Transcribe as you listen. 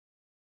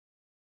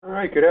All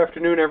right, good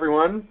afternoon,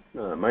 everyone.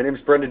 My name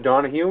is Brendan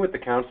Donahue with the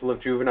Council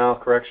of Juvenile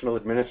Correctional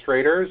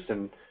Administrators,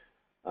 and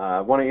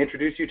I want to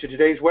introduce you to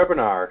today's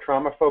webinar,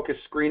 Trauma-Focused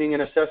Screening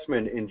and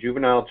Assessment in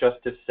Juvenile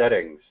Justice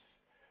Settings.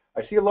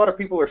 I see a lot of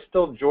people are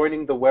still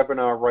joining the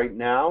webinar right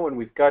now, and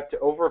we've got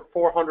over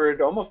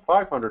 400, almost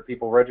 500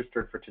 people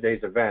registered for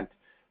today's event.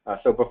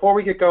 So before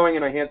we get going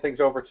and I hand things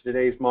over to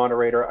today's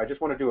moderator, I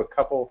just want to do a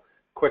couple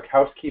quick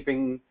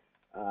housekeeping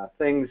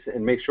things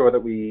and make sure that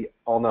we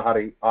all know how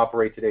to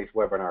operate today's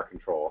webinar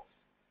controls.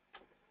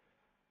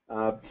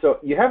 So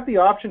you have the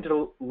option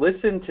to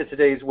listen to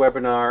today's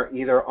webinar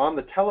either on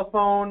the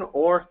telephone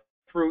or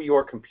through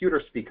your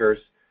computer speakers,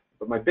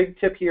 but my big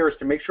tip here is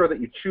to make sure that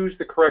you choose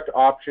the correct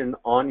option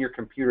on your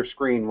computer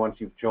screen once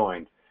you've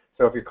joined.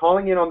 So if you're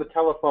calling in on the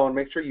telephone,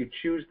 make sure you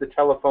choose the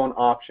telephone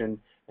option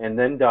and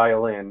then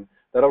dial in.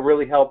 That'll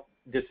really help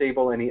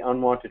disable any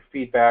unwanted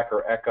feedback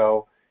or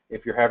echo.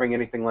 If you're having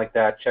anything like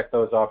that, check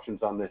those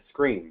options on this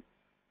screen.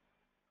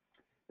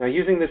 Now,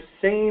 using the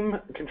same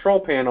control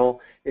panel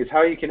is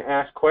how you can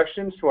ask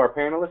questions to our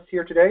panelists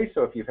here today.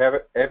 So if you have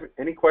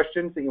any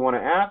questions that you want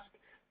to ask,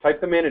 type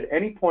them in at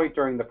any point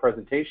during the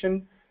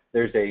presentation.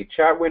 There's a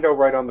chat window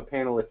right on the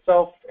panel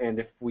itself, and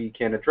if we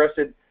can address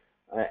it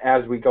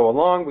as we go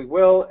along, we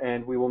will,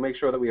 and we will make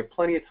sure that we have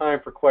plenty of time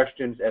for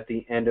questions at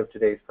the end of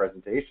today's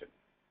presentation.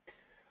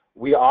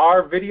 We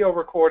are video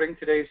recording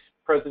today's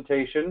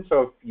presentation,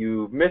 so if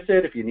you miss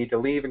it, if you need to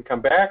leave and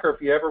come back, or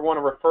if you ever want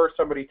to refer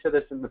somebody to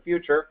this in the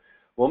future,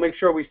 we'll make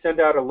sure we send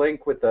out a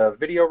link with the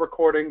video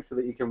recording so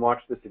that you can watch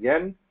this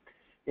again.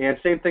 And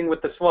same thing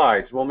with the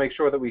slides. We'll make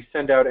sure that we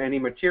send out any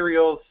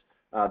materials,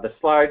 the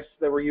slides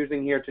that we're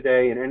using here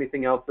today, and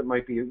anything else that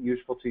might be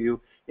useful to you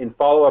in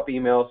follow-up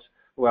emails,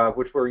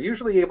 which we're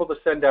usually able to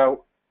send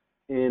out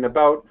in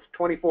about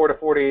 24 to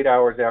 48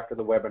 hours after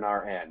the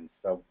webinar ends.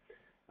 So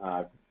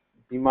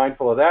be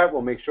mindful of that.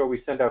 We'll make sure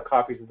we send out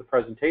copies of the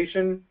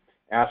presentation,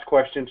 ask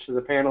questions to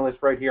the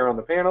panelists right here on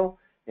the panel,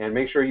 and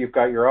make sure you've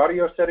got your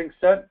audio settings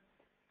set.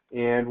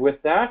 And with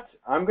that,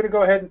 I'm going to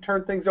go ahead and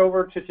turn things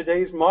over to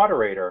today's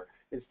moderator.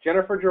 It's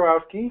Jennifer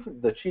Jarowski,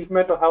 the Chief of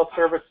Mental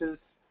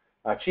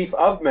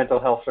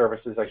Health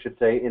Services, I should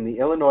say, in the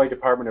Illinois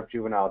Department of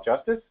Juvenile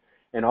Justice,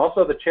 and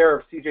also the chair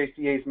of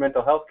CJCA's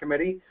Mental Health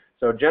Committee.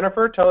 So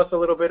Jennifer, tell us a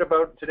little bit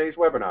about today's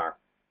webinar.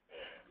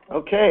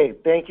 Okay,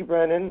 thank you,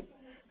 Brendan.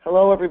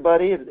 Hello,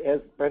 everybody. As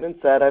Brendan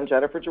said, I'm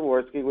Jennifer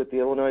Jaworski with the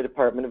Illinois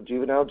Department of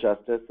Juvenile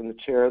Justice and the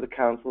chair of the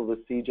Council of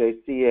the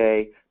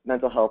CJCA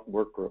Mental Health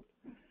Work Group.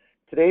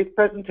 Today's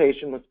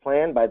presentation was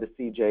planned by the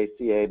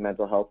CJCA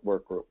Mental Health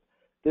Work Group.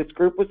 This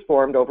group was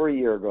formed over a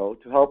year ago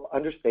to help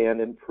understand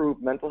and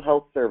improve mental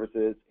health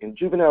services in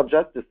juvenile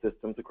justice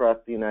systems across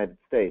the United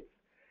States.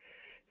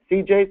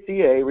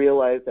 CJCA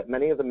realized that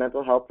many of the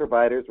mental health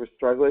providers were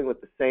struggling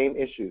with the same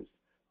issues: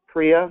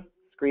 PREA,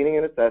 screening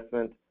and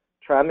assessment,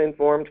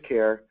 trauma-informed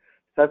care,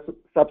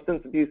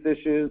 substance abuse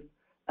issues,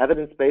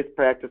 evidence-based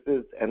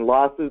practices, and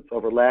lawsuits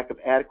over lack of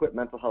adequate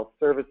mental health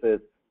services,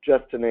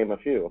 just to name a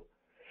few.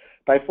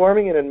 By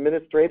forming an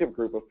administrative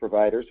group of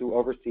providers who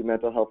oversee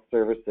mental health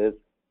services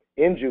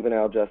in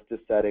juvenile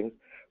justice settings,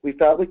 we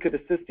thought we could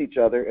assist each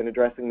other in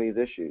addressing these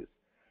issues.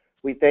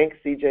 We thank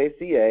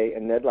CJCA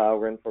and Ned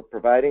Lauren for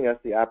providing us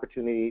the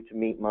opportunity to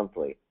meet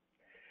monthly.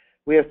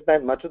 We have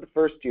spent much of the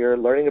first year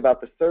learning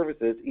about the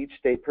services each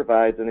state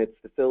provides in its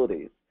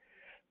facilities.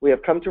 We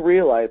have come to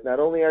realize not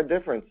only our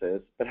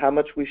differences, but how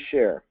much we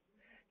share.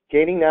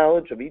 Gaining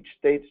knowledge of each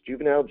state's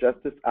juvenile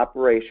justice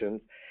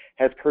operations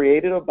has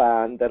created a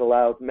bond that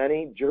allows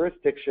many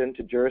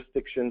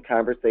jurisdiction-to-jurisdiction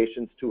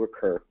conversations to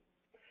occur.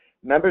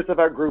 Members of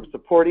our group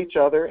support each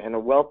other, and a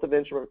wealth of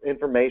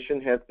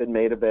information has been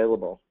made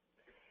available.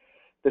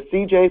 The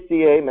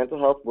CJCA Mental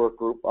Health Work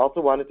Group also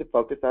wanted to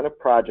focus on a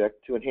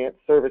project to enhance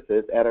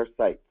services at our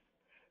sites.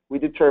 We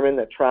determined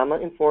that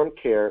trauma-informed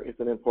care is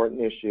an important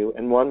issue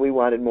and one we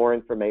wanted more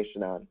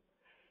information on.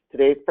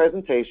 Today's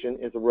presentation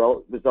is a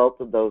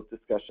result of those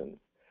discussions.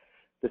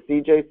 The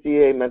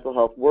CJCA Mental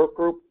Health Work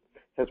Group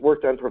has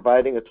worked on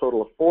providing a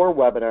total of 4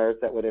 webinars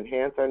that would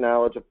enhance our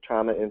knowledge of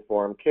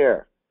trauma-informed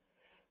care.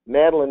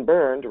 Madeline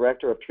Byrne,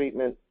 Director of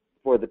Treatment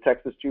for the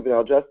Texas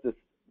Juvenile Justice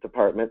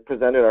Department,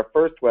 presented our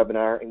first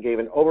webinar and gave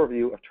an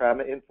overview of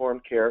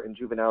trauma-informed care in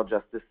juvenile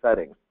justice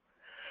settings.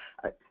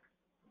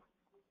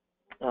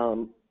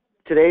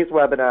 Today's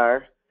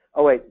webinar,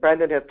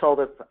 Brendan has told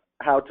us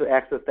how to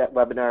access that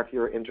webinar if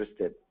you're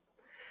interested.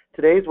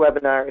 Today's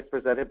webinar is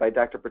presented by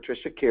Dr.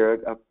 Patricia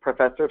Keurig, a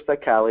professor of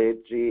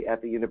psychology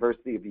at the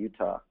University of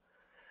Utah.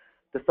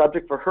 The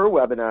subject for her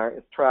webinar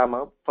is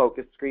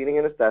trauma-focused screening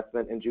and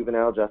assessment in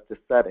juvenile justice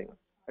settings.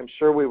 I'm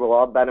sure we will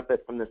all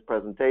benefit from this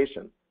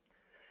presentation.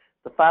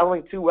 The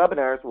following 2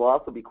 webinars will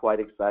also be quite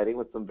exciting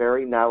with some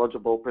very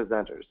knowledgeable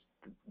presenters.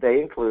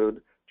 They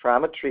include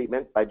Trauma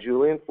Treatment by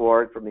Julian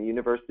Ford from the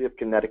University of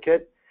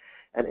Connecticut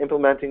and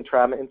Implementing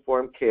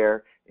Trauma-Informed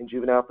Care in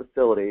Juvenile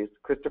Facilities,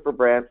 Christopher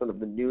Branson of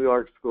the New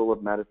York School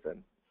of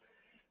Medicine.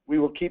 We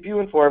will keep you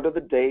informed of the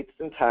dates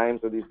and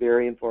times of these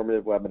very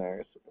informative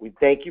webinars. We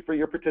thank you for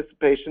your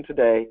participation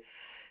today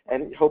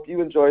and hope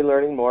you enjoy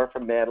learning more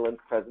from Madeline's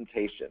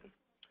presentation.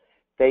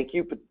 Thank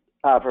you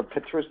for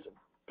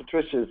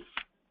Patricia's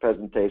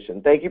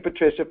presentation. Thank you,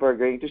 Patricia, for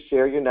agreeing to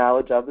share your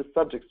knowledge of the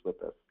subjects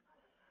with us.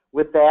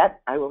 With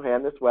that, I will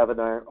hand this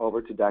webinar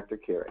over to Dr.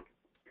 Keurig.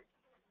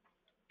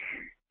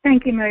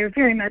 Thank you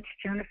very much,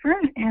 Jennifer,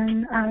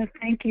 and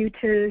thank you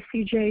to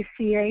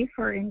CJCA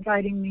for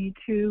inviting me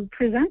to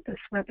present this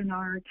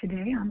webinar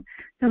today. I'm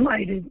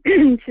delighted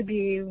to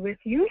be with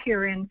you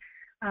here in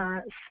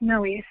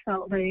snowy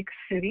Salt Lake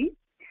City.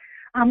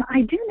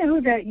 I do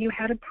know that you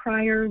had a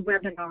prior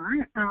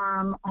webinar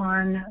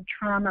on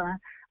trauma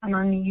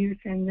among youth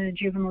in the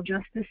juvenile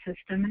justice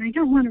system, and I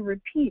don't want to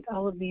repeat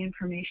all of the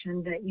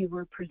information that you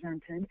were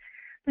presented,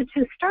 but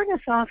to start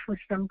us off with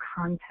some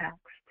context,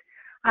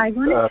 I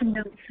wanted to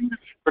note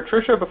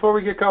Patricia, before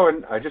we get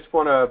going, I just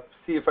want to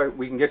see if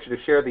we can get you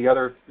to share the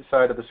other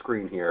side of the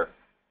screen here.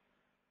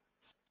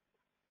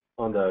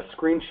 On the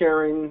screen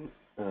sharing,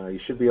 you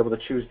should be able to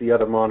choose the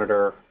other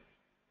monitor.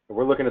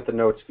 We're looking at the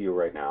notes view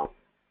right now.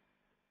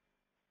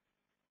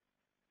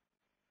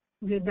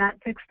 Did that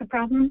fix the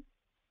problem?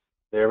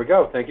 There we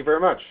go. Thank you very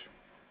much.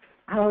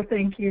 Oh,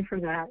 thank you for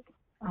that.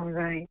 All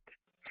right.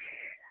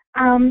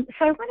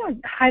 So I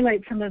want to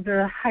highlight some of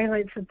the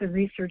highlights of the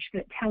research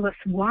that tell us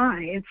why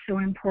it's so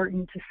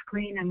important to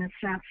screen and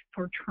assess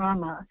for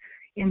trauma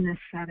in this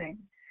setting.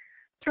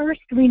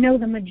 First, we know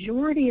the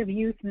majority of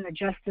youth in the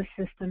justice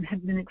system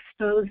have been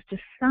exposed to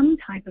some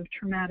type of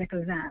traumatic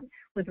event,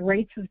 with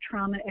rates of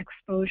trauma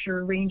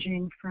exposure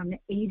ranging from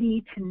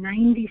 80 to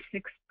 96%.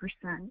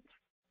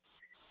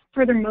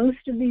 Further,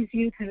 most of these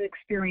youth have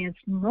experienced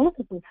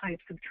multiple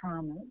types of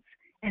traumas,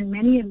 and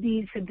many of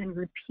these have been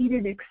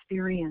repeated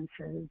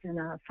experiences in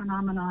a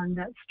phenomenon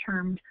that's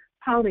termed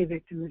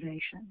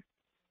polyvictimization.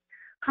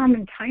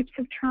 Common types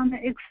of trauma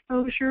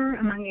exposure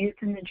among youth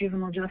in the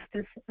juvenile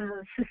justice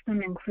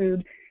system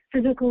include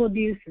physical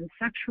abuse and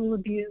sexual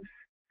abuse,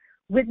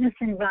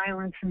 witnessing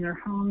violence in their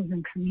homes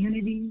and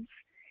communities,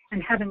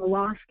 and having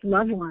lost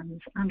loved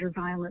ones under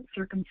violent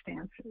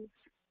circumstances.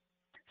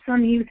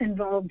 Some youth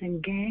involved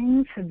in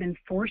gangs have been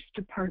forced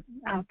to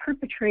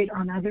perpetrate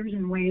on others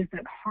in ways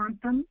that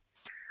haunt them.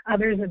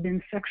 Others have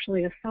been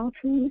sexually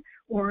assaulted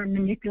or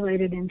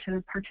manipulated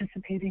into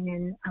participating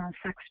in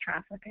sex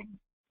trafficking.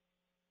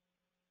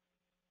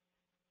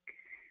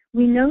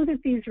 We know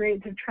that these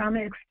rates of trauma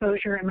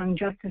exposure among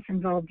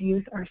justice-involved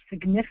youth are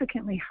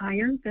significantly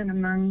higher than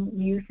among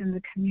youth in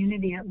the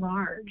community at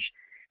large.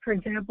 For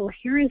example,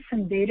 here is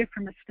some data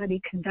from a study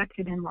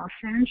conducted in Los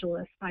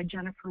Angeles by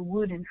Jennifer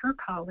Wood and her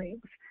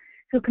colleagues,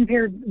 who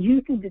compared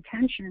youth in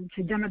detention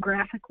to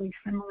demographically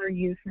similar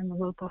youth in the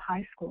local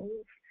high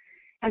schools.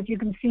 As you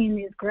can see in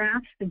these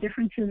graphs, the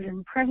differences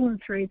in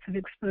prevalence rates of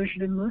exposure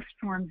to most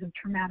forms of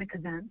traumatic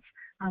events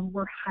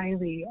were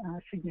highly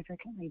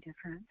significantly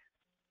different.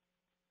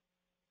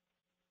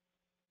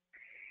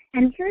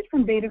 And here's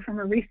some data from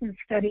a recent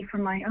study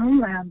from my own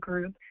lab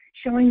group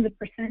showing the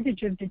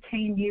percentage of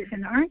detained youth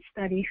in our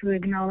study who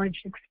acknowledged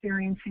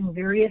experiencing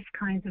various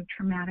kinds of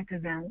traumatic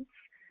events.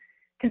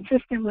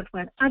 Consistent with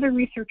what other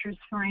researchers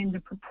find,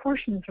 the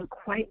proportions are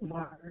quite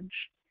large.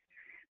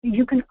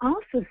 You can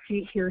also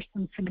see here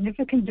some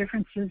significant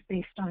differences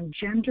based on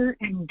gender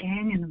and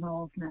gang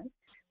involvement.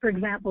 For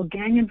example,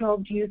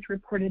 gang-involved youth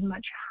reported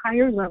much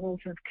higher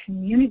levels of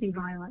community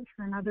violence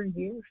than other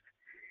youth.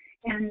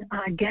 And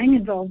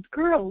gang-involved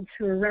girls,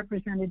 who are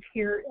represented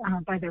here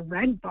by the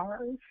red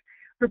bars,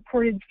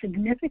 reported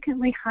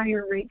significantly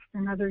higher rates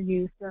than other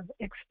youth of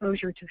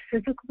exposure to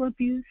physical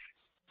abuse,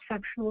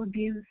 sexual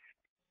abuse,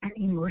 and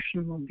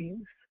emotional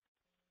abuse.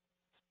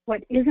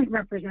 What isn't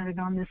represented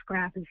on this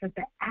graph is that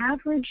the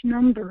average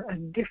number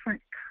of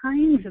different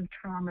kinds of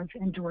traumas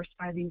endorsed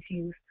by these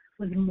youth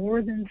was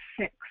more than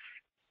 6,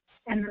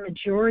 and the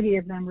majority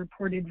of them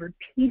reported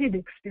repeated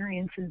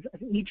experiences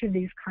of each of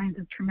these kinds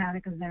of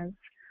traumatic events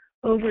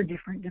over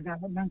different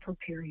developmental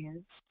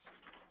periods.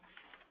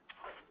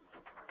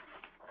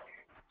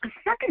 A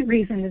second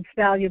reason it's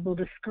valuable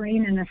to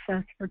screen and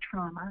assess for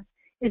trauma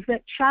is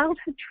that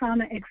childhood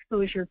trauma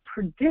exposure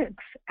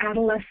predicts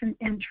adolescent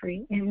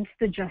entry into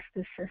the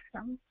justice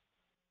system.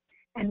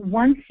 And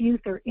once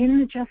youth are in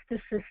the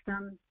justice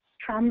system,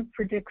 trauma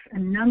predicts a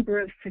number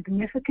of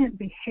significant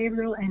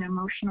behavioral and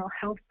emotional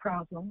health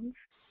problems,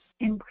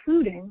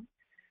 including,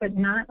 but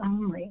not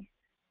only,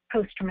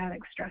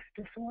 post-traumatic stress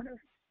disorder.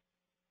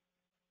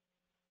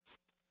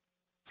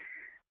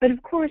 But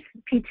of course,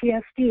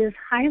 PTSD is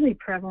highly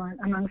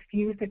prevalent amongst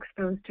youth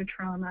exposed to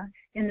trauma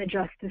in the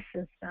justice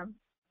system,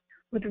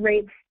 with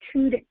rates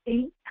 2 to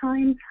 8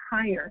 times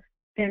higher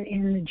than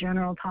in the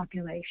general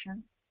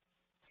population.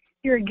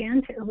 Here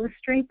again, to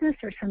illustrate this,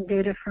 are some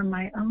data from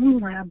my own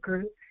lab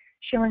group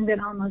showing that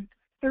almost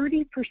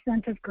 30%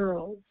 of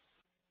girls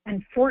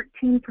and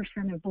 14%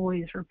 of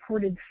boys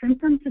reported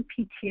symptoms of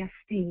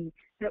PTSD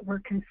that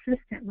were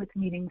consistent with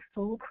meeting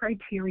full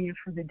criteria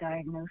for the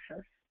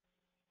diagnosis.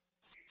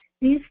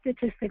 These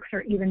statistics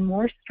are even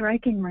more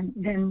striking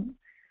than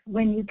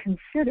when you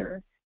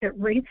consider that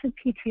rates of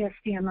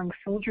PTSD among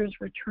soldiers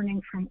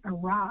returning from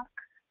Iraq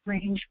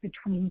range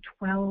between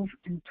 12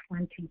 and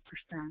 20%.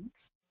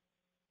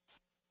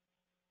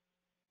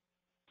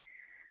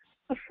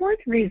 A fourth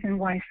reason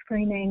why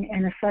screening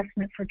and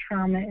assessment for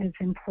trauma is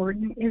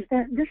important is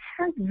that this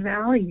has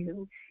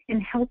value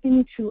in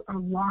helping to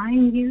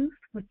align youth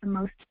with the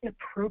most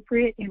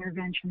appropriate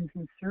interventions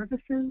and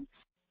services,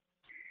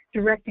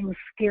 directing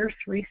scarce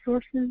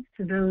resources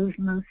to those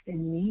most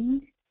in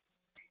need,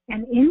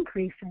 and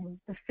increasing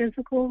the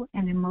physical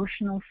and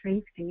emotional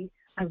safety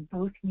of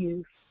both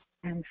youth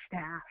and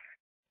staff.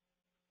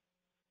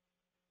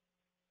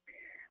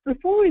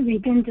 Before we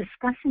begin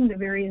discussing the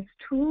various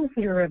tools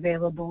that are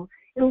available,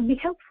 it will be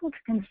helpful to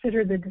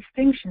consider the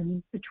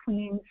distinction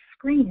between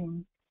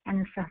screening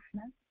and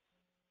assessment.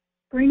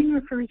 Screening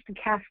refers to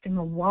casting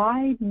a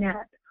wide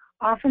net,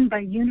 often by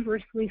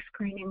universally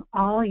screening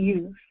all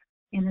youth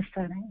in a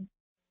setting.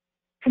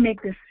 To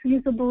make this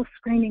feasible,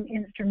 screening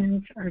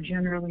instruments are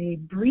generally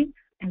brief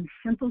and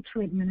simple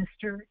to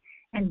administer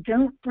and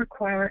don't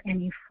require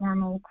any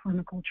formal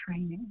clinical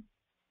training.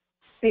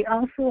 They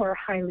also are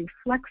highly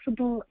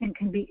flexible and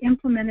can be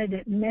implemented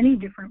at many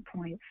different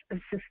points of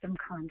system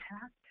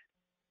contact.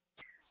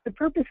 The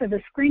purpose of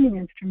a screening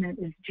instrument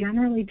is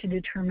generally to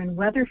determine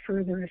whether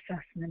further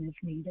assessment is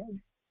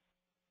needed.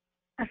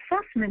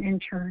 Assessment, in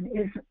turn,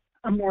 is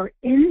a more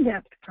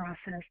in-depth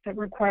process that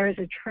requires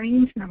a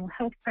trained mental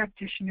health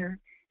practitioner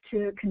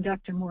to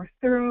conduct a more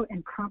thorough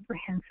and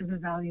comprehensive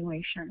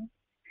evaluation.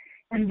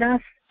 And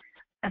thus,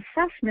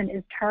 assessment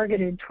is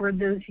targeted toward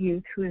those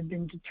youth who have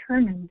been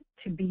determined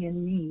to be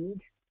in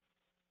need.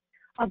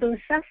 Although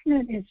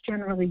assessment is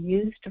generally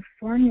used to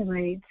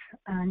formulate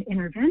an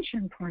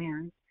intervention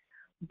plan,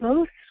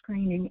 both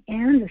screening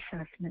and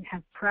assessment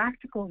have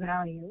practical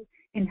value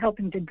in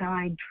helping to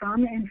guide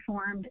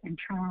trauma-informed and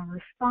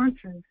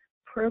trauma-responsive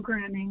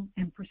programming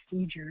and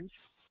procedures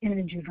in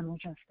the juvenile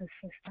justice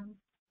system.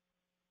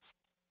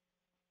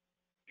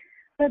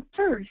 But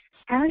first,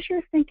 as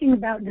you're thinking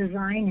about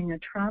designing a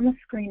trauma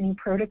screening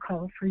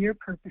protocol for your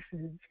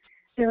purposes,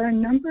 there are a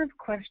number of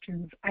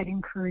questions I'd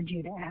encourage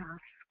you to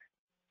ask.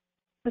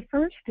 The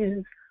first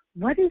is,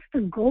 what is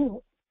the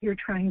goal you're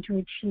trying to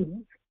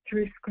achieve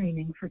through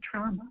screening for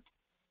trauma?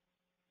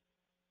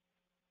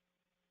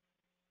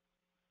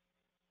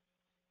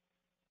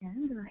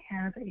 And I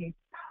have a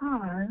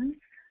pause.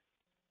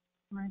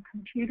 My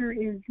computer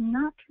is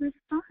not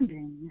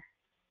responding.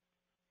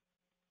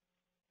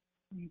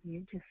 Maybe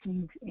it just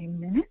needs a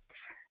minute.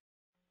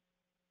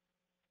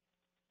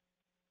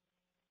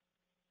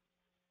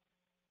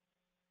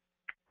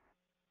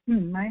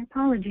 My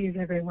apologies,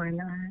 everyone.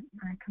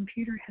 My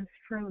computer has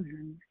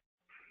frozen.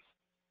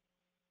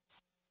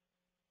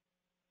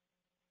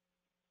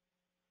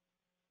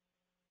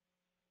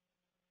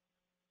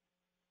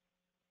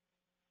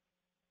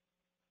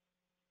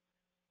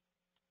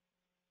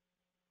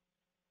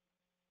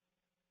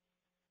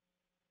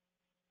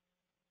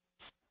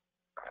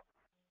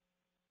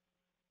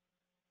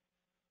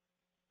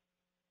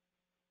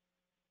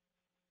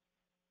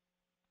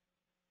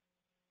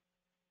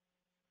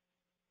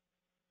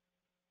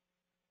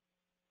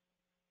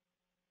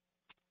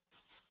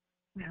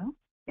 Well,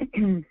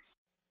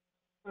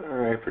 All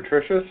right,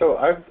 Patricia. So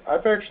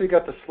I've actually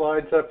got the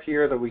slides up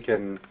here that we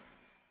can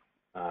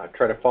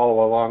try to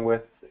follow along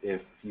with.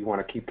 If you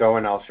want to keep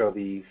going, I'll show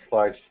the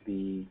slides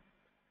to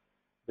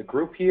the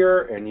group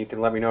here, and you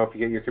can let me know if you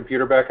get your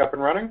computer back up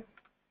and running.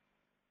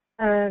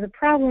 The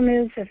problem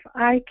is if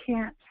I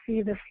can't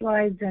see the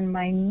slides in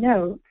my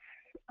notes,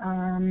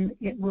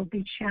 it will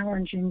be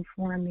challenging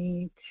for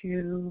me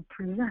to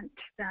present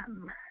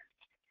them.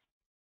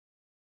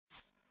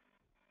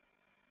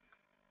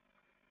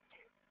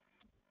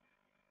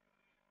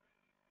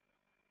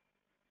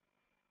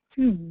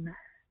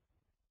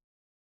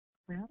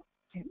 Well,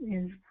 it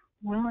is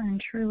well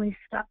and truly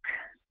stuck.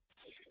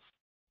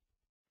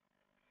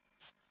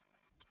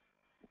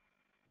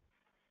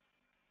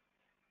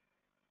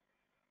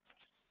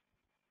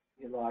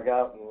 You log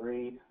out and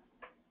read.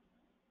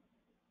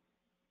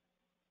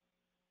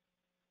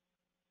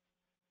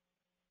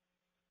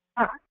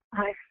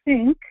 I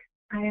think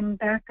I am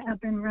back up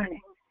and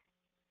running.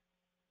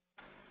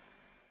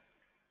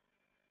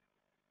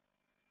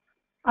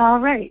 All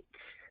right.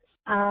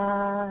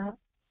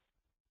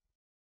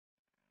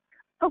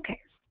 Okay,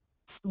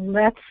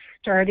 let's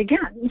start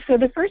again. So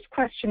the first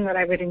question that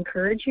I would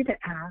encourage you to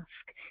ask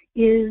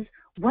is,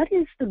 what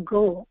is the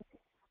goal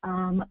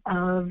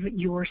of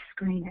your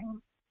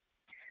screening?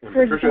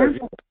 For Patricia,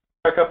 example, if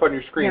you back up on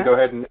your screen, yeah. Go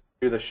ahead and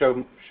do the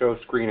show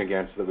screen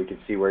again so that we can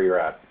see where you're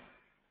at.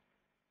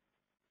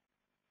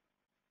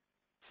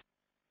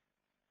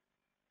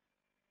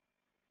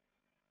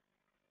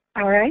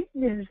 All right,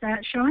 is that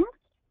showing?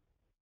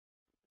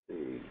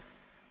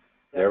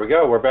 There we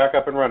go. We're back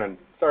up and running.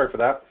 Sorry for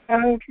that.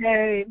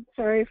 Okay,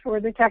 sorry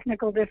for the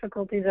technical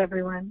difficulties,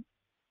 everyone.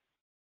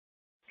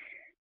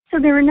 So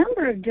there are a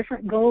number of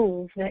different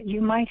goals that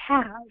you might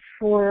have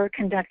for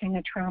conducting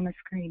a trauma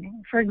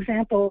screening. For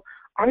example,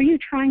 are you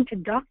trying to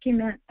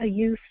document a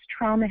youth's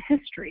trauma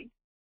history?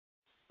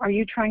 Are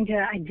you trying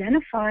to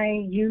identify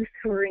youth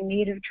who are in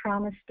need of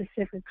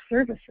trauma-specific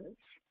services?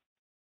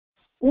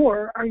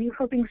 Or are you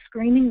hoping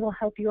screening will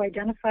help you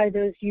identify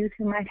those youth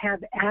who might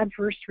have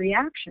adverse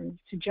reactions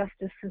to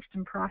justice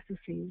system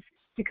processes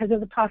because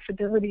of the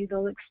possibility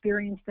they'll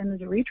experience them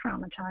as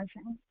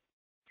re-traumatizing?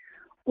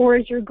 Or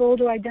is your goal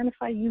to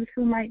identify youth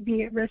who might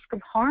be at risk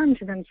of harm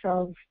to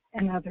themselves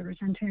and others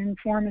and to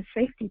inform a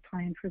safety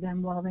plan for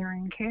them while they're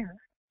in care?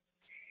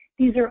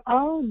 These are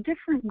all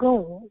different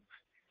goals,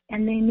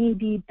 and they may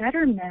be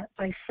better met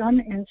by some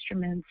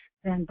instruments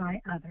than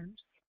by others.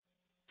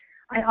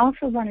 I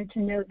also wanted to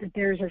note that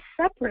there's a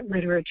separate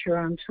literature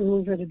on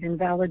tools that have been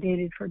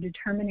validated for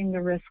determining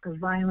the risk of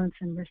violence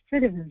and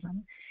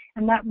recidivism,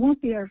 and that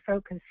won't be our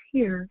focus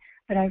here,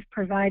 but I've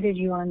provided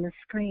you on the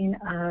screen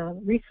a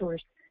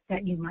resource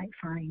that you might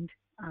find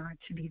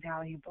to be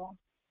valuable.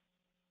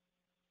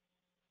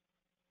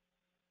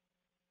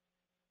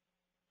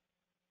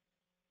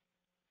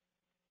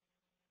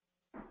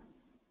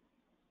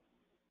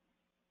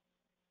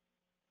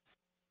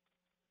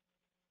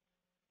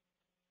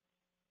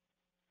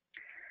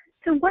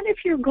 So what if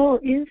your goal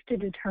is to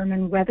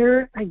determine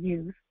whether a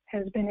youth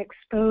has been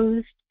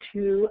exposed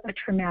to a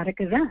traumatic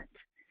event?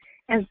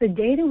 As the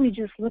data we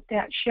just looked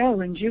at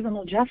show in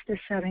juvenile justice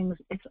settings,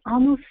 it's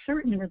almost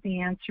certain that the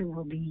answer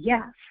will be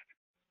yes.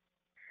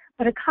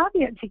 But a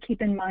caveat to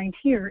keep in mind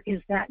here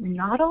is that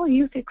not all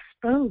youth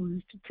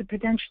exposed to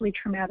potentially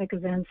traumatic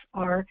events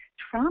are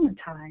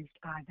traumatized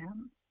by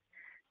them.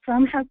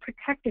 Some have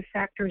protective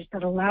factors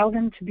that allow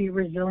them to be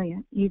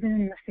resilient even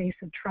in the face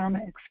of trauma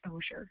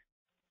exposure.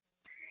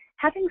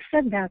 Having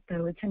said that,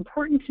 though, it's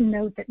important to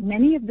note that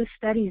many of the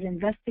studies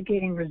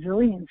investigating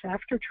resilience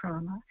after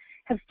trauma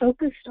have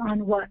focused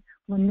on what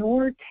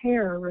Lenore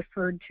Terr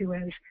referred to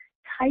as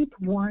type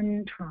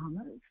 1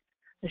 traumas,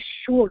 the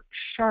short,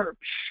 sharp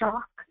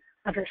shock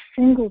of a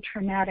single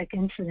traumatic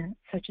incident,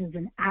 such as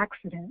an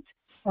accident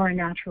or a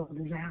natural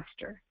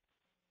disaster.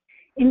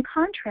 In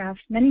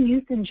contrast, many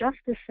youth in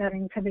justice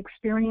settings have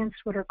experienced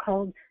what are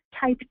called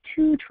type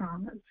 2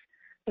 traumas,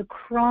 the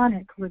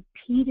chronic,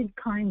 repeated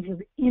kinds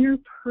of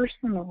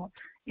interpersonal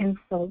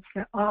insults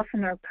that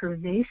often are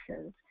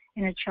pervasive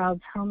in a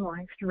child's home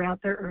life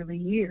throughout their early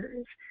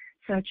years,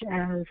 such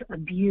as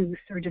abuse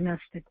or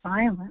domestic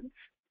violence,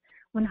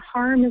 when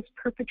harm is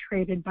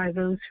perpetrated by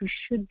those who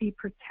should be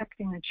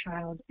protecting a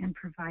child and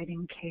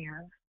providing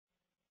care.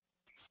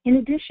 In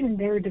addition,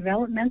 there are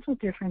developmental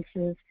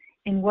differences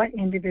in what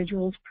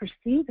individuals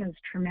perceive as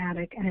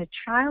traumatic, and a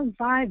child's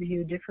eye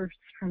view differs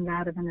from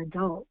that of an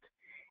adult,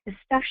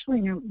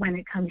 especially when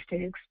it comes to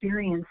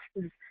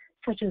experiences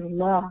such as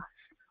loss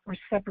or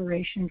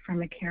separation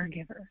from a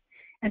caregiver.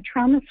 And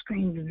trauma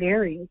screens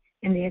vary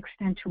in the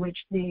extent to which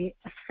they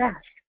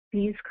assess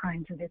these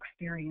kinds of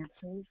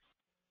experiences.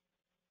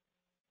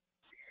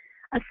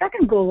 A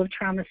second goal of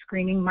trauma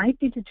screening might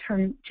be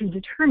to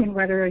determine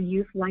whether a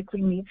youth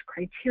likely meets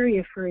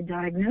criteria for a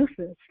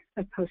diagnosis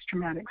of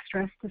post-traumatic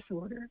stress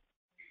disorder.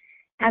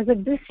 As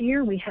of this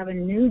year, we have a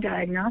new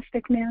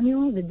diagnostic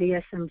manual, the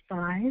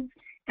DSM-5,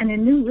 and a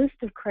new list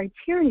of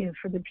criteria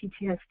for the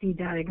PTSD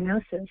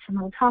diagnosis, and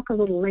I'll talk a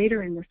little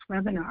later in this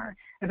webinar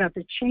about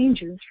the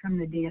changes from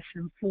the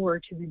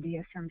DSM-4 to the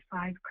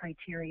DSM-5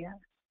 criteria.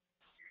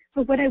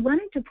 But what I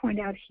wanted to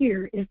point out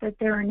here is that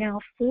there are now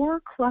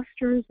 4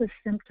 clusters of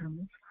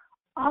symptoms,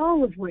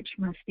 all of which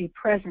must be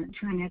present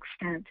to an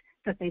extent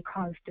that they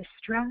cause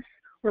distress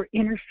or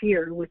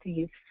interfere with the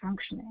youth's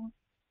functioning.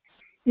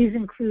 These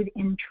include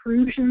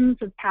intrusions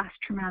of past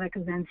traumatic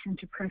events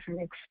into present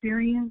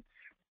experience,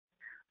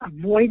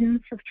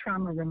 avoidance of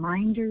trauma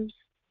reminders,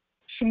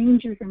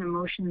 changes in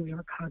emotions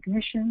or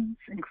cognitions,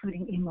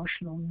 including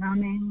emotional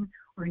numbing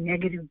or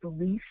negative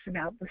beliefs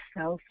about the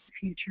self, the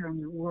future,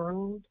 and the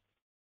world,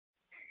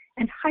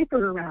 and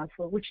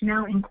hyperarousal, which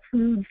now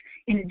includes,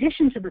 in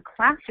addition to the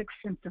classic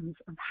symptoms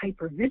of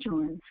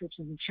hypervigilance, such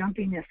as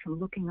jumpiness and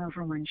looking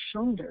over one's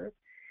shoulder,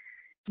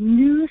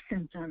 new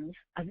symptoms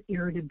of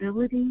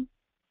irritability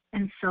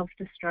and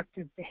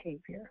self-destructive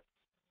behavior.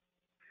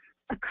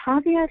 A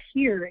caveat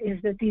here is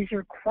that these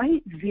are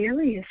quite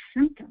various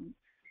symptoms.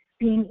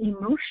 Being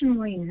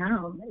emotionally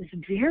numb is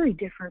very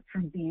different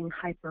from being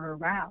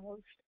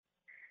hyperaroused.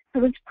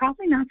 So it's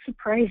probably not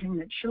surprising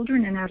that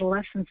children and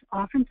adolescents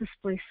often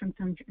display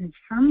symptoms in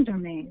some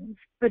domains,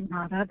 but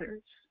not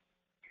others.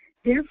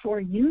 Therefore,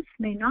 youth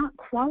may not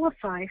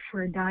qualify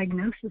for a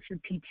diagnosis of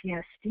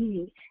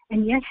PTSD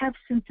and yet have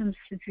symptoms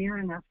severe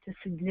enough to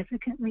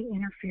significantly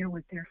interfere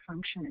with their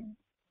functioning.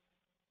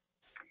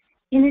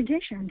 In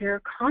addition, there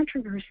are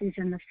controversies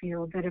in the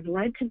field that have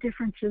led to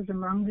differences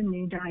among the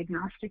new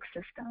diagnostic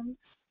systems.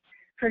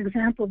 For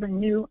example, the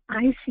new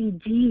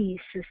ICD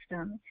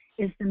system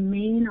is the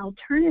main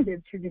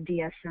alternative to the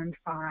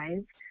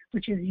DSM-5,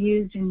 which is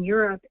used in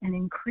Europe and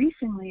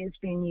increasingly is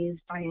being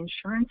used by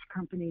insurance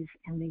companies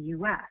in the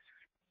US.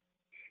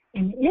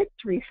 In its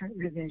recent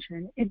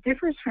revision, it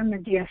differs from the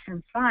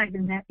DSM-5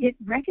 in that it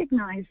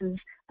recognizes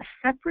a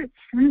separate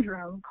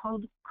syndrome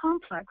called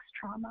complex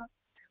trauma,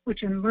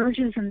 which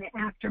emerges in the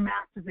aftermath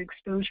of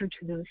exposure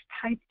to those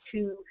type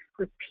 2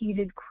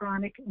 repeated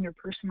chronic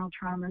interpersonal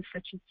traumas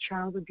such as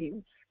child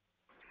abuse.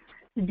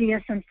 The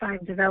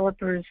DSM-5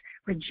 developers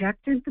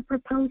rejected the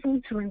proposal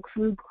to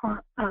include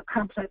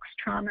complex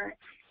trauma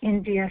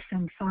in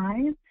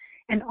DSM-5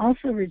 and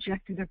also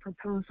rejected a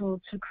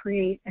proposal to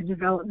create a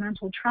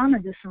developmental trauma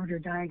disorder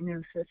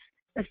diagnosis,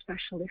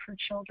 especially for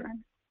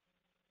children.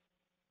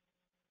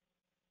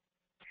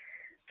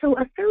 So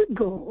a third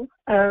goal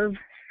of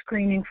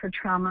screening for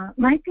trauma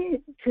might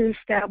be to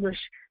establish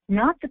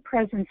not the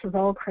presence of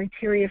all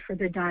criteria for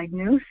the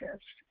diagnosis,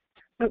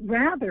 but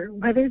rather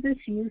whether this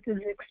youth is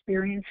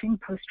experiencing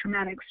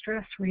post-traumatic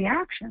stress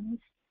reactions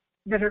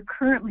that are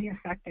currently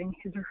affecting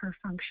his or her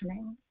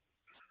functioning.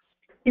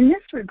 In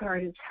this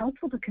regard, it's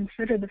helpful to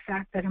consider the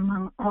fact that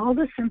among all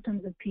the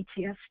symptoms of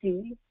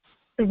PTSD,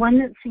 the one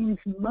that seems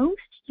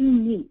most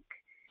unique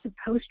to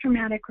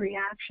post-traumatic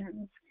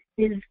reactions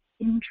is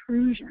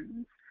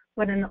intrusions,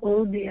 what in the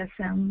old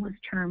DSM was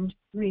termed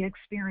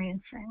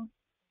re-experiencing.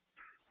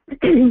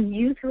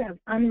 Youth who have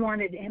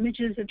unwanted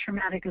images of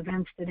traumatic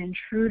events that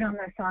intrude on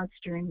their thoughts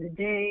during the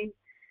day,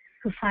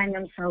 who find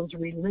themselves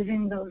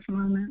reliving those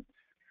moments,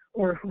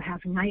 or who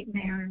have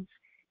nightmares,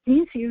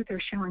 these youth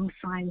are showing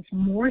signs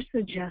more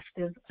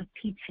suggestive of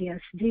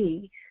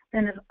PTSD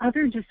than of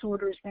other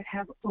disorders that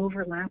have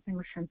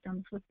overlapping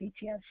symptoms with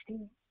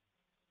PTSD.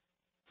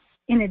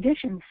 In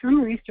addition,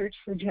 some research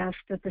suggests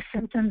that the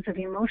symptoms of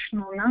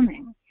emotional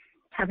numbing,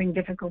 having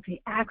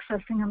difficulty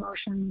accessing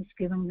emotions,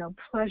 feeling no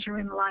pleasure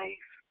in life,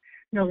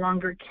 no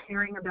longer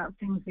caring about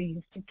things they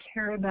used to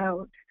care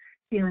about,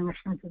 feeling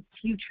a sense of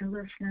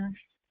futurelessness.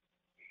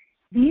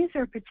 These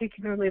are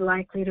particularly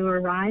likely to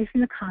arise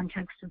in the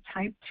context of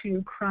type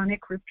 2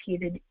 chronic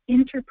repeated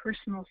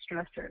interpersonal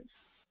stressors,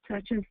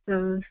 such as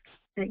those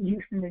that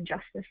youth in the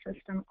justice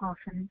system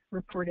often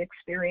report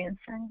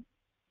experiencing.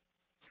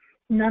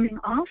 Numbing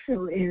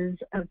also is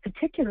of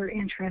particular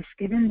interest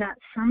given that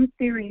some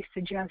theories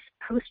suggest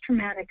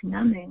post-traumatic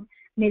numbing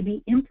may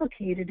be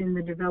implicated in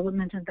the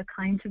development of the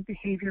kinds of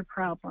behavior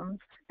problems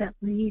that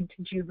lead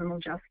to juvenile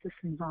justice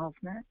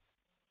involvement.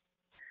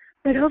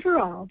 But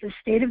overall, the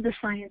state of the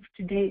science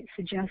to date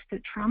suggests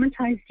that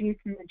traumatized youth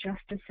in the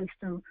justice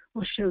system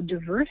will show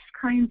diverse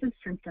kinds of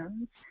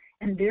symptoms,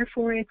 and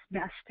therefore it's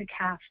best to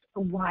cast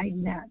a wide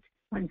net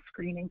when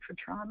screening for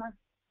trauma.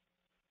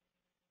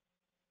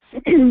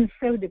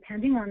 So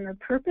depending on the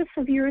purpose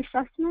of your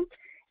assessment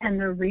and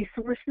the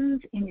resources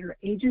in your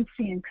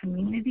agency and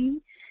community,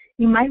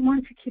 you might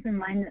want to keep in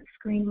mind that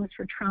screenings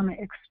for trauma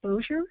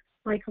exposure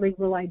likely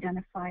will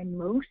identify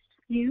most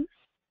youth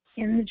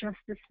in the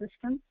justice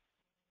system.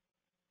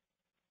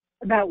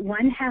 About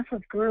 1/2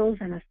 of girls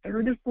and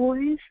 1/3 of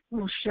boys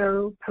will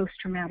show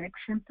post-traumatic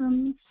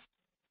symptoms,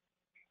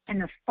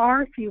 and a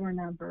far fewer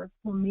number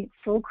will meet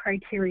full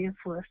criteria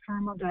for a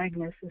formal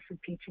diagnosis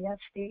of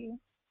PTSD.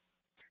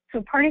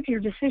 So part of your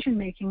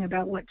decision-making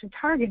about what to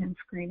target in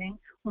screening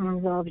will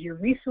involve your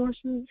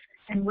resources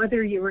and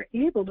whether you are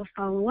able to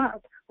follow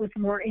up with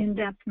more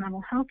in-depth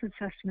mental health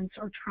assessments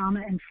or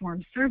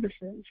trauma-informed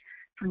services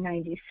for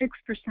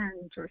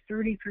 96% or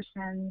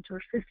 30% or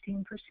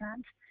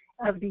 15%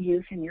 of the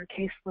youth in your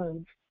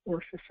caseloads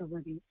or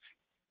facilities.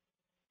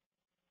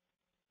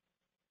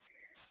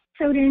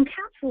 So to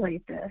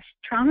encapsulate this,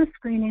 trauma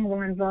screening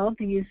will involve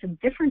the use of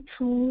different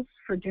tools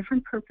for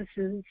different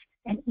purposes,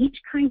 and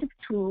each kind of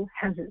tool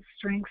has its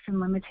strengths and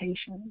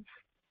limitations.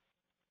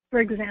 For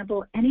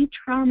example, any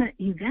trauma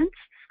events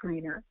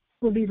screener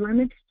will be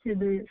limited to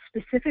the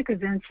specific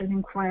events it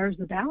inquires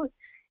about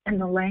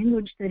and the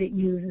language that it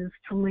uses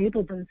to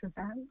label those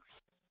events.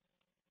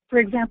 For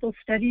example,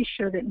 studies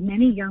show that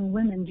many young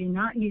women do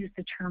not use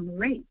the term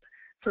rape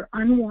for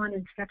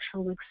unwanted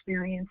sexual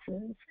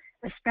experiences,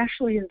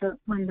 especially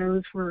when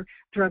those were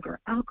drug or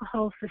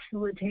alcohol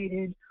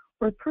facilitated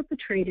or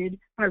perpetrated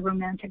by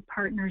romantic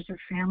partners or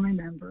family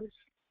members.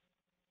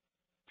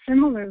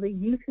 Similarly,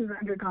 youth who've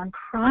undergone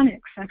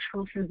chronic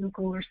sexual,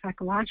 physical, or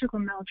psychological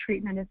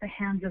maltreatment at the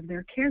hands of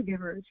their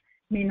caregivers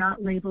may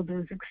not label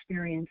those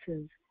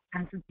experiences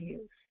as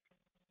abuse.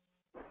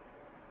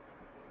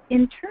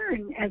 In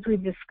turn, as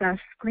we've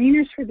discussed,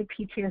 screeners for the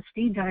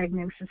PTSD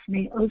diagnosis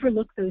may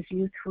overlook those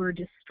youth who are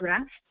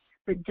distressed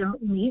but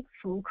don't meet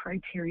full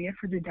criteria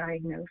for the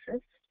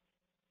diagnosis.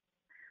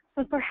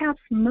 But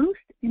perhaps most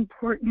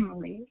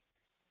importantly,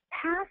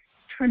 past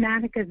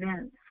traumatic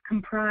events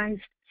comprise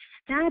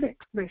static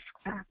risk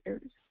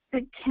factors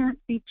that can't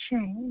be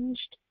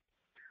changed,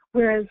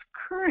 whereas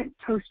current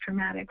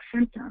post-traumatic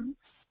symptoms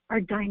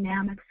are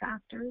dynamic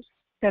factors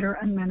that are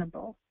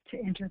amenable to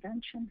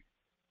intervention.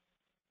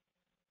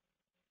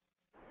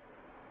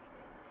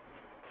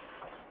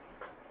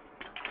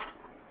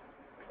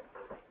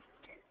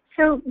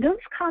 So those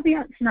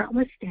caveats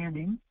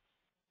notwithstanding,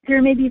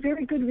 there may be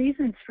very good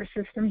reasons for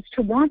systems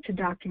to want to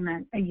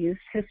document a youth's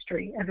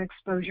history of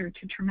exposure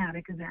to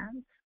traumatic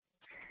events.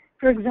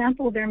 For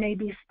example, there may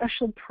be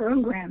special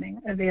programming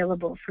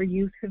available for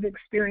youth who've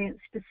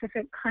experienced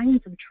specific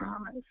kinds of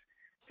traumas,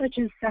 such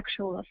as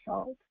sexual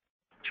assault,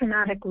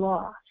 traumatic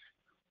loss,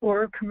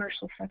 or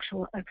commercial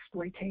sexual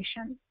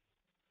exploitation.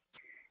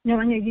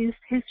 Knowing a youth's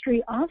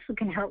history also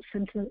can help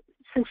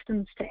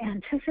systems to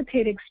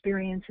anticipate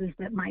experiences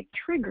that might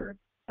trigger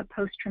a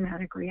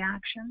post-traumatic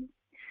reaction.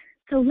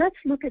 So let's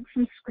look at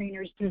some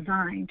screeners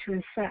designed to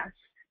assess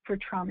for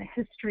trauma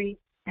history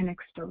and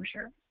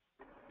exposure.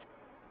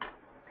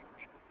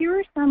 Here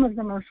are some of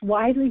the most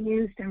widely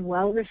used and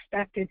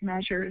well-respected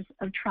measures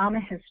of trauma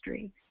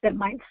history that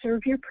might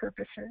serve your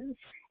purposes,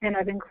 and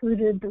I've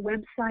included the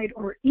website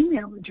or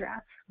email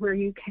address where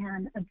you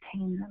can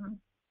obtain them.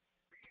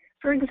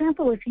 For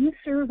example, if you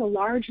serve a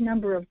large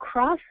number of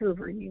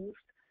crossover youth,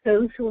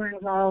 those who are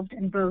involved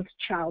in both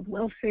child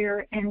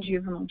welfare and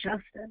juvenile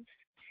justice,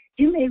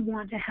 you may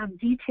want to have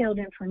detailed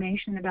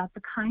information about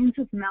the kinds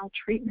of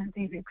maltreatment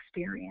they've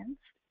experienced,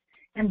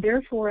 and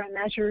therefore a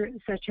measure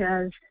such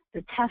as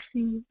the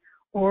TESI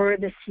or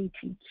the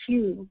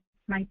CTQ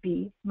might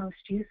be most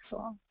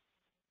useful.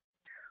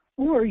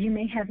 Or you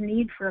may have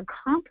need for a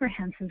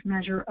comprehensive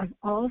measure of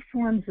all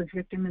forms of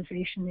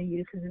victimization the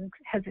youth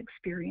has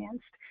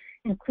experienced,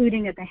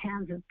 including at the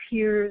hands of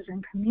peers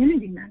and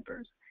community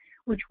members,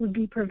 which would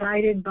be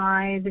provided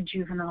by the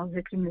Juvenile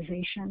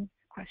Victimization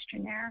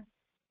Questionnaire.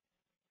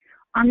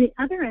 On the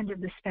other end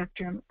of the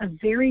spectrum, a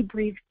very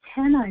brief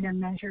 10-item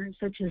measure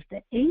such as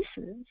the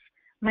ACEs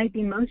might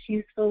be most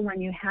useful when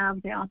you have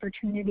the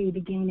opportunity to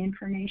gain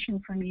information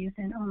from youth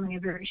in only a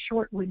very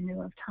short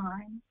window of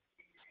time.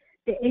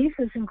 The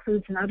ACEs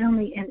includes not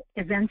only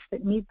events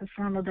that meet the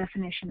formal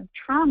definition of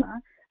trauma,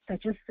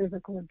 such as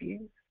physical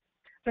abuse,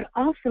 but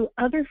also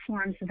other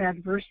forms of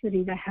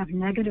adversity that have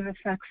negative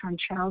effects on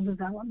child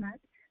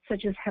development,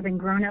 such as having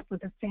grown up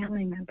with a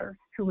family member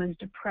who was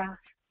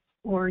depressed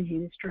or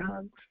used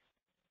drugs.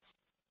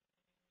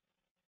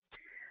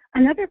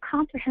 Another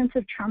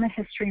comprehensive trauma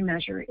history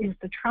measure is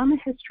the trauma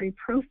history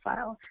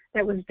profile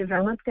that was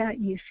developed at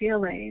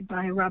UCLA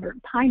by Robert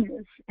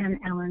Pinus and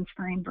Ellen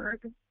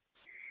Steinberg.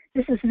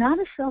 This is not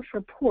a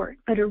self-report,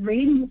 but a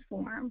rating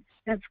form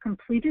that's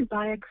completed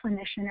by a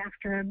clinician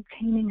after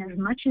obtaining as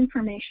much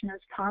information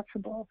as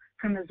possible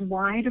from as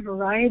wide a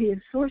variety of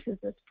sources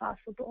as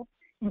possible,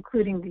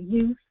 including the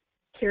youth,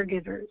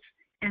 caregivers,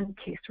 and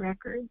case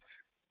records.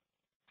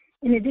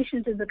 In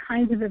addition to the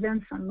kinds of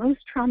events on most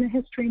trauma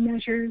history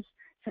measures,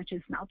 such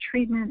as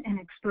maltreatment and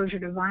exposure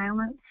to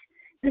violence,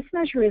 this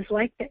measure is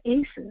like the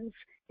ACEs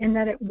in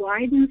that it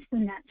widens the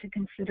net to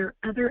consider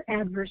other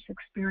adverse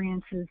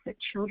experiences that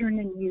children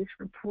and youth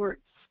report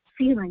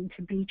feeling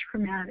to be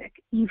traumatic,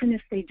 even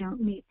if they don't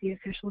meet the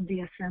official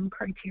DSM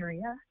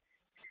criteria.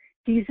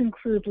 These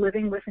include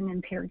living with an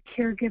impaired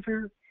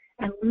caregiver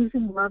and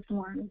losing loved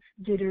ones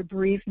due to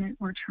bereavement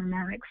or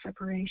traumatic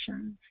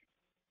separations.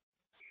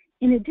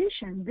 In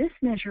addition, this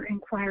measure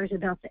inquires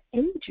about the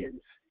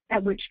ages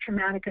at which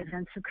traumatic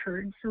events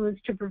occurred so as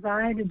to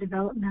provide a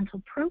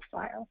developmental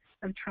profile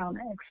of trauma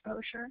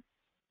exposure.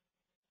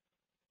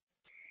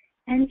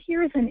 And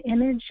here's an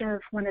image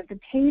of one of the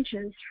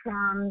pages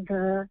from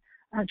the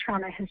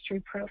trauma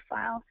history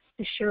profile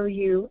to show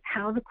you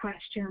how the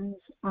questions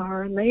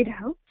are laid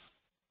out.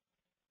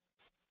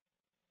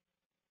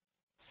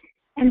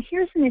 And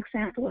here's an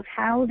example of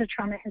how the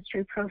trauma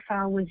history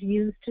profile was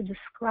used to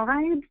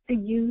describe the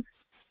youth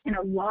in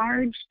a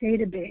large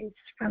database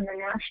from the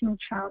National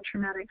Child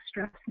Traumatic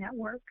Stress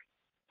Network,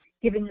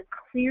 giving a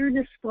clear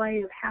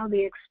display of how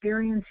the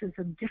experiences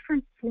of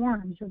different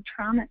forms of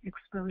trauma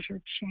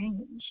exposure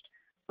changed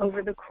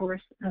over the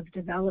course of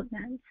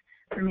development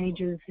from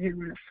ages 0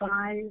 to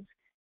 5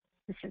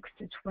 to 6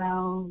 to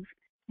 12,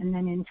 and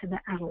then into the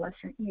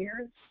adolescent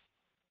years.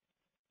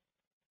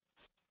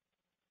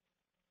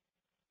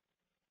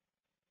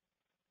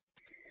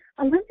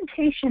 A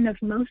limitation of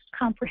most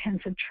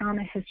comprehensive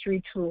trauma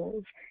history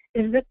tools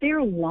is that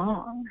they're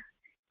long,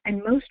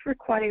 and most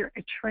require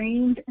a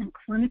trained and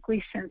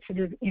clinically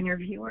sensitive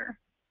interviewer.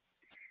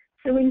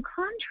 So in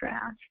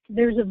contrast,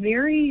 there's a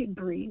very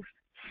brief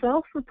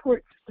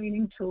self-report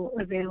screening tool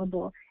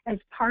available as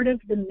part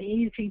of the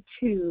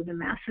MAISY-2, the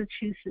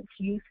Massachusetts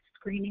Youth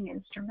Screening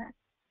Instrument.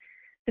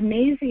 The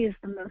MAISY is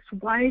the most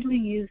widely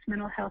used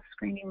mental health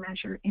screening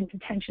measure in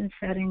detention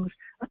settings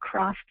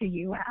across the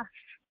U.S.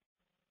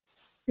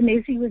 The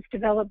MAISY was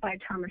developed by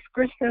Thomas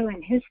Grisso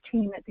and his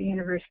team at the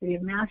University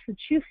of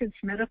Massachusetts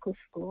Medical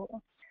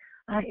School.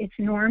 It's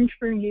normed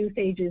for youth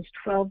ages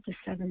 12 to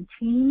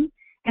 17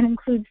 and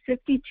includes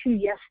 52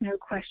 yes-no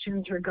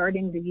questions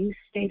regarding the youth's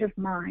state of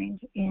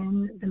mind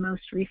in the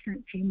most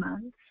recent few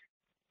months.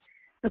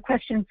 The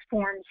questions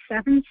form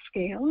 7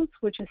 scales,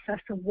 which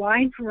assess a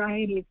wide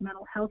variety of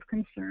mental health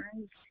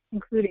concerns,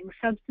 including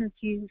substance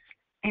use,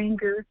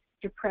 anger,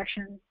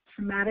 depression,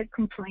 somatic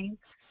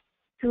complaints,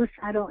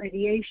 suicidal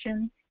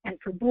ideation, and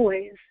for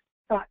boys,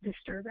 thought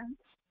disturbance.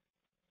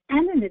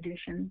 And in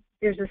addition,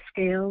 there's a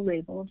scale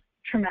labeled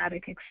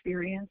traumatic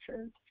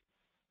experiences.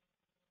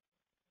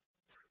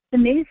 The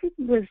MAISY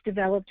was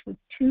developed with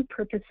 2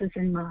 purposes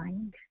in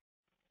mind.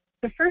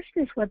 The first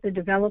is what the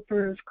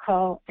developers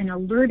call an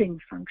alerting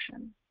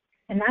function,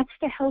 and that's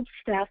to help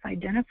staff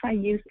identify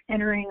youth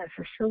entering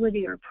a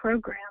facility or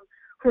program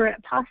who are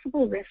at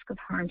possible risk of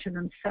harm to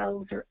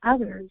themselves or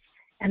others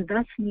and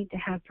thus need to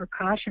have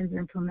precautions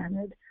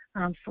implemented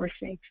for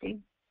safety.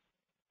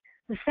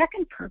 The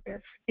second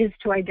purpose is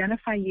to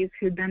identify youth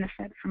who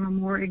benefit from a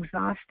more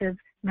exhaustive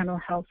mental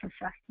health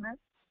assessment.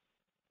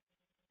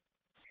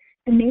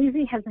 The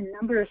MAISY has a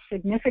number of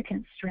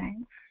significant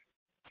strengths.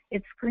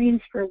 It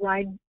screens for a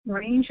wide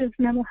range of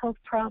mental health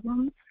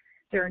problems.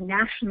 There are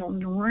national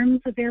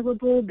norms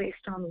available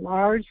based on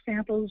large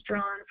samples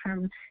drawn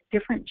from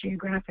different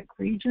geographic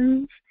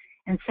regions,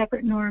 and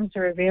separate norms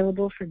are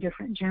available for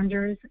different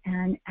genders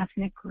and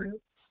ethnic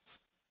groups.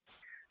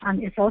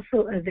 It's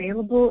also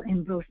available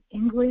in both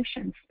English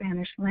and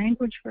Spanish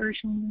language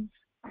versions.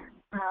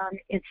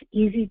 It's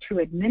easy to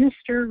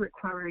administer,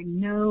 requiring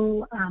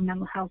no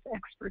mental health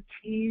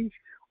expertise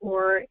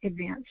or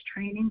advanced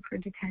training for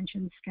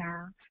detention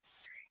staff.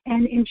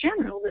 And in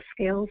general, the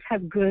scales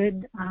have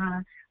good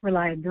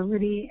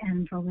reliability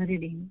and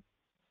validity.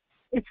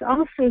 It's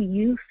also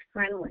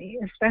youth-friendly,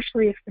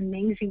 especially if the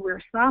MAISYware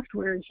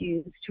software is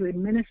used to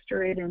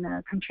administer it in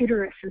a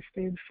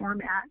computer-assisted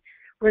format,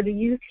 where the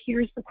youth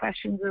hears the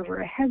questions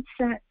over a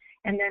headset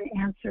and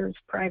then answers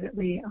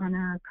privately on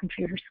a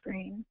computer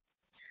screen.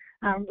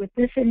 With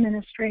this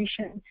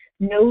administration,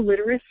 no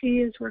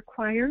literacy is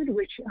required,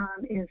 which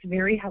is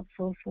very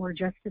helpful for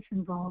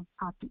justice-involved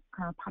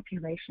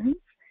populations.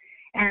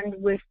 And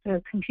with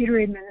the computer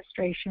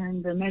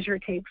administration, the measure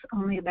takes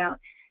only about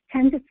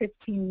 10 to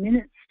 15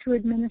 minutes to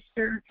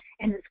administer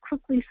and is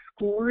quickly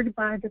scored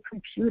by the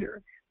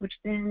computer, which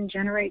then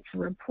generates a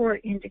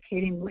report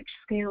indicating which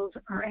scales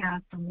are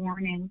at the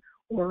warning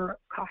or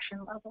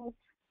caution levels.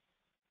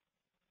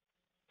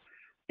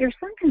 There are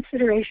some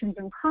considerations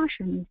and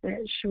cautions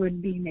that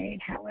should be made,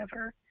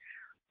 however.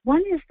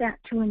 One is that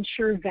to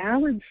ensure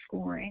valid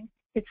scoring,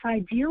 it's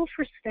ideal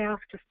for staff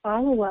to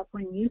follow up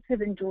when youth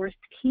have endorsed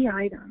key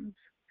items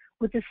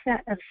with a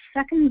set of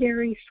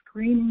secondary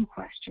screening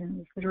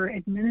questions that are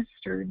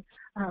administered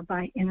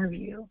by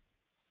interview.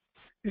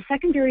 The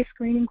secondary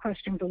screening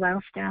questions allow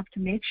staff to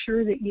make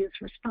sure that youth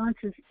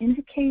responses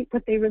indicate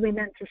what they really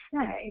meant to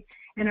say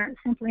and aren't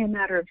simply a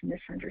matter of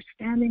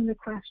misunderstanding the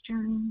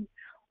question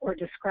or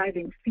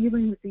describing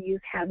feelings the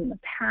youth had in the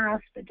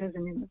past but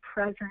doesn't in the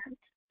present.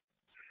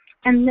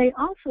 And they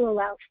also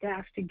allow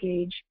staff to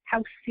gauge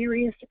how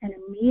serious and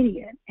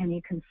immediate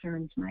any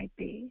concerns might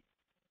be.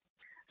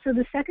 So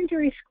the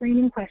secondary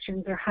screening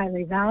questions are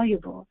highly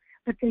valuable,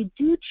 but they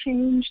do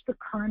change the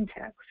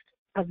context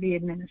of the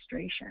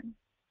administration.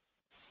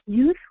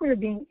 Youth who are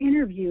being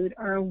interviewed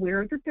are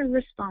aware that their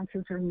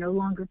responses are no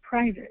longer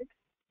private,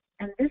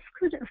 and this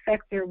could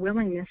affect their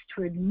willingness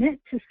to admit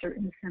to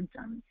certain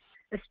symptoms,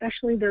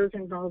 especially those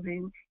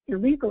involving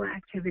illegal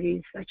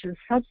activities such as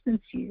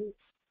substance use,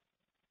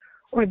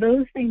 or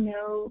those they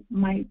know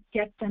might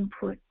get them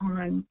put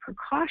on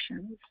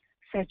precautions,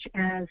 such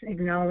as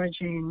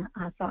acknowledging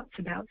thoughts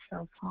about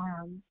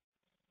self-harm.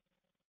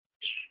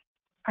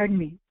 Pardon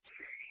me.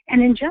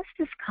 And in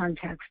justice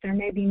context, there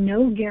may be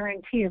no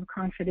guarantee of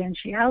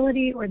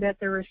confidentiality or that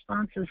their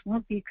responses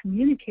won't be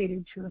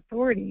communicated to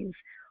authorities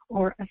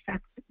or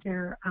affect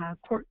their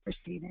court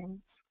proceedings.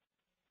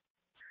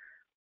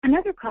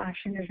 Another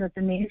caution is that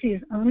the MAISY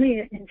is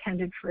only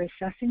intended for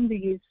assessing the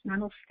youth's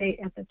mental state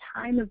at the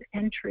time of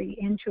entry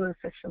into a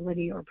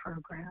facility or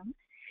program.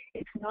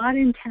 It's not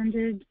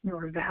intended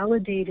nor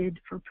validated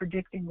for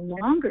predicting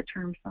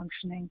longer-term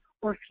functioning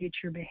or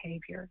future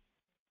behavior.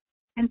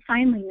 And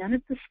finally, none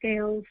of the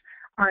scales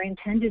are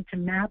intended to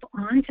map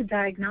onto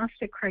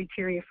diagnostic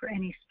criteria for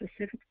any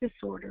specific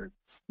disorder,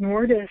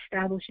 nor to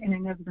establish in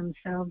and of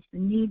themselves the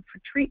need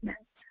for treatment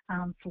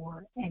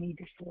for any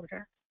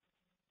disorder.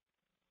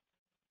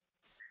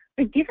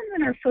 But given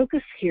that our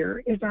focus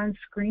here is on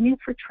screening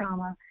for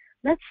trauma,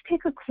 let's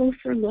take a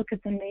closer look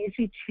at the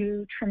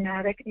MAISY-2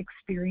 Traumatic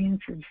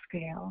Experiences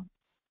Scale.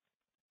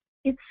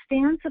 It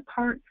stands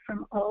apart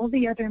from all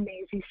the other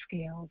MAISY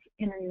scales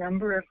in a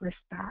number of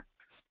respects.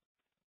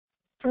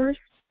 First,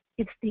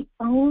 it's the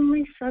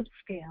only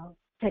subscale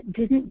that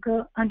didn't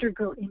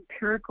undergo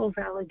empirical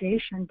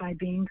validation by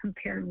being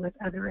compared with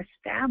other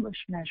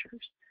established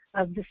measures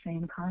of the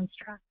same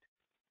construct.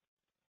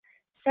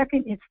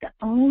 Second, it's the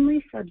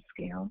only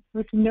subscale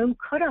with no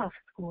cutoff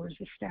scores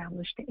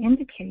established to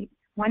indicate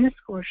when a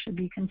score should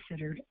be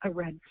considered a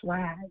red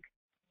flag.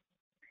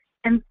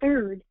 And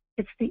third,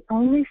 it's the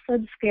only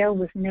subscale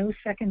with no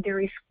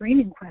secondary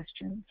screening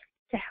questions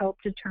to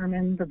help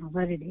determine the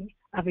validity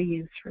of a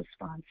youth's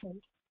responses.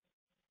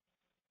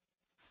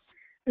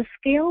 The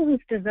scale was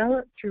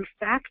developed through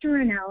factor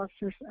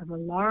analysis of a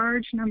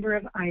large number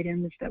of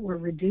items that were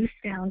reduced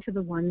down to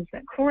the ones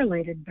that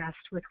correlated best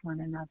with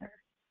one another.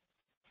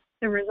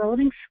 The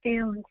resulting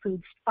scale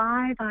includes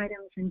 5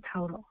 items in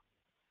total,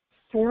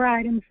 4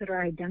 items that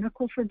are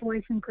identical for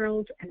boys and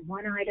girls, and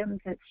 1 item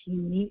that's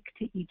unique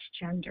to each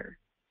gender.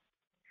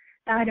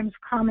 The items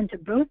common to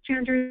both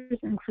genders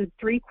include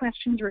 3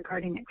 questions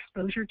regarding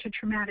exposure to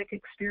traumatic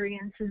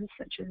experiences,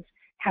 such as,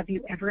 have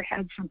you ever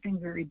had something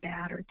very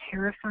bad or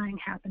terrifying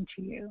happen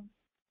to you?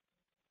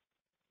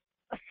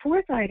 A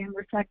 4th item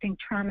reflecting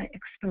trauma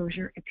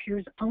exposure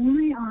appears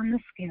only on the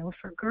scale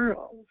for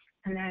girls,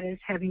 and that is,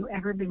 have you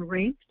ever been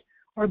raped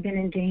or been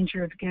in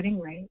danger of getting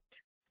raped?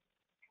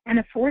 And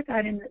a fourth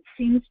item that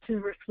seems to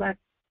reflect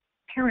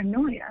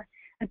paranoia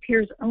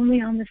appears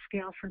only on the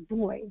scale for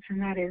boys,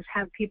 and that is,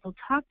 have people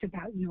talked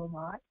about you a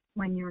lot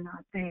when you're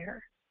not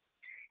there.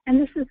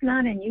 And this is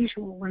not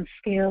unusual when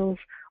scales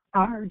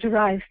are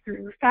derived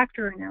through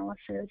factor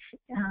analysis,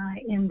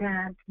 in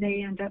that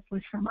they end up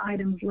with some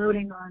items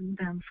loading on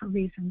them for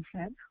reasons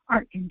that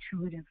aren't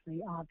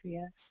intuitively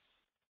obvious.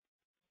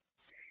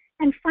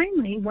 And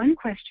finally, one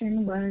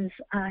question was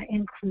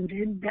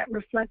included that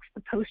reflects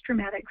the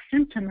post-traumatic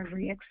symptom of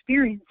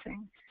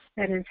re-experiencing.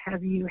 That is,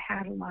 have you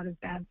had a lot of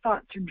bad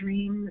thoughts or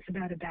dreams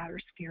about a bad or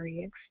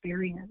scary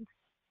experience?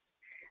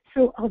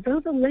 So although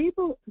the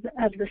label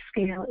of the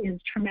scale is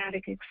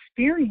traumatic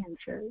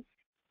experiences,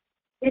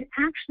 it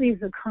actually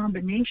is a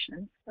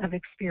combination of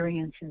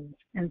experiences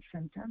and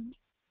symptoms.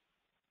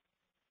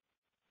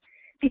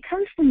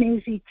 Because the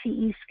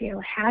Mazie-TE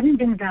scale hadn't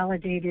been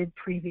validated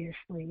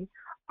previously,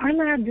 our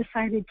lab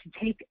decided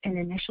to take an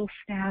initial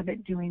stab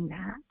at doing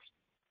that.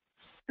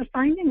 The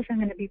findings I'm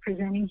going to be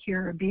presenting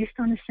here are based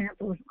on a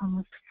sample of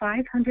almost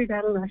 500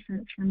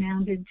 adolescents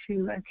remanded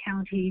to a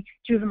county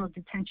juvenile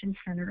detention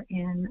center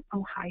in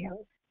Ohio.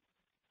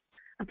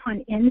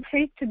 Upon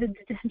intake to the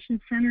detention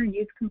center,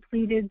 youth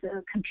completed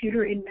the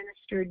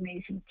computer-administered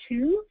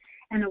Mazie-2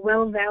 and a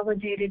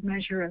well-validated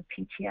measure of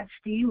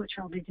PTSD, which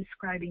I'll be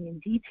describing in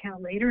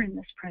detail later in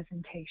this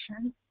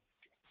presentation.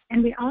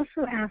 And we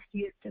also asked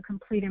youth to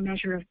complete a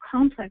measure of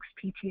complex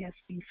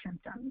PTSD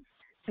symptoms,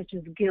 such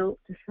as guilt,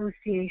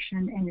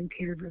 dissociation, and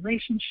impaired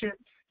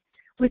relationships,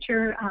 which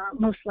are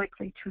most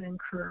likely to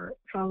incur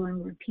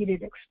following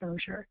repeated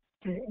exposure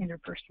to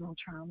interpersonal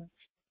traumas.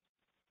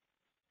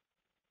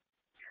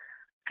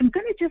 I'm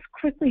going to just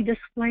quickly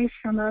display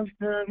some of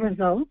the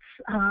results,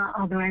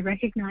 although I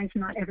recognize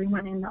not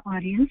everyone in the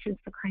audience is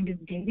the kind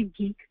of data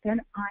geek that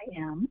I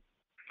am.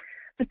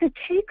 But the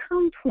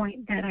take-home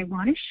point that I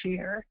want to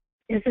share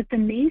is that the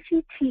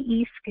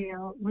Mazie-TE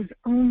scale was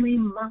only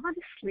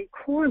modestly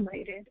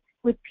correlated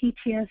with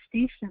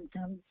PTSD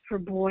symptoms for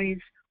boys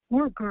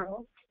or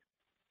girls.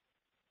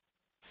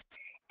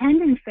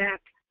 And in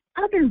fact,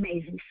 other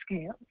Mazie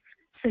scales,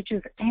 such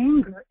as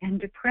anger and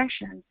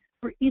depression,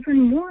 were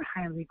even more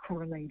highly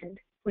correlated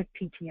with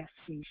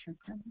PTSD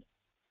symptoms.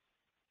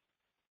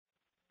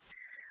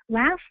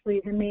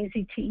 Lastly, the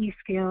Mazie-TE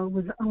scale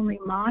was only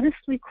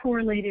modestly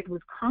correlated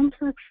with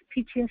complex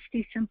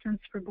PTSD symptoms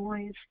for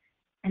boys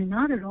and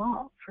not at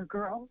all for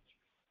girls.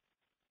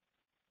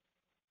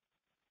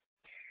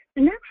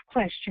 The next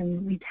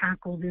question we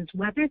tackled is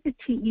whether the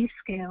TE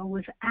scale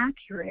was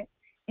accurate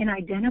in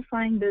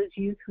identifying those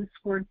youth who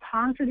scored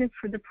positive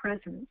for the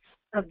presence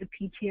of the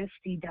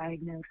PTSD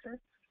diagnosis.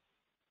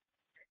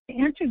 To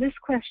answer this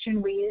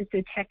question, we used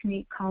a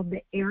technique called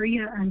the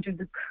area under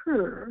the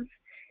curve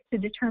to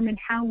determine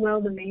how well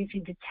the Mazie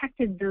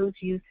detected those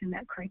youth who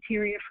met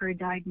criteria for a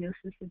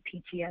diagnosis of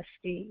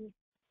PTSD.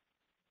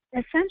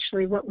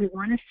 Essentially, what we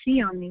want to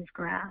see on these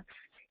graphs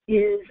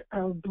is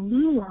a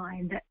blue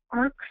line that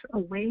arcs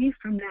away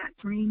from that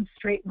green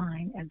straight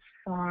line as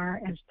far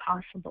as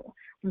possible.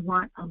 We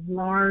want a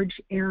large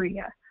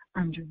area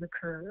under the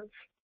curve.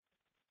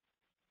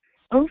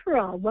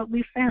 Overall, what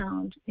we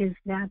found is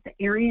that the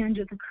area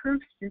under the curve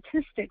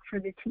statistic for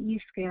the TE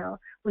scale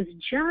was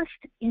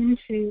just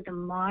into the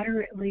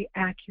moderately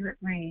accurate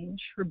range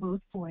for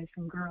both boys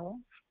and girls.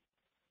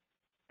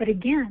 But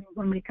again,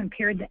 when we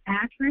compared the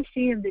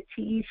accuracy of the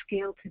TE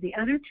scale to the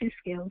other two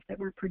scales that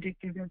were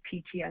predictive of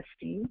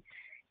PTSD,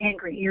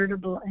 angry,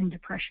 irritable, and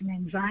depression,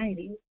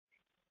 anxiety,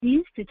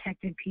 these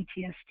detected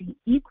PTSD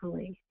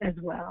equally as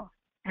well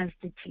as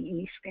the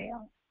TE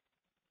scale.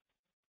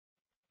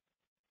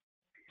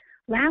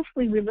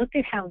 Lastly, we looked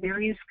at how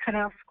various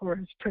cutoff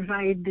scores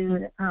provide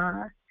the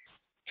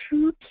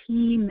two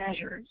key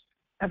measures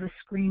of a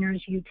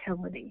screener's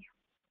utility.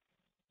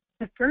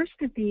 The first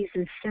of these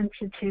is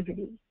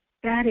sensitivity.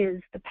 That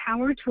is, the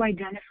power to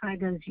identify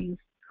those youth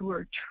who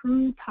are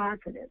true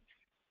positives,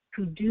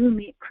 who do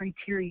meet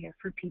criteria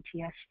for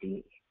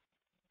PTSD.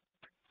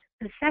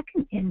 The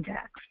second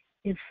index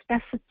is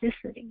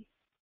specificity,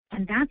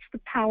 and that's the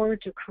power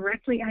to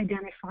correctly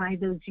identify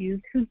those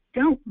youth who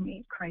don't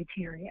meet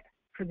criteria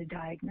for the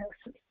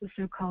diagnosis, the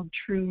so-called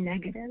true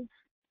negatives.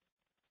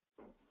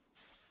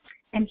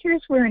 And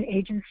here's where an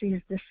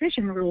agency's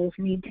decision rules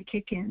need to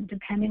kick in,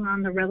 depending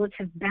on the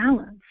relative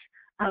balance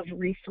of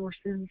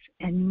resources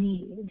and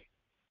need.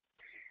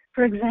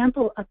 For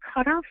example, a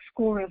cutoff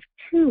score of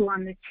 2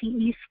 on the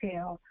TE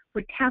scale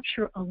would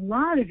capture a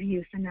lot of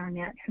youth in our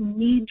net who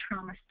need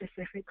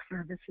trauma-specific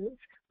services,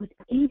 with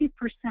 80%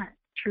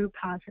 true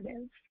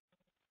positives.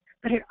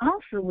 But it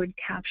also would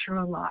capture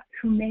a lot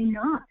who may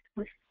not,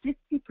 with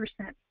 50%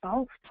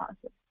 false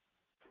positives.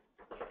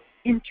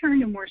 In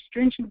turn, a more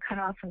stringent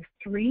cutoff of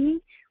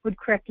 3 would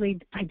correctly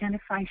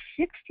identify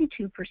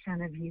 62%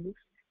 of youth,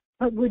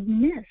 but would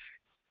miss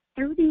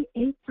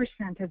 38%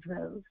 of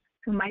those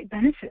who might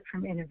benefit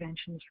from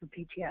interventions for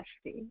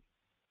PTSD.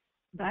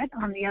 But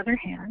on the other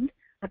hand,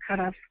 a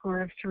cutoff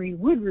score of 3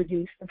 would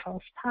reduce the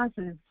false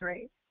positives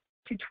rate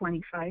to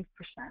 25%.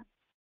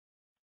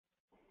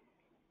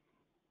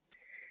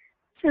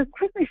 To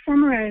quickly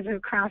summarize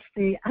across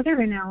the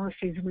other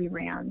analyses we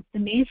ran, the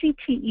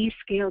Mazie-TE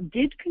scale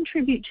did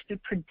contribute to the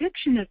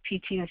prediction of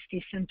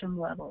PTSD symptom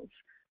levels,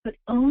 but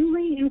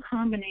only in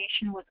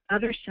combination with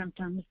other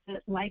symptoms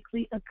that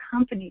likely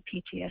accompany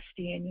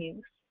PTSD in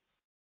youth.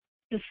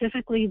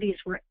 Specifically, these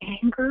were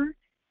anger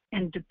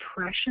and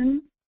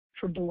depression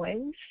for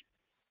boys,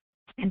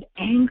 and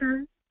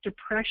anger,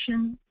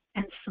 depression,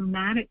 and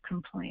somatic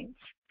complaints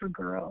for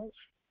girls.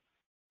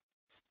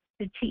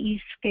 The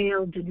TE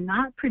scale did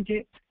not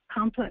predict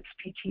complex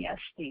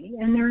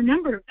PTSD, and there are a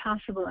number of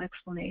possible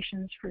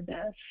explanations for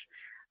this,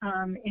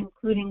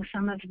 including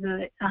some of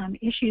the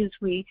issues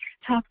we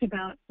talked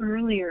about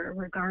earlier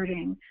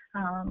regarding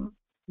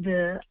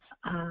the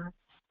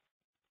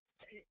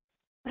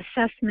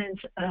assessment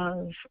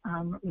of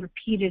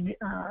repeated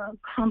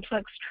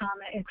complex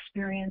trauma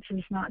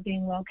experiences not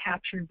being well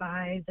captured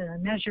by the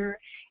measure,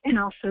 and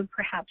also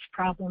perhaps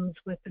problems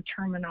with the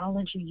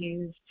terminology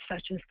used,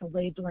 such as the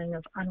labeling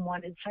of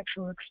unwanted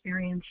sexual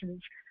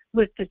experiences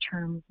with the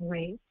term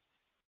rape.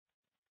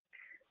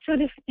 So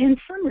in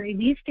summary,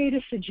 these data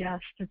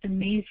suggest that the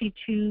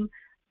Mazie-2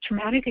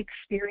 traumatic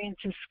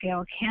experiences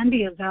scale can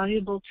be a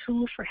valuable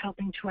tool for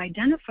helping to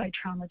identify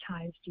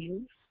traumatized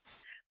youth,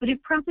 but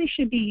it probably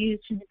should be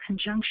used in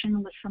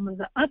conjunction with some of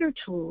the other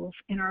tools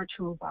in our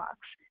toolbox,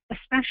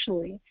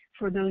 especially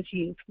for those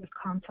youth with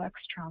complex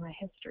trauma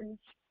histories.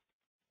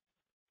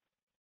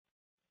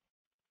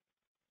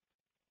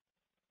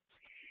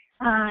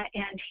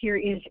 And here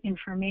is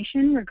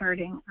information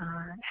regarding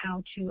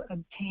how to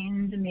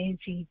obtain the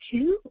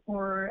Mazie-2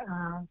 or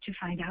to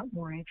find out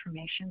more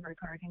information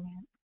regarding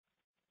it.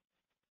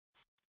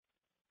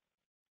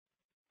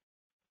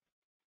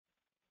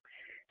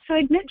 So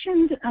I'd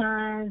mentioned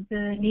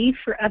the need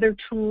for other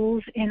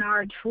tools in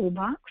our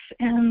toolbox,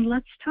 and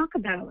let's talk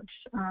about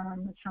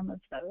some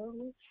of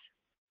those.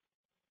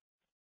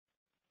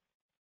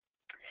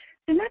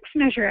 The next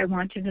measure I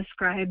want to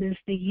describe is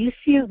the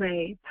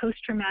UCLA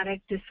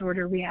Post-Traumatic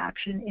Disorder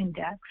Reaction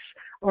Index,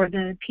 or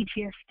the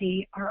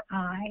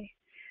PTSD-RI.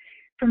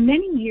 For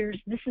many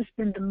years, this has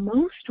been the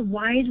most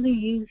widely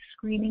used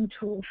screening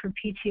tool for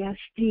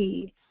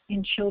PTSD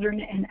in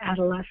children and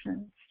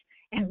adolescents,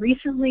 and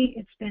recently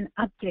it's been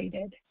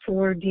updated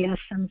for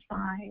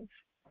DSM-5.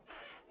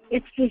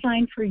 It's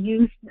designed for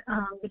youth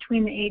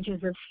between the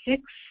ages of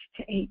 6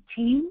 to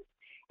 18,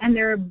 and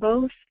there are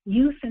both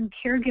youth and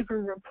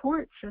caregiver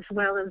reports, as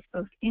well as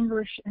both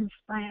English and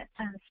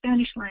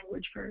Spanish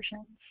language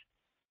versions.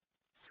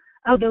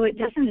 Although it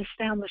doesn't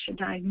establish a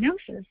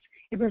diagnosis,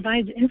 it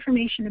provides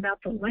information about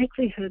the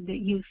likelihood that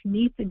youth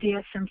meet the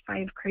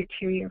DSM-5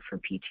 criteria for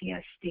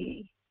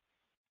PTSD.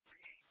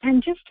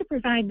 And just to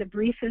provide the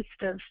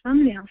briefest of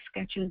thumbnail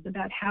sketches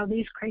about how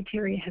these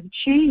criteria have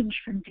changed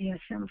from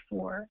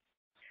DSM-4,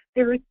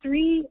 there are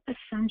 3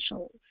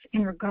 essentials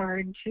in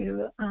regard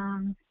to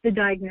the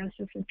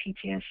diagnosis of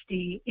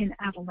PTSD in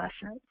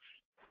adolescents.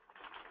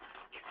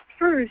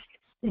 First,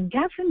 the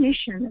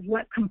definition of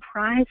what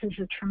comprises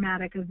a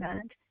traumatic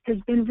event has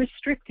been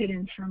restricted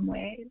in some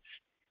ways,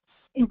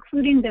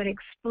 including that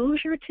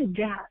exposure to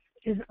death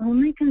is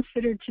only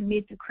considered to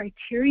meet the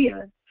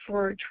criteria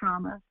for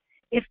trauma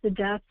if the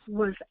death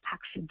was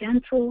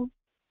accidental,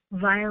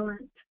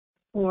 violent,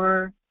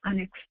 or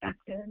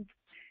unexpected.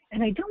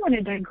 And I don't want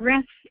to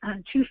digress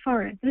too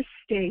far at this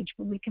stage,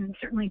 but we can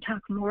certainly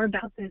talk more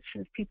about this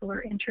if people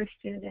are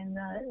interested in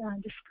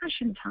the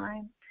discussion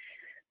time.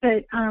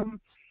 But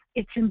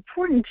it's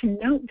important to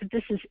note that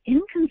this is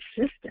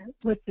inconsistent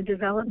with the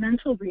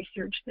developmental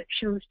research that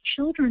shows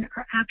children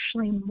are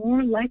actually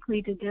more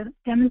likely to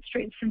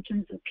demonstrate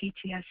symptoms of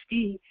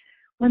PTSD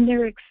when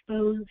they're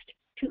exposed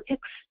to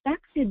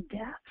expected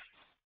death.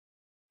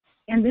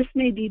 And this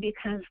may be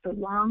because the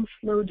long,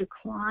 slow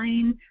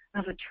decline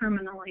of a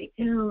terminally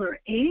ill or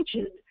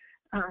aged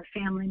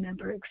family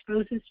member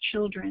exposes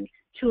children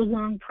to a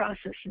long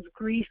process of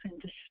grief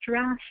and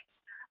distress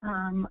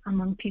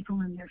among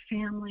people in their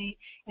family,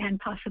 and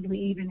possibly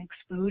even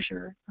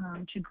exposure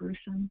to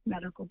gruesome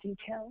medical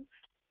details.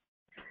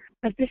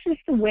 But this is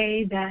the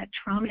way that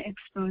trauma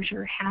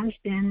exposure has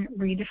been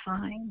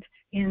redefined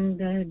in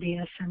the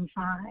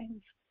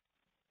DSM-5.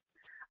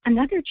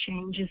 Another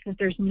change is that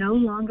there's no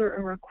longer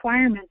a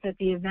requirement that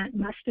the event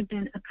must have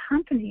been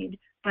accompanied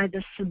by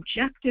the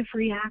subjective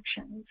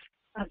reactions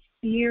of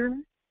fear,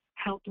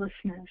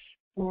 helplessness,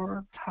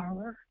 or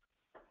horror.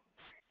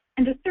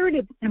 And a third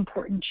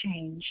important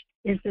change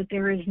is that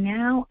there is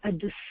now a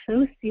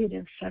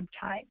dissociative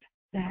subtype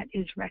that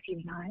is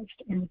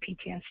recognized in the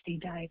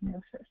PTSD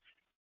diagnosis.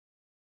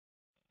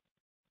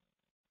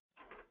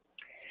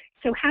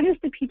 So how does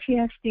the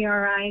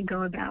PTSD-RI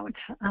go about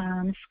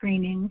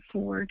screening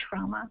for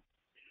trauma?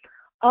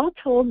 All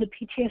told, the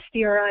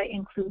PTSD-RI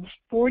includes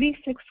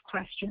 46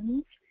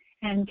 questions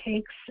and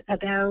takes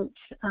about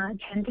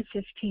 10 to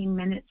 15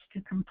 minutes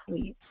to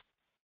complete.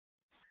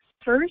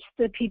 First,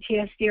 the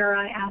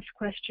PTSD-RI asks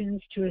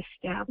questions to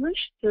establish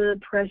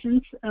the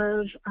presence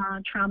of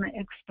trauma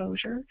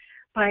exposure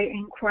by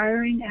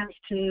inquiring as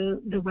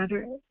to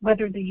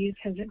whether the youth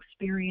has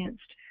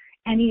experienced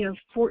any of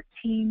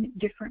 14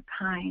 different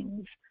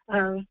kinds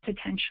of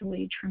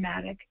potentially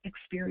traumatic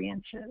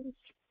experiences.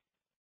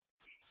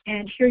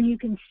 And here you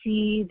can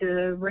see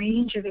the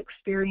range of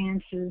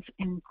experiences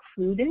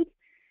included,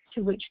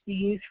 to which the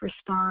youth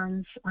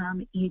responds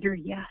either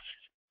yes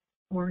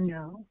or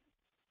no.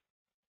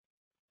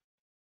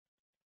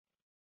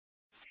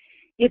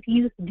 If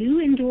youth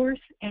do endorse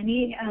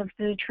any of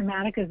the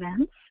traumatic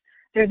events,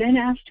 they're then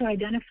asked to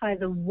identify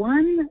the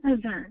one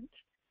event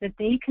that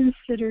they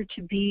consider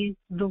to be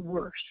the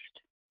worst,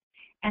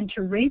 and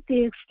to rate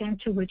the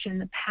extent to which in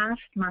the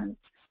past month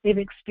they've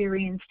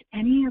experienced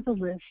any of a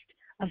list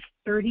of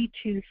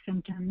 32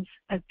 symptoms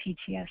of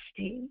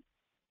PTSD.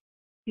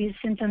 These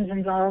symptoms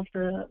involve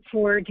the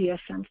 4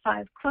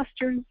 DSM-5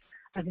 clusters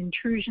of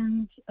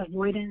intrusions,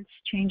 avoidance,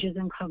 changes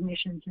in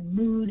cognitions and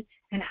mood,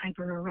 and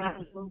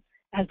hyperarousal,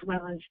 as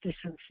well as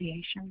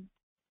dissociation.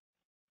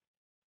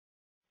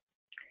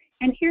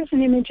 And here's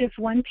an image of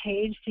one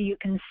page so you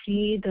can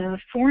see the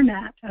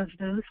format of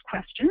those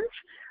questions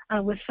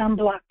with some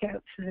blocked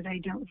out so that I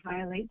don't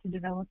violate the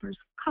developer's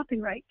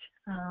copyright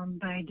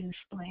by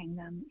displaying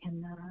them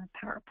in the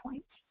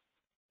PowerPoint.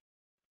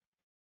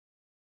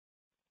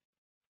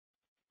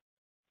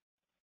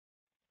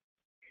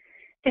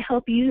 To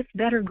help youth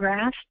better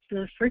grasp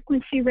the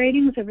frequency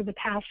ratings over the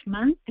past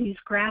month, these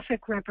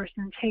graphic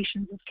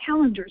representations of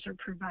calendars are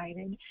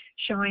provided,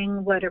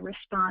 showing what a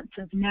response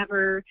of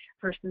never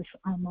versus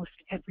almost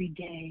every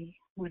day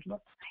would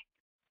look like.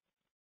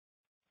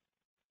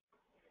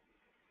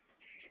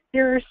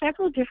 There are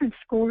several different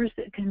scores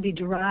that can be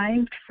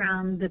derived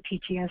from the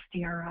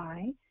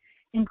PTSD-RI,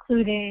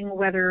 including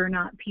whether or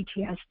not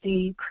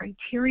PTSD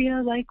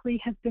criteria likely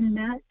have been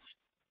met,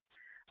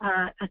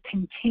 a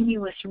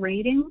continuous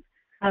rating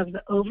of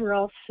the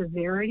overall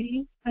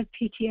severity of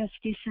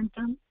PTSD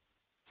symptoms,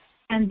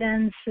 and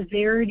then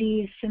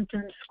severity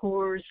symptom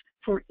scores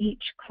for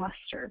each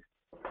cluster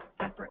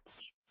separately.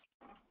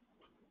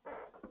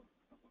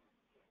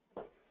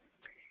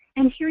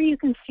 And here you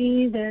can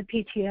see the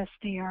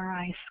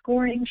PTSD-RI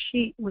scoring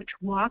sheet, which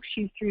walks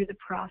you through the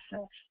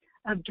process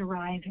of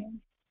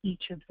deriving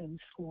each of those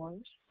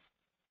scores.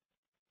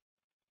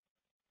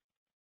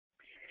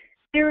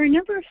 There are a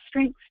number of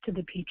strengths to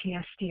the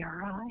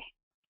PTSD-RI.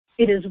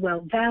 It is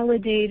well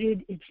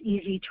validated, it's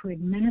easy to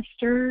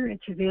administer,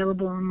 it's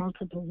available in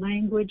multiple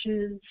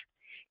languages.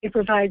 It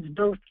provides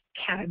both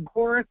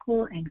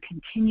categorical and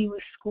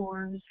continuous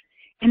scores,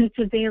 and it's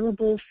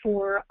available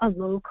for a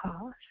low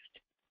cost.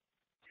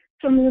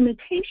 Some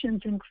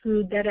limitations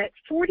include that at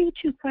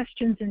 42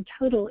 questions in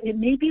total, it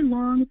may be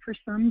long for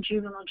some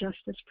juvenile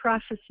justice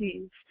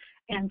processes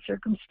and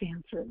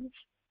circumstances.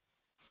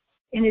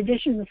 In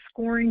addition, the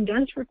scoring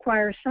does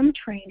require some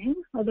training,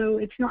 although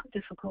it's not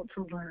difficult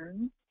to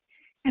learn.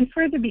 And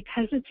further,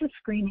 because it's a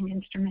screening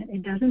instrument,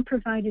 it doesn't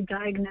provide a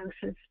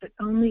diagnosis, but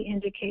only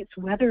indicates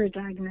whether a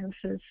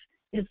diagnosis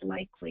is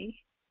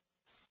likely.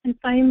 And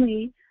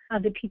finally,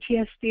 the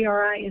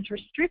PTSD-RI is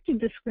restricted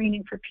to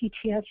screening for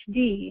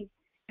PTSD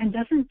and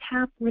doesn't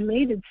tap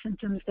related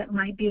symptoms that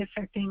might be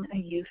affecting a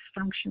youth's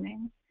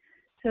functioning.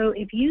 So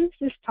if used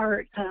as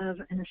part of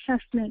an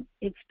assessment,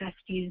 it's best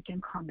used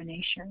in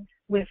combination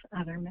with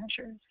other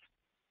measures.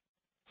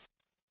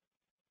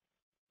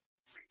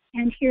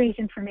 And here is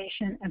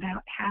information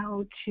about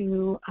how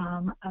to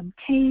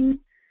obtain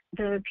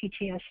the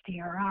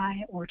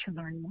PTSD-RI or to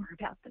learn more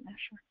about the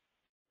measure.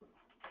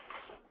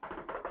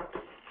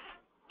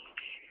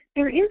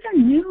 There is a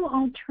new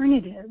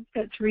alternative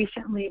that's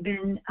recently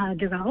been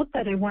developed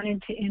that I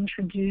wanted to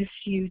introduce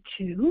you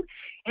to,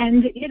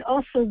 and it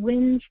also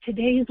wins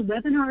today's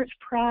webinar's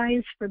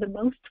prize for the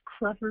most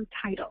clever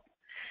title.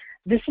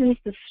 This is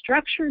the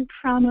Structured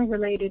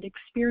Trauma-Related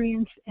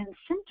Experience and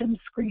Symptom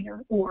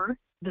Screener, or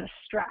the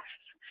STRESS,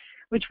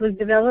 which was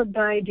developed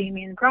by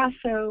Damien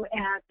Grasso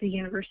at the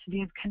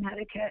University of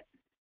Connecticut.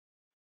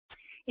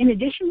 In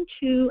addition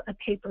to a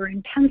paper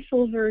and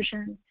pencil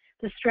version,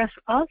 the STRESS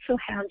also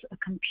has a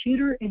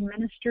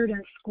computer-administered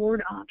and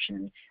scored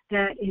option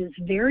that is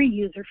very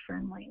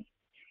user-friendly.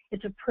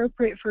 It's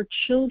appropriate for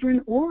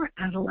children or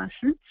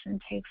adolescents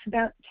and takes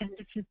about 10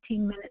 to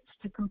 15 minutes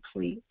to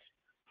complete.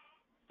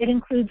 It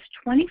includes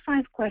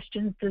 25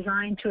 questions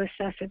designed to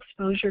assess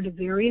exposure to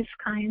various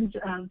kinds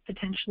of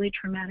potentially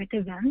traumatic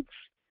events,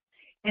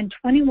 and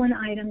 21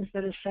 items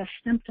that assess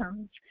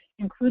symptoms,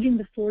 including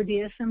the 4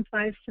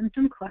 DSM-5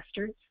 symptom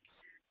clusters,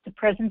 the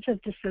presence of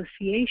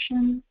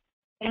dissociation,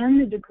 and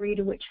the degree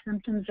to which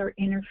symptoms are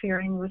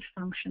interfering with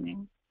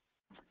functioning.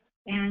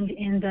 And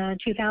in the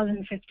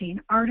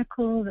 2015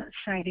 article that's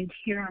cited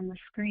here on the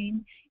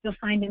screen, you'll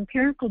find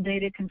empirical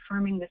data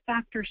confirming the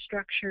factor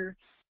structure,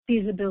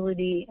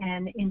 feasibility,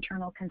 and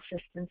internal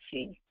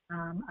consistency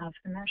of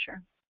the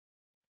measure.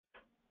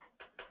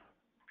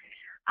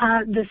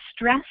 The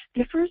STRESS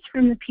differs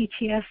from the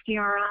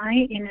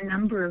PTSD-RI in a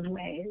number of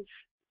ways.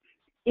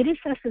 It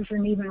assesses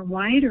an even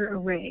wider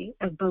array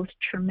of both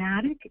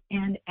traumatic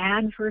and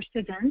adverse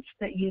events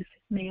that youth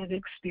may have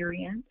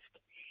experienced,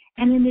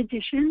 and in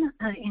addition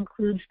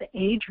includes the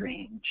age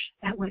range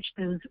at which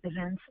those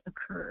events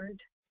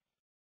occurred.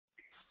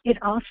 It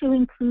also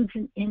includes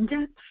an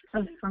index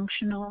of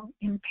functional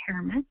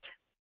impairment,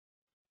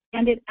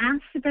 and it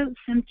asks about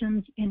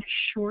symptoms in a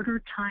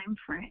shorter time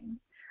frame.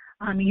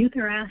 Youth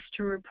are asked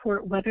to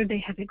report whether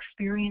they have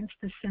experienced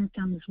the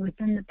symptoms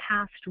within the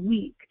past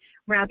week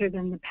rather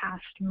than the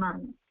past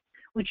month,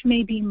 which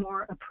may be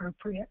more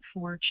appropriate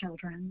for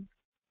children.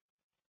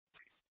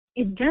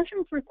 It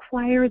doesn't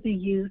require the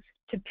youth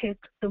to pick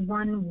the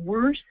one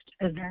worst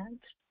event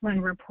when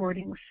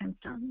reporting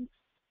symptoms.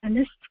 And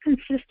this is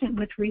consistent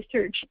with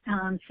research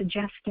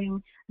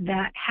suggesting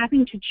that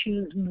having to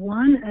choose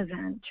one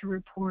event to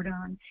report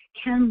on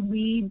can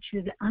lead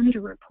to the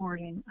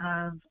underreporting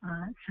of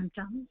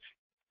symptoms.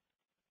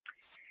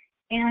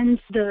 And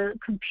the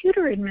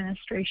computer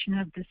administration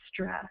of the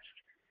stress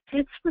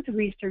fits with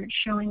research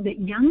showing that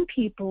young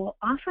people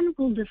often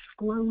will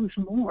disclose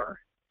more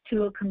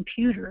to a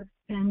computer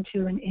than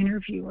to an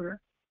interviewer.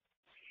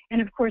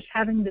 And of course,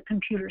 having the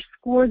computer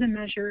score the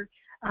measure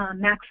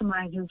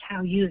maximizes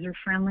how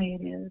user-friendly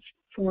it is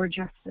for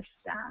justice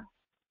staff.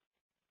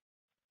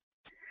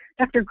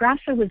 Dr.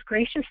 Grasso was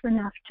gracious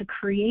enough to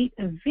create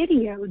a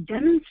video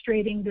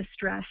demonstrating the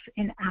stress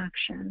in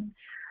action,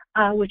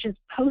 which is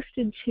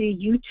posted to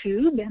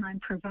YouTube, and I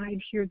provide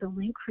here the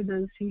link for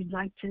those who'd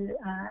like to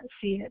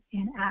see it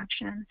in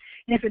action.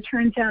 And if it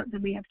turns out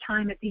that we have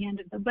time at the end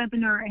of the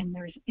webinar and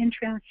there's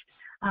interest,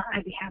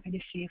 I'd be happy to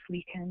see if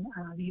we can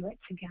view it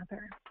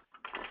together.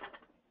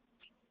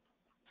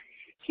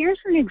 Here's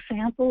an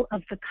example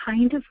of the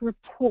kind of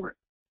report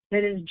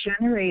that is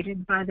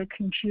generated by the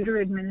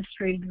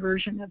computer-administrated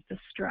version of the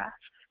stress.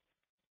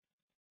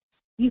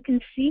 You can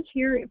see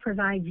here it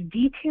provides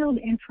detailed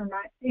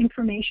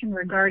information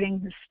regarding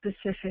the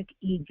specific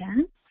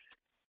events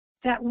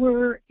that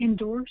were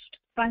endorsed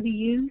by the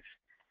youth,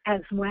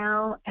 as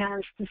well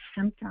as the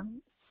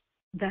symptoms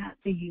that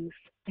the youth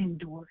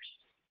endorsed.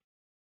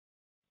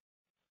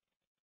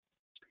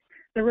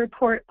 The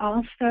report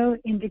also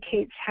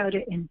indicates how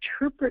to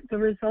interpret the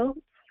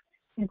results,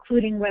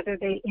 including whether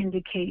they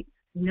indicate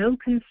no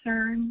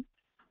concern,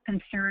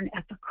 concern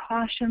at the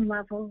caution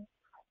level,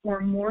 or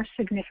more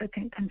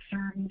significant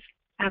concerns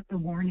at the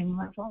warning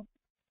level.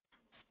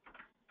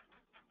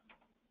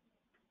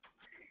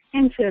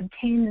 And to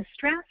obtain the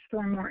stress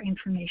or more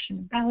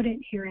information about it,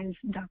 here is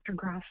Dr.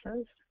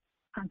 Grasso's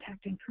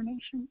contact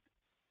information.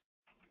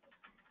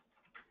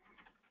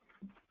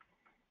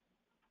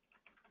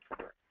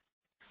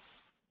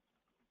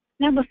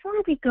 Now, before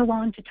we go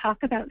on to talk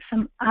about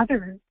some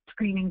other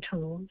screening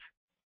tools,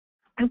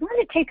 I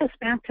want to take us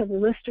back to the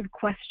list of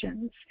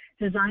questions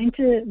designed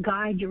to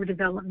guide your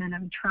development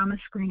of a trauma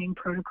screening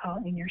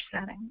protocol in your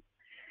setting.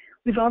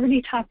 We've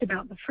already talked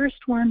about the first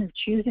one of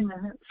choosing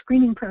a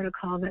screening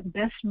protocol that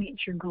best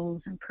meets your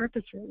goals and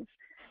purposes,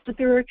 but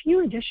there are a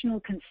few additional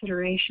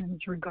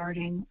considerations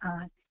regarding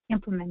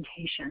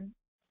implementation.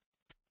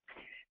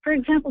 For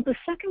example, the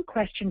second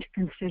question to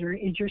consider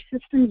is your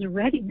system's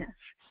readiness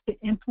to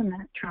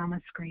implement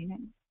trauma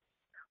screening.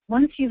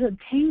 Once you've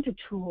obtained a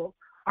tool,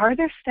 are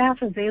there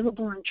staff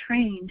available and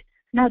trained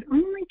not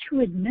only to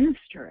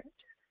administer it,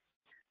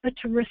 but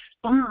to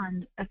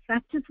respond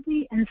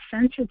effectively and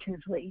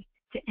sensitively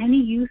to any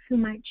youth who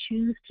might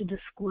choose to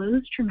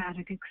disclose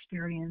traumatic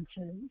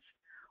experiences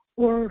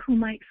or who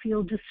might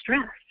feel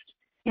distressed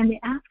in the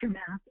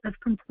aftermath of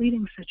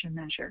completing such a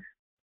measure?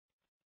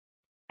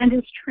 And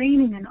is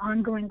training and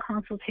ongoing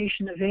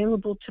consultation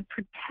available to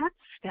protect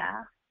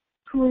staff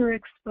who are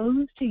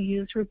exposed to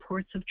youth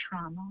reports of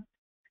trauma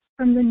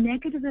from the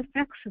negative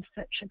effects of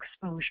such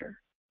exposure,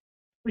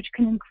 which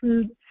can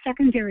include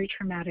secondary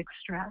traumatic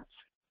stress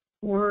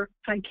or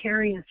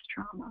vicarious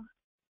trauma?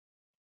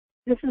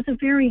 This is a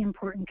very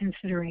important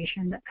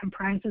consideration that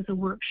comprises a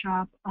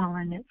workshop all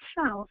in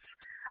itself,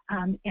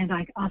 and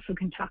I also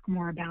can talk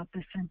more about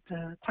this in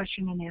the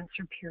question and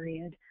answer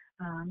period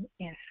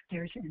if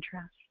there's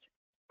interest.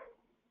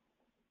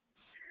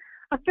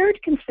 A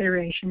third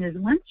consideration is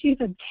once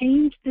you've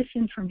obtained this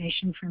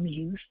information from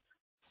youth,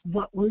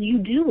 what will you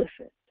do with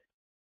it?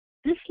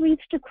 This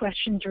leads to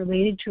questions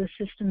related to a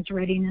system's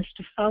readiness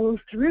to follow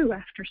through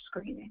after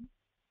screening.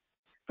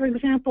 For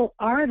example,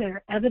 are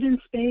there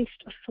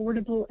evidence-based,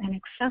 affordable, and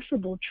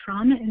accessible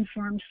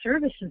trauma-informed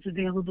services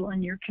available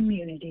in your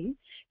community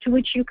to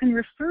which you can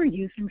refer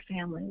youth and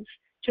families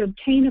to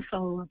obtain a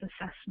follow-up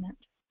assessment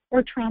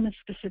or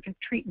trauma-specific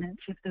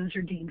treatments if those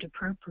are deemed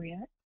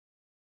appropriate?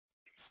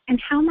 And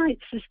how might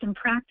system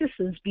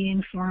practices be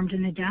informed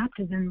and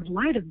adapted in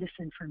light of this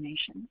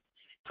information?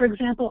 For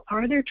example,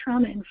 are there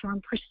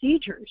trauma-informed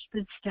procedures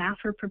that staff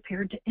are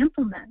prepared to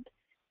implement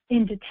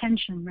in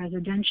detention,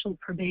 residential,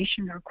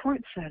 probation, or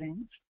court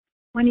settings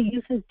when a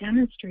youth has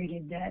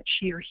demonstrated that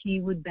she or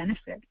he would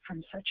benefit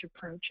from such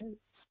approaches?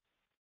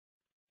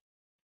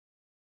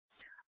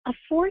 A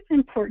fourth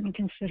important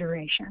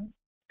consideration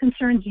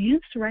concerns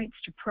youth's rights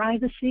to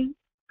privacy,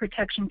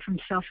 protection from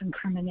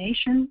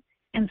self-incrimination,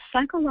 and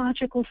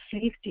psychological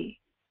safety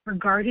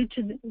related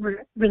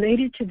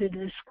to the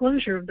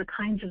disclosure of the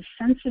kinds of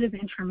sensitive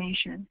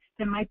information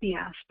that might be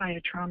asked by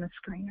a trauma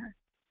screener.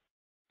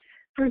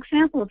 For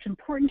example, it's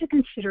important to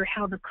consider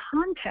how the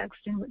context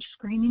in which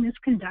screening is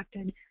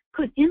conducted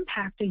could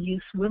impact a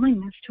youth's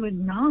willingness to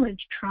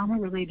acknowledge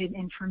trauma-related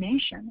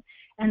information,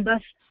 and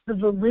thus the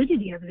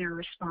validity of their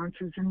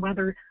responses and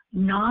whether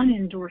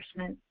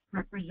non-endorsement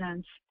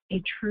represents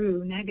a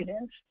true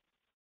negative.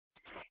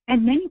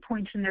 At many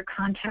points in their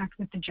contact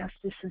with the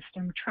justice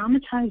system,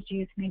 traumatized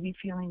youth may be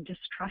feeling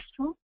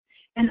distrustful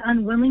and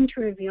unwilling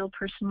to reveal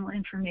personal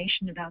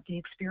information about the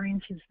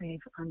experiences they've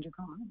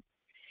undergone.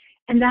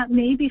 And that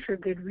may be for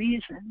good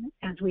reason,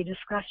 as we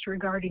discussed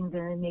regarding the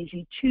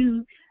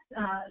NAEYS-2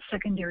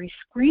 secondary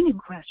screening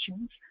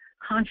questions.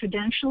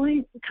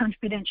 Confidentiality,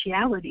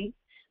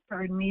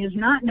 is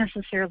not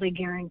necessarily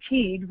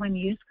guaranteed when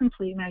youth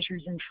complete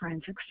measures in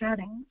forensic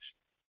settings.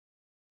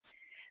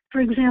 For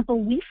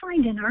example, we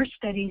find in our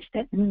studies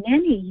that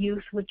many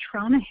youth with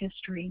trauma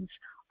histories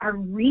are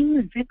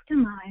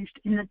re-victimized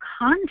in the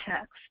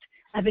context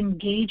of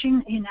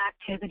engaging in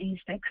activities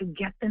that could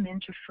get them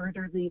into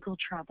further legal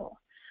trouble.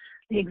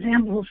 The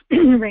examples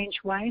range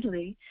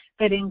widely,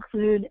 but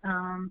include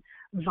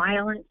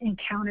violent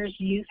encounters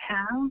youth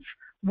have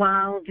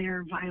while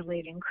they're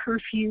violating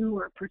curfew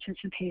or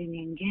participating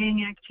in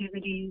gang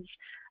activities.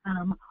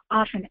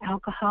 Often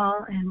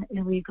alcohol and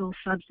illegal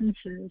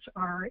substances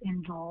are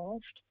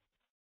involved.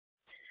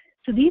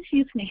 So these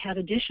youth may have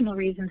additional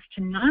reasons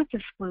to not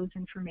disclose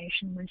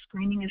information when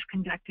screening is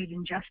conducted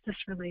in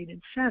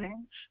justice-related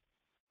settings,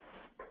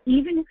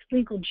 even if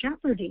legal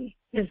jeopardy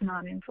is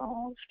not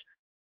involved.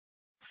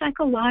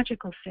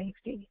 Psychological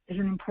safety is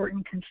an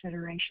important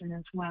consideration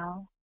as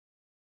well.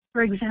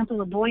 For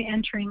example, a boy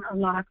entering a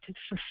locked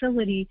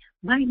facility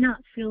might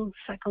not feel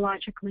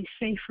psychologically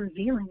safe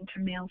revealing to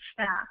male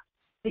staff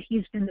that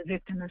he's been the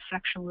victim of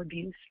sexual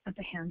abuse at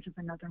the hands of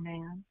another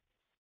man.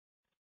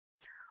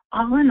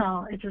 All in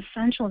all, it's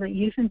essential that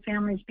youth and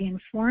families be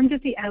informed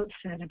at the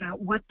outset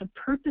about what the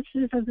purpose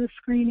is of the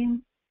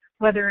screening,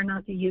 whether or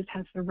not the youth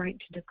has the right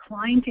to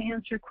decline to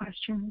answer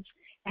questions,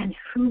 and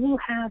who will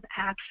have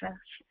access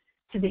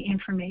to the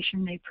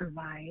information they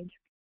provide.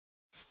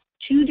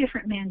 Two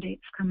different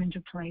mandates come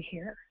into play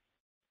here.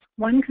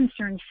 One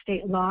concerns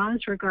state laws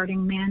regarding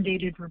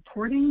mandated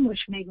reporting, which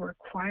may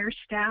require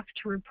staff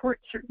to report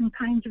certain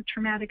kinds of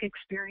traumatic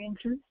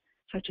experiences,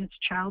 such as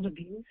child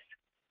abuse.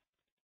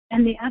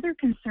 And the other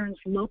concerns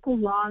local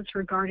laws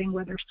regarding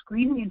whether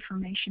screening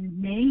information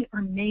may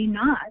or may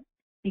not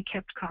be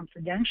kept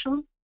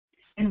confidential,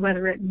 and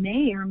whether it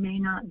may or may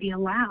not be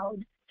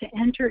allowed to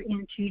enter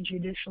into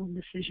judicial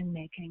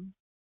decision-making.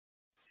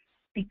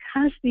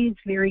 Because these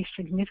vary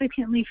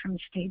significantly from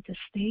state to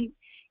state,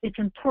 it's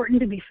important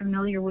to be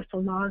familiar with the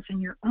laws in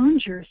your own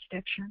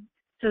jurisdiction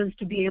so as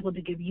to be able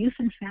to give youth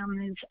and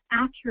families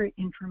accurate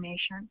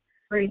information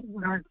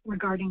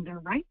regarding their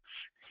rights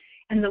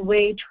and the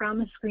way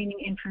trauma screening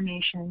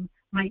information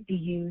might be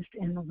used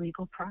in the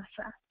legal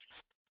process.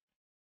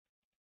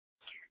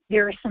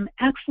 There are some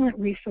excellent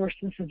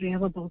resources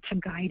available to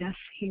guide us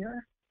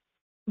here.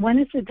 One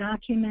is a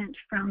document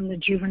from the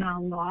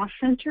Juvenile Law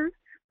Center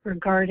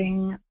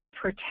regarding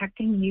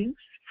protecting youth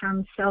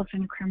from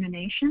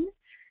self-incrimination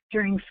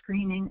during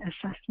screening,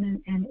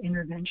 assessment, and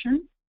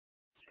intervention.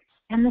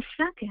 And the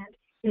second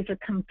is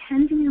a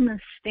compendium of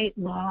state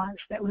laws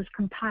that was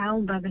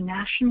compiled by the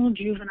National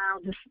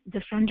Juvenile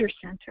Defender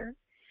Center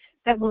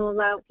that will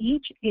allow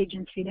each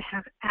agency to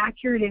have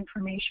accurate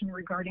information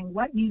regarding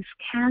what use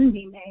can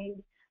be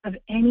made of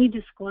any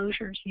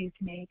disclosures youth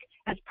make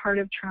as part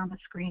of trauma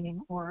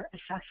screening or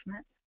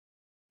assessment.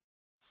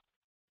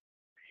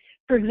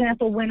 For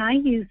example, when I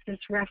use this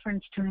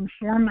reference to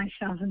inform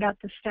myself about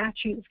the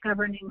statutes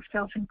governing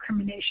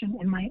self-incrimination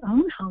in my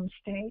own home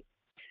state,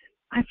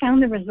 I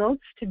found the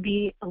results to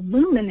be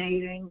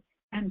illuminating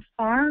and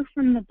far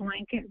from the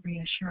blanket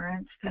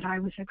reassurance that I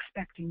was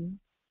expecting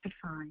to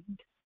find.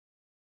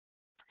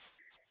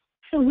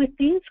 So with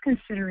these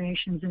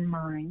considerations in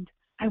mind,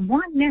 I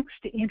want next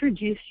to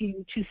introduce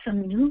you to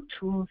some new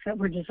tools that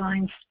were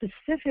designed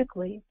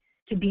specifically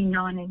to be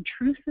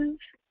non-intrusive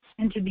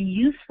and to be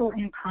useful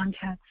in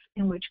contexts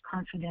in which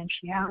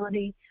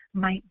confidentiality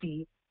might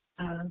be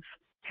of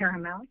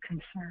paramount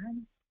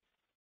concern.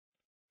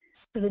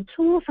 So the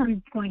tools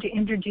I'm going to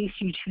introduce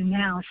you to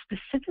now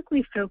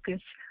specifically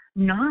focus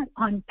not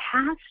on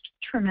past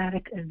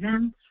traumatic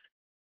events,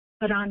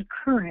 but on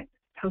current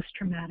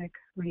post-traumatic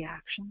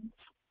reactions.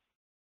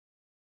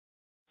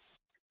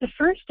 The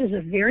first is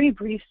a very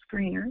brief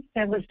screener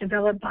that was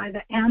developed by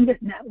the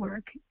AMBIT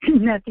network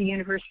at the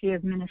University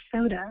of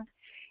Minnesota.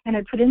 And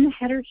I put in the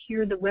header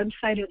here the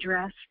website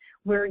address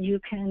where you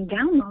can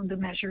download the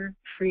measure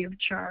free of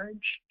charge.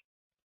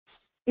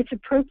 It's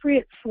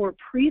appropriate for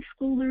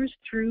preschoolers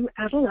through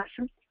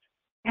adolescents,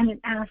 and it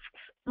asks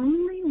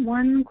only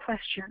one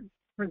question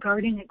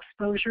regarding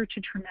exposure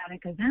to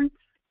traumatic events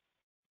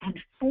and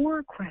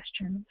 4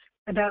 questions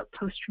about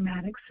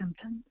post-traumatic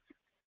symptoms.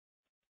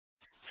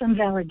 Some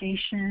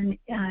validation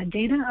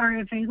data are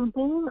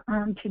available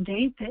to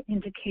date that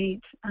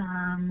indicate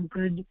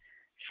good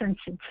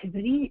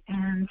sensitivity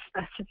and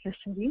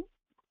specificity.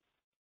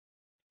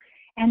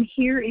 And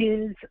here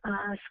is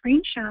a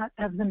screenshot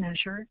of the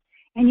measure.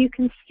 And you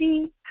can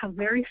see how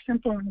very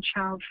simple and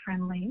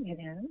child-friendly it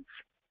is.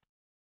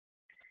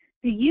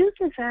 The youth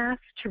is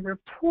asked to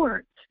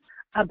report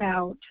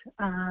about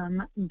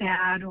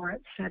bad or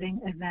upsetting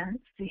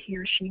events that he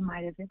or she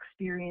might have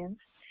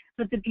experienced.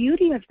 But the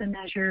beauty of the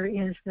measure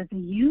is that the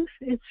youth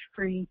is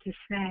free to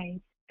say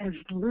as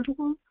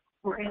little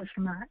or as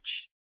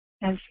much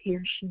as he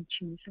or she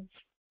chooses.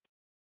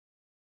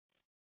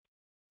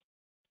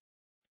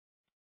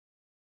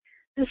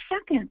 The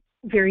second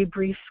very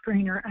brief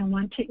screener I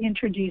want to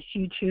introduce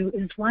you to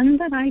is one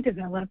that I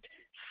developed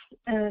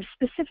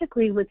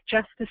specifically with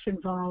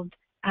justice-involved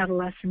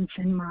adolescents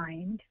in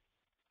mind.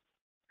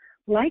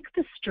 Like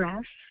the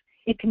stress,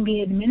 it can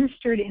be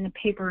administered in a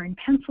paper and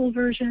pencil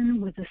version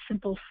with a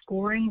simple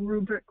scoring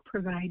rubric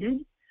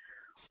provided,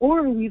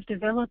 or we've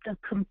developed a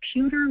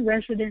computer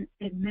resident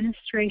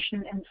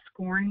administration and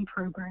scoring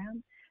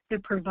program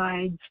that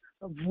provides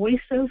a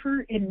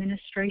voiceover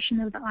administration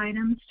of the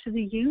items to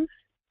the youth,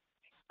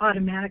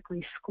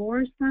 automatically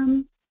scores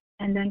them,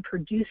 and then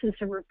produces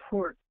a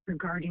report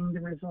regarding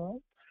the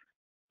results.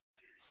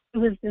 It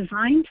was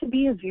designed to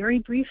be a very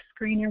brief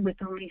screener with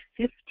only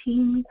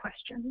 15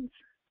 questions.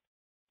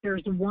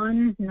 There's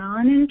one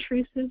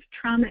non-intrusive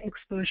trauma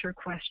exposure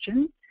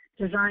question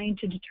designed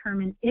to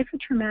determine if a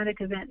traumatic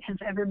event has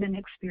ever been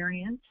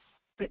experienced,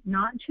 but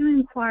not to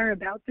inquire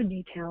about the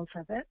details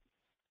of it.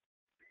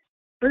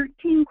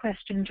 13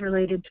 questions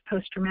related to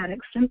post-traumatic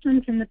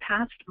symptoms in the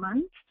past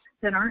month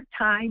that aren't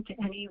tied to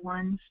any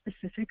one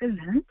specific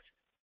event.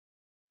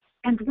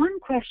 And one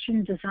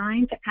question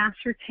designed to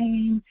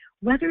ascertain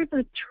whether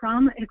the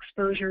trauma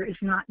exposure is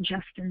not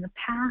just in the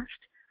past,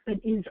 but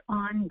is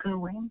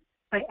ongoing,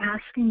 by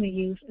asking the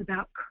youth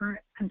about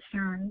current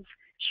concerns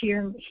she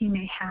or he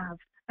may have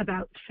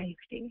about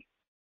safety.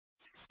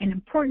 An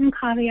important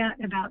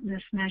caveat about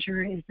this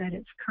measure is that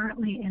it's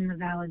currently in the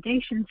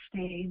validation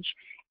stage,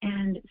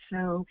 and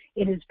so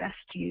it is best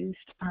used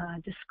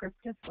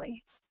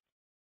descriptively.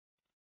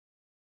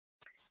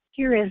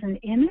 Here is an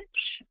image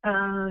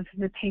of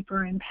the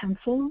paper and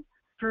pencil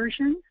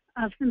version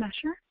of the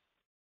measure.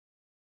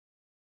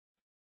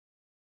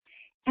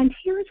 And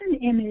here's an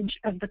image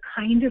of the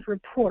kind of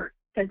report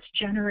that's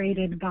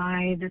generated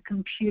by the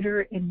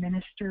computer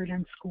administered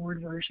and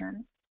scored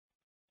version.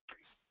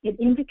 It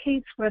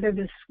indicates whether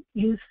the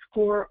youth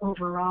score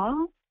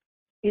overall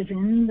is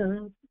in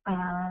the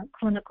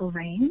clinical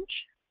range,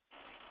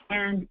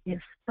 and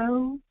if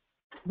so,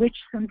 which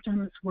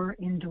symptoms were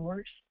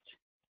endorsed,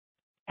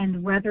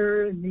 and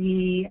whether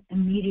the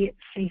immediate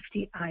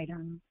safety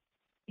item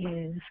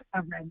is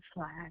a red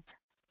flag.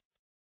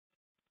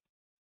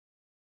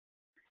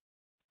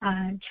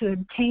 To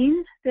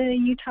obtain the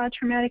Utah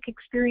Traumatic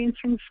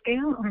Experiencing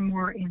Scale or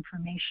more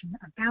information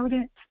about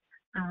it,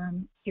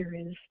 here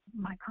is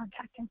my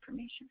contact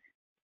information.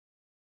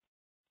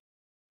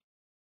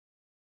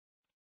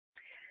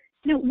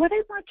 Now, what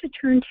I want to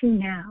turn to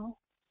now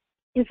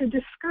is a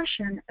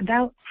discussion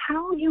about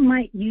how you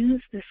might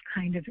use this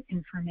kind of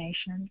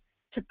information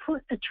to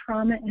put a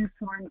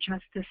trauma-informed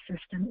justice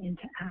system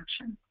into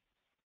action.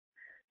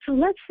 So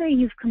let's say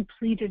you've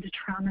completed a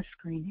trauma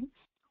screening.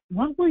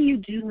 What will you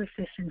do with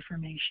this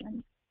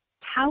information?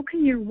 How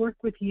can your work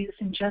with youth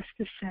in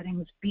justice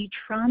settings be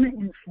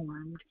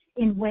trauma-informed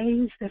in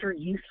ways that are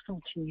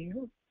useful to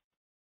you?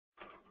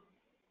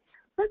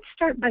 Let's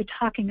start by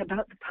talking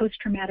about the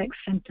post-traumatic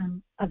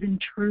symptom of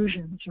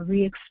intrusions or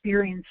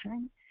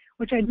re-experiencing,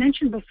 which I'd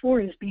mentioned before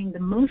as being the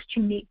most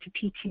unique to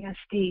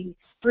PTSD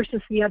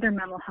versus the other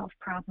mental health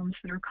problems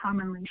that are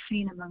commonly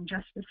seen among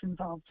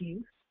justice-involved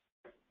youth.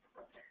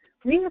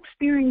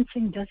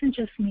 Re-experiencing doesn't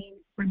just mean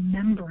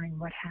remembering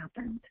what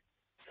happened.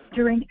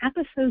 During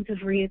episodes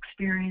of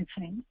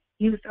re-experiencing,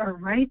 youth are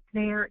right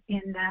there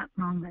in that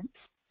moment,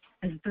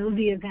 as though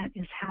the event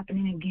is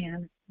happening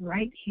again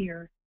right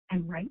here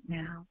and right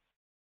now.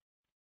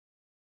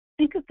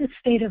 Think of the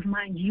state of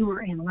mind you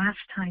were in last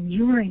time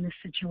you were in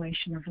a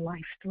situation of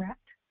life threat.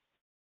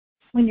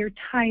 When your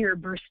tire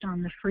burst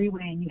on the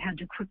freeway and you had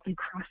to quickly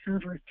cross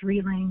over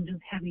 3 lanes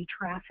of heavy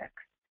traffic.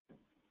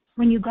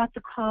 When you got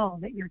the call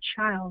that your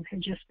child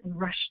had just been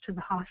rushed to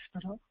the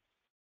hospital.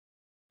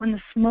 When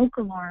the smoke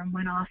alarm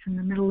went off in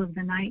the middle of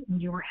the night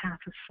and you were half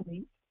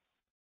asleep.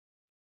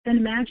 Then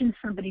imagine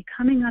somebody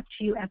coming up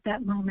to you at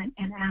that moment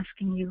and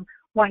asking you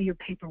why your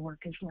paperwork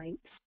is late.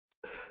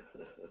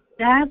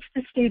 That's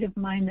the state of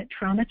mind that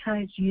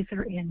traumatized youth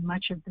are in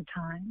much of the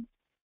time.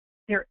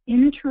 Their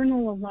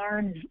internal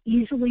alarm is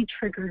easily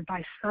triggered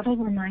by subtle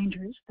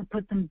reminders that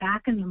put them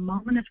back in the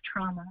moment of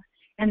trauma,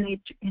 and they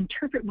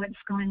interpret what's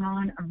going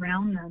on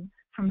around them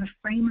from a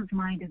frame of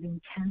mind of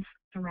intense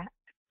threat.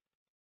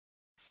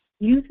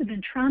 Youth who have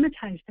been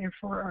traumatized,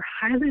 therefore, are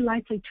highly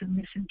likely to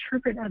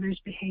misinterpret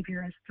others'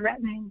 behavior as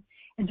threatening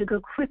and to go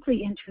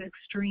quickly into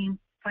extreme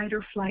fight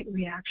or flight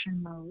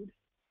reaction mode.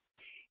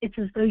 It's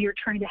as though you're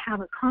trying to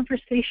have a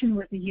conversation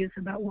with the youth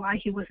about why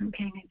he wasn't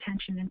paying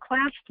attention in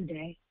class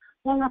today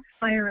while a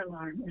fire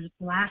alarm is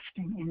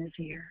blasting in his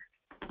ear.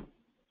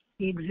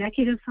 the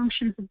executive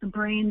functions of the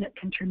brain that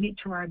contribute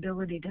to our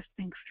ability to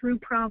think through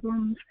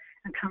problems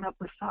and come up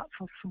with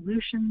thoughtful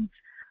solutions,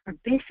 are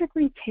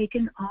basically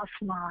taken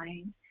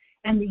offline,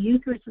 and the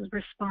youth is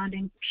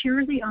responding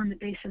purely on the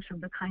basis of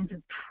the kinds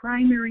of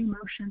primary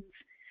emotions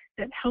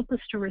that help us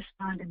to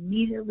respond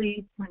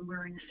immediately when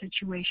we're in a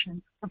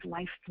situation of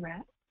life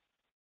threat.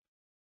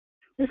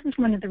 This is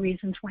one of the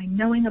reasons why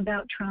knowing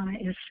about trauma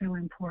is so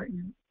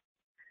important.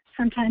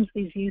 Sometimes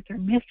these youth are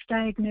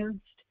misdiagnosed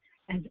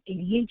as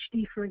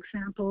ADHD, for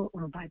example,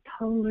 or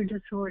bipolar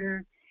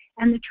disorder,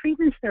 and the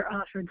treatments they're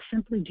offered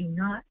simply do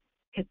not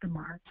hit the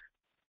mark.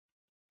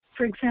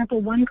 For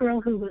example, one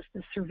girl who was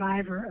the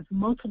survivor of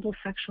multiple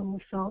sexual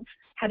assaults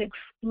had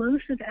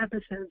explosive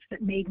episodes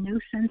that made no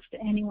sense to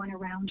anyone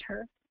around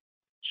her.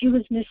 She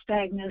was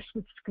misdiagnosed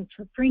with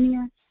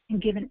schizophrenia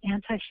and given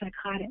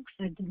antipsychotics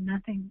that did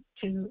nothing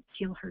to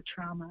heal her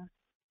trauma.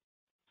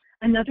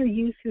 Another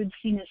youth who had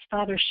seen his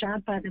father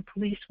shot by the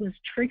police was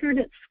triggered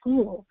at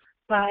school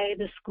by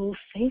the school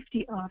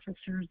safety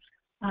officer's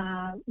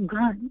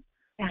gun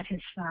at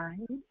his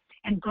side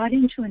and got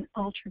into an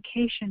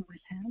altercation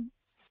with him.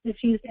 This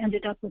youth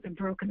ended up with a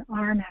broken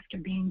arm after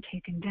being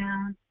taken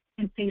down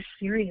and faced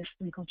serious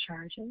legal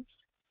charges.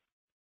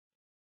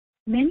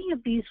 Many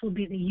of these will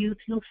be the youth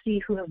you'll see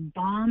who have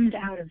bombed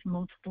out of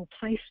multiple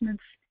placements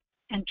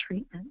and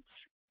treatments.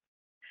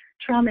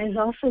 Trauma is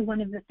also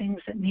one of the things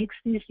that makes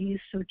these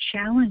youth so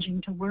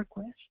challenging to work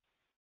with.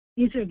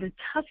 These are the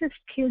toughest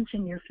kids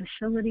in your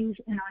facilities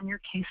and on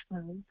your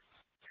caseload,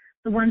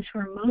 the ones who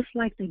are most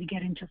likely to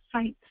get into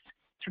fights,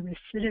 to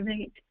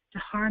recidivate, to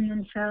harm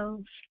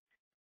themselves,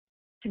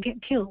 to get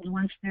killed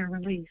once they're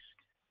released,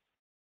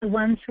 the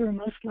ones who are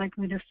most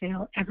likely to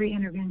fail every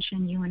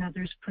intervention you and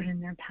others put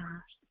in their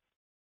path.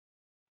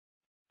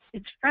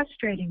 It's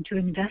frustrating to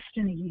invest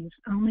in a youth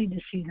only to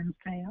see them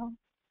fail.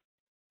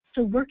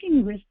 So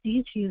working with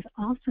these youth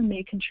also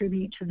may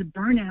contribute to the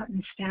burnout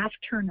and staff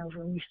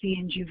turnover we see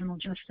in juvenile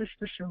justice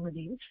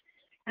facilities,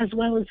 as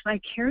well as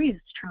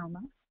vicarious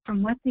trauma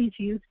from what these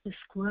youth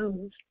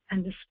disclose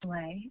and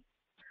display.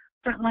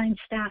 Frontline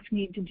staff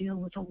need to deal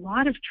with a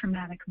lot of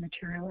traumatic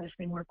material as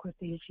they work with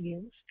these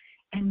youth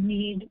and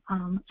need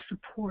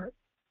support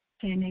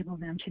to enable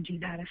them to do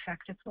that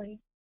effectively.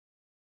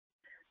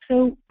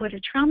 So what a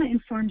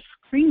trauma-informed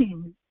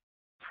screening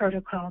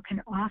protocol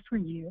can offer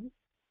you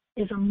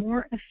is a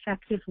more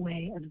effective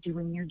way of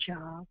doing your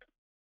job.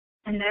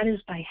 And that is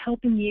by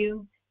helping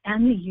you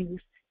and the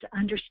youth to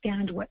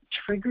understand what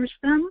triggers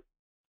them,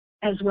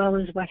 as well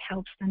as what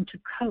helps them to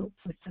cope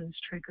with those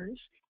triggers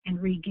and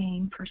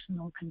regain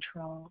personal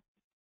control.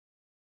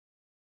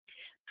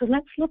 So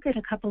let's look at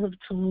a couple of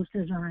tools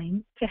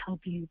designed to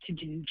help you to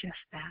do just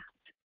that.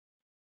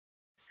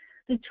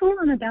 The tool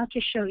I'm about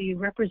to show you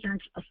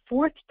represents a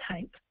fourth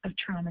type of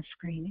trauma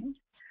screening,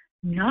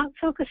 not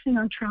focusing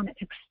on trauma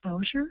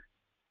exposure,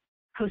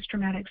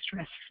 post-traumatic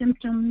stress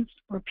symptoms,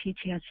 or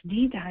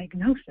PTSD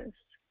diagnosis,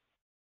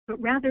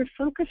 but rather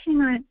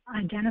focusing on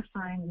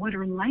identifying what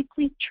are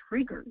likely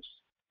triggers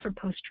for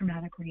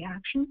post-traumatic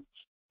reactions,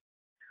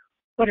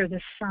 what are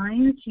the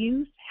signs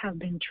youth have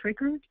been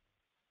triggered,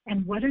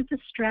 and what are the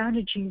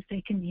strategies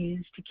they can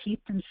use to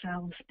keep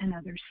themselves and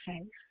others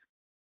safe.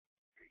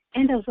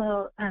 And as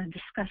I'll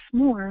discuss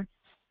more,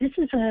 this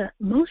is a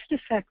most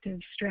effective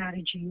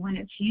strategy when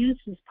it's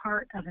used as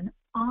part of an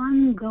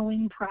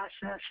ongoing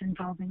process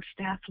involving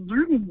staff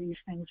learning these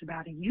things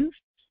about a youth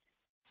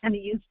and the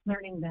youth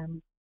learning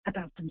them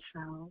about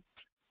themselves.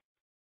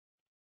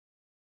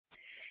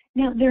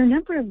 Now, there are a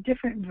number of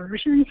different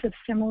versions of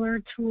similar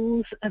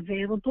tools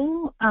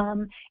available,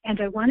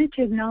 and I wanted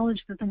to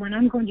acknowledge that the one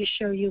I'm going to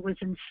show you was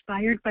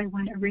inspired by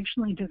one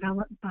originally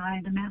developed by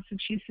the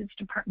Massachusetts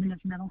Department of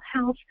Mental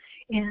Health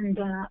in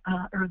the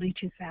early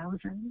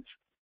 2000s.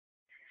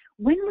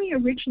 When we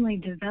originally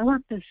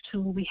developed this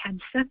tool, we had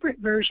separate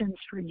versions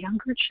for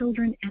younger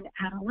children and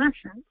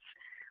adolescents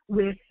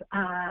with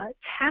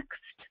text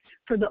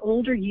for the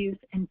older youth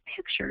and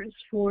pictures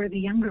for the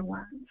younger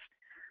ones.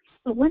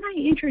 But when I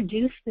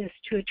introduced this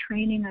to a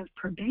training of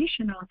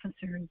probation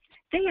officers,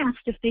 they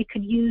asked if they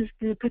could use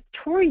the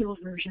pictorial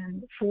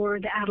version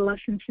for the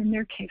adolescents in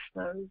their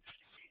caseloads,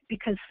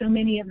 because so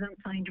many of them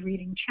find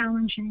reading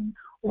challenging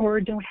or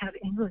don't have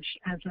English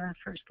as a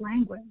first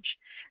language.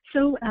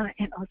 So,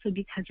 and also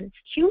because it's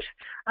cute,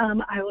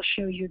 I will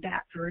show you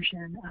that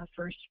version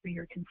first for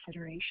your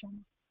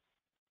consideration.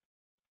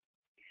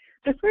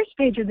 The first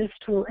page of this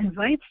tool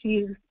invites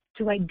you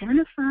to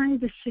identify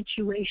the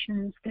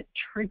situations that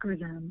trigger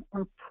them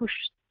or push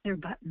their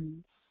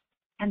buttons.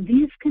 And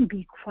these can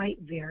be quite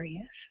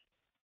various.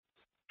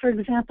 For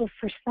example,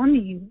 for some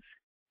youth,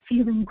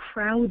 feeling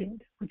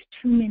crowded with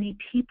too many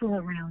people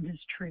around is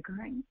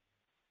triggering.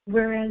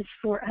 Whereas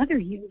for other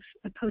youth,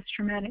 a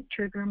post-traumatic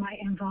trigger might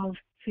involve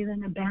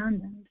feeling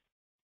abandoned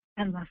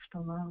and left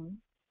alone.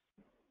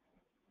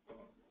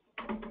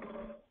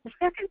 The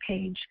second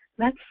page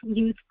lets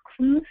youth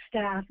clue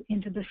staff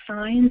into the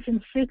signs and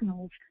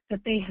signals that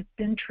they have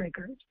been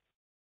triggered.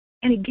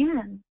 And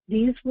again,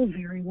 these will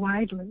vary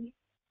widely.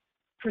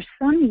 For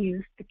some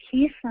youth, the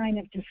key sign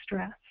of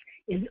distress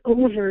is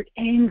overt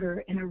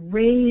anger and a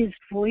raised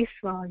voice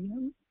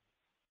volume,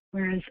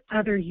 whereas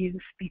other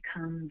use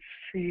becomes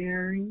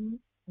very,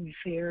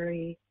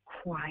 very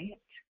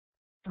quiet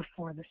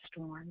before the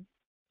storm.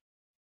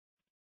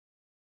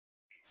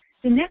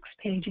 The next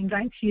page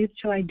invites youth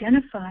to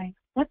identify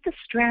what the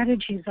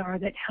strategies are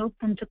that help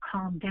them to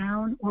calm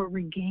down or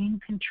regain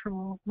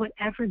control,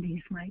 whatever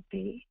these might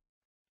be.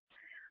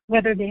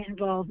 Whether they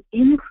involve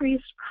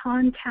increased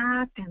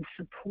contact and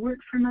support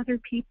from other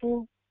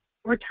people,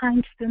 or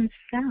time to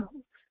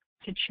themselves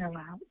to chill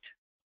out.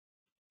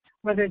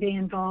 Whether they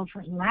involve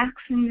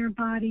relaxing their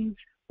bodies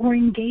or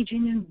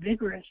engaging in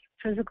vigorous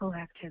physical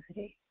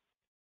activity.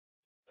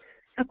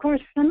 Of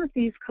course, some of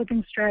these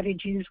coping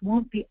strategies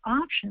won't be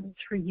options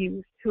for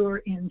youth who are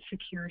in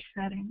secure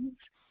settings.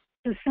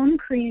 So some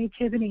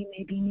creativity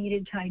may be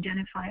needed to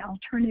identify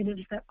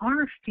alternatives that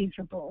are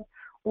feasible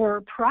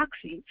or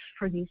proxies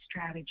for these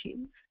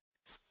strategies.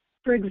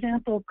 For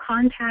example,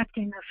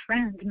 contacting a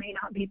friend may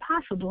not be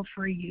possible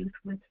for a youth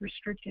with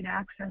restricted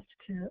access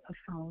to a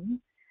phone,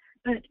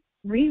 but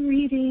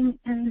rereading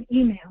an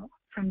email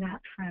from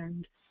that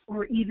friend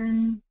or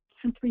even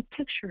simply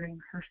picturing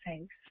her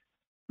face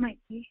might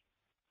be.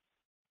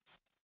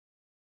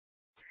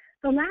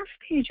 The last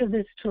page of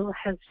this tool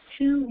has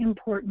two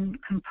important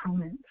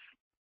components.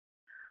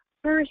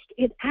 First,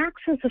 it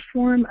acts as a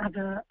form of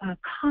a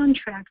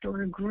contract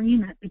or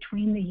agreement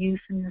between the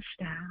youth and the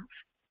staff.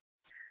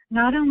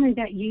 Not only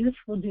that youth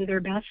will do their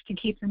best to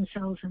keep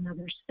themselves and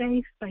others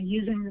safe by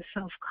using the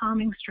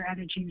self-calming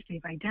strategies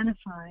they've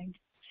identified,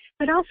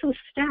 but also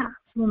staff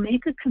will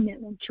make a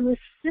commitment to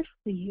assist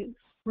the youth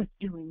with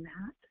doing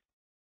that.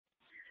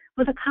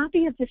 With a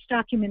copy of this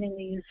document in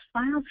the youth's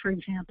file, for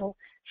example,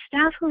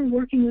 staff who are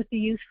working with the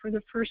youth for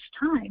the first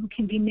time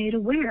can be made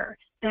aware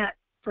that,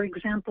 for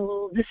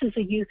example, this is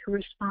a youth who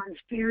responds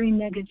very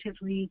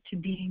negatively to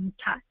being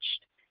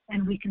touched,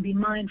 and we can be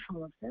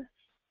mindful of this.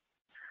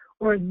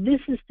 Or this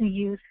is the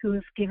youth who,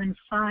 if given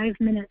 5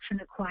 minutes in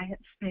a quiet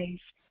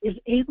space, is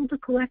able to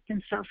collect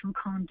himself and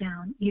calm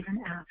down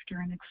even after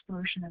an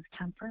explosion of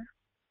temper.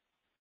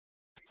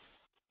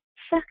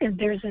 Second,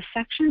 there's a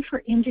section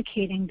for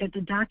indicating that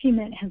the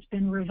document has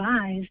been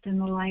revised in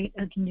the light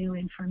of new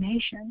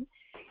information.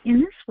 In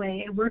this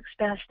way, it works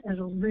best as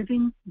a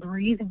living,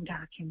 breathing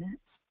document.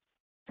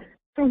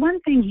 For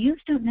one thing, youth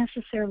don't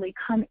necessarily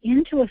come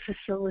into a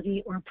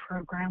facility or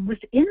program with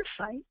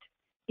insight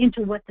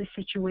into what the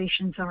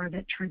situations are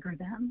that trigger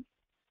them.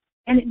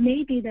 And it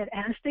may be that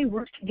as they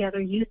work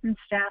together, youth and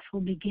staff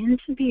will begin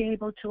to be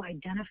able to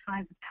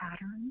identify the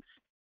patterns.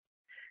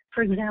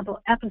 For example,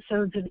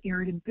 episodes of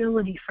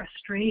irritability,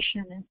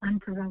 frustration, and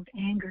unprovoked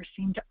anger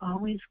seem to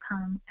always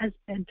come as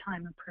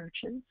bedtime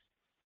approaches.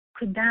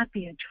 Could that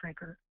be a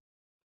trigger?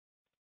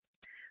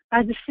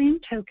 By the same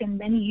token,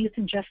 many youth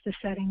and justice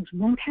settings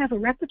won't have a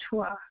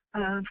repertoire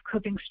of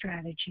coping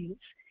strategies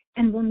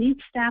and will need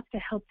staff to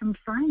help them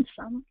find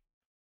some.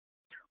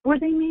 Or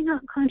they may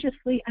not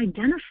consciously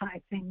identify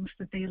things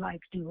that they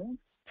like doing,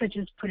 such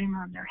as putting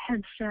on their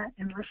headset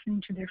and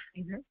listening to their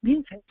favorite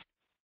music,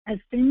 as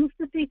things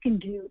that they can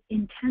do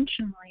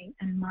intentionally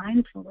and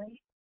mindfully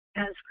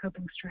as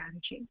coping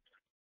strategies.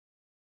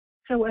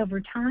 So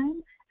over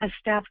time, as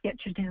staff get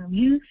to know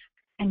youth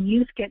and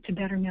youth get to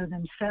better know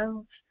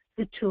themselves,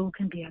 the tool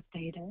can be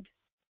updated.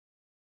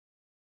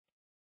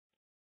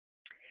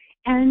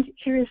 And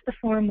here is the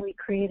form we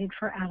created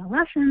for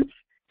adolescents,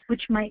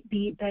 which might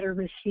be better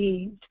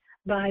received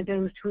by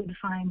those who would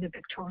find the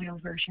pictorial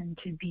version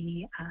to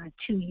be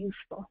too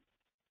useful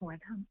for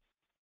them.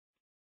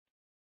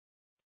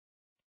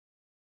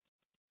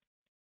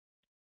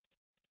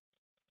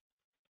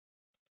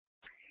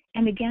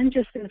 And again,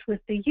 just as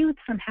with the youths,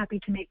 I'm happy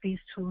to make these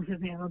tools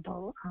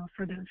available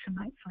for those who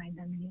might find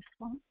them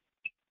useful.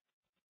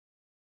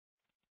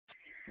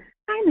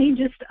 Finally,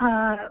 just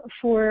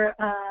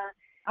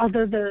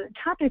although the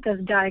topic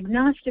of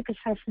diagnostic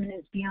assessment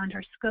is beyond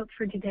our scope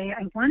for today,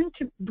 I wanted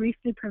to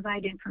briefly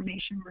provide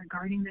information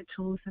regarding the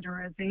tools that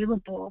are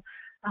available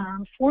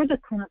for the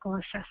clinical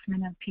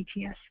assessment of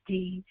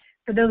PTSD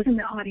for those in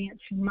the audience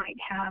who might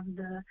have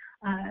the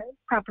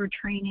proper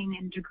training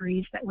and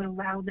degrees that would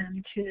allow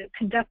them to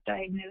conduct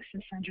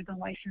diagnosis under the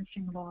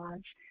licensing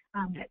laws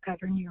that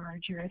govern your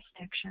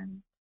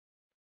jurisdiction.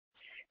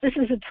 This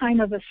is a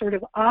time of a sort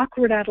of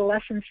awkward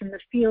adolescence in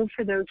the field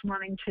for those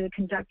wanting to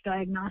conduct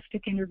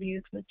diagnostic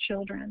interviews with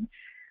children.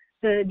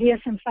 The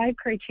DSM-5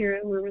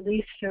 criteria were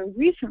released so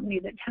recently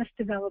that test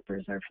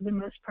developers are, for the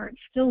most part,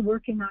 still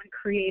working on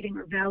creating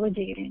or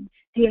validating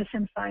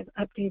DSM-5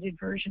 updated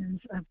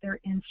versions of their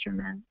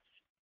instruments.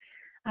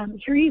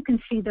 Here you can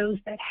see those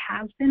that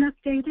have been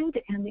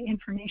updated and the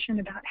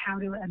information about how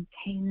to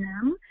obtain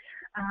them.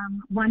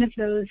 One of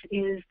those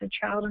is the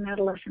child and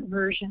adolescent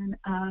version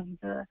of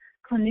the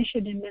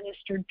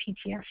clinician-administered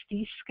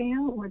PTSD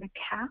scale, or the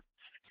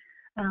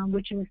CAPS,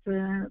 which is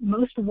the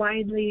most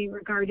widely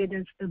regarded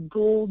as the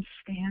gold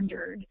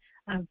standard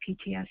of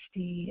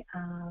PTSD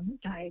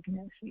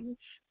diagnoses.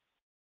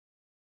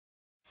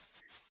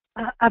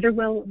 Other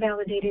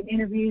well-validated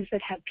interviews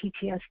that have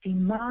PTSD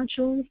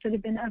modules that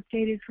have been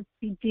updated for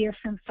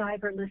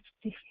DSM-5 are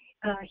listed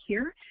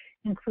here,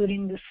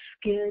 including the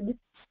SKID,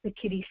 the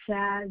Kitty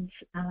SADS,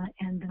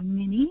 and the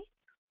MINI.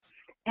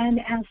 And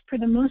as per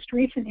the most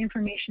recent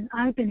information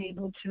I've been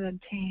able to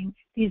obtain,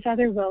 these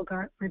other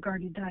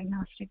well-regarded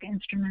diagnostic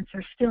instruments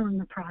are still in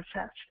the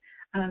process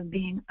of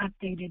being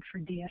updated for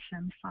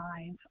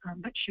DSM-5,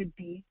 but should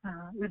be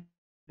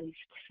released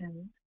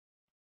soon.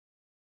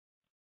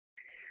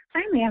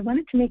 Finally, I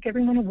wanted to make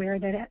everyone aware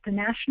that at the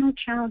National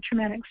Child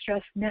Traumatic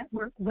Stress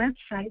Network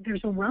website,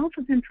 there's a wealth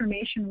of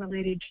information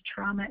related to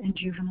trauma and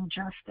juvenile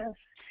justice.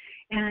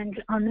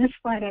 And on this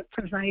slide, I've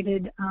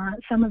provided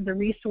some of the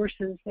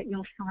resources that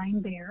you'll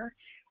find there,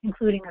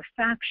 including a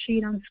fact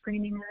sheet on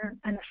screening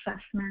and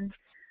assessment,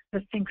 the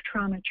Think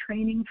Trauma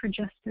training for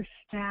justice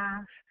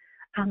staff,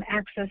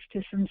 access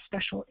to some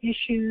special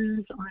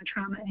issues on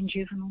trauma and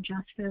juvenile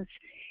justice,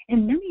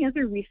 and many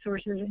other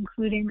resources,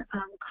 including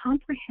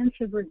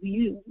comprehensive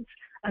reviews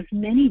of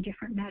many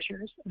different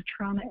measures of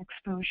trauma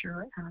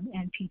exposure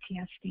and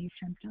PTSD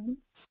symptoms.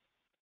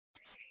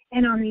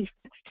 And on these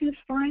next two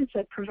slides,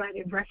 I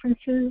provided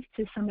references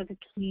to some of the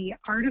key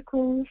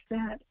articles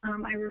that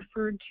I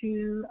referred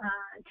to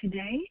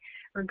today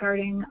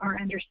regarding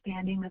our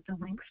understanding of the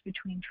links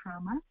between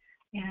trauma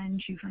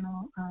and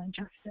juvenile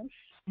justice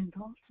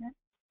involvement.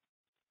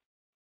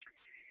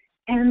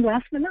 And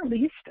last but not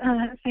least,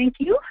 thank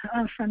you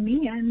from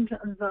me and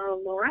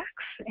the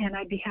LORAX, and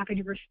I'd be happy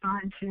to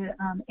respond to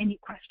any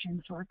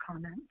questions or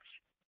comments.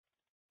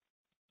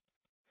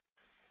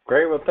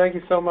 Great. Well, thank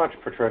you so much,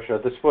 Patricia.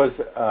 This was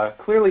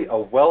clearly a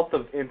wealth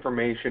of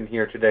information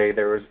here today.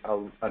 There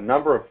was a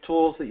number of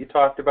tools that you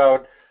talked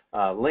about,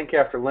 link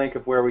after link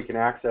of where we can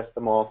access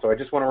them all. So I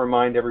just want to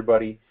remind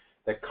everybody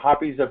that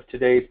copies of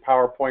today's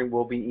PowerPoint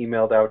will be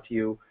emailed out to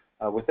you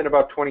within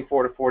about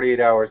 24 to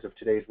 48 hours of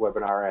today's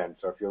webinar end.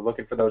 So if you're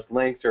looking for those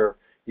links or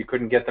you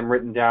couldn't get them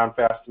written down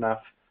fast enough,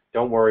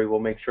 don't worry,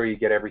 we'll make sure you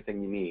get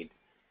everything you need.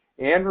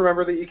 And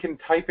remember that you can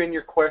type in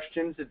your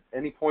questions at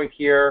any point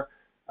here.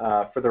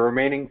 For the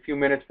remaining few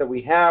minutes that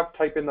we have,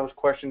 type in those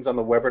questions on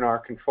the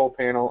webinar control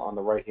panel on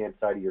the right-hand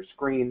side of your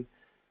screen.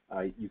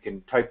 You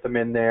can type them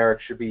in there. It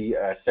should be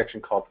a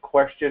section called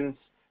Questions,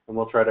 and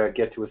we'll try to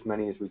get to as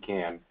many as we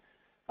can.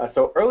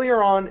 So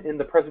earlier on in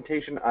the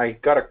presentation, I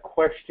got a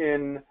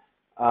question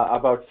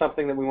about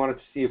something that we wanted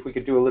to see if we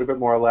could do a little bit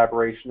more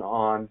elaboration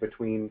on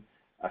between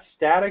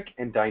static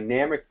and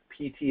dynamic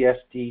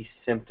PTSD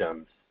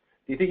symptoms.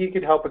 Do you think you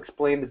could help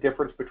explain the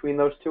difference between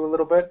those two a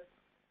little bit?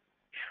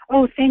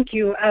 Oh, thank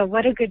you.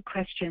 What a good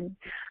question.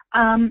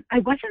 I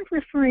wasn't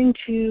referring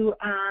to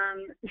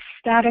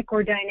static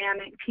or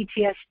dynamic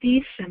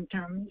PTSD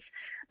symptoms,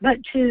 but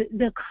to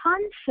the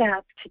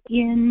concept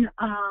in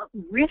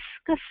risk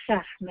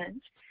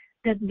assessment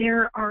that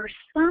there are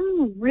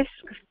some risk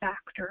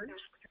factors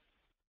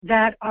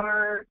that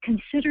are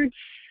considered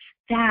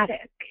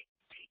static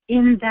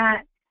in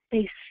that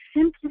they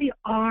simply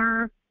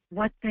are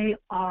what they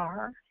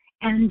are,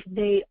 and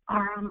they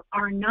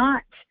are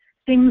not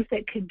things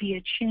that could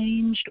be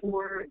changed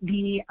or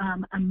be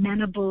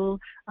amenable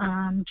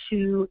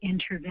to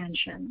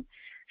intervention.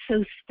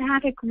 So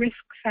static risk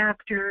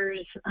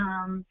factors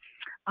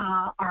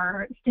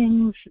are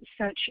things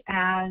such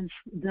as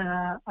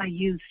a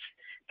youth's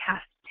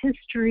past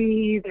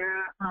history,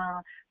 their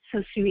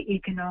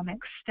socioeconomic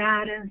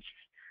status,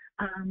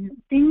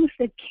 things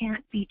that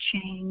can't be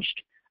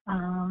changed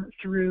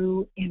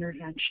through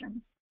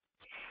intervention.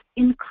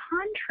 In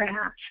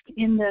contrast,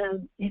 in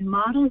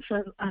models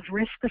of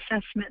risk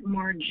assessment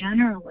more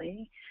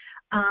generally,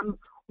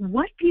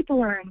 what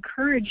people are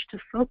encouraged to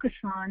focus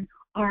on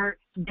are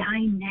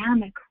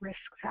dynamic risk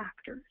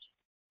factors.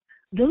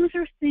 Those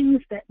are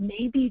things that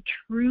may be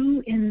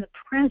true in the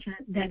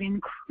present that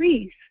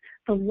increase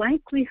the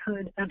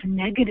likelihood of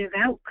negative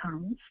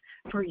outcomes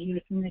for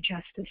youth in the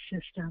justice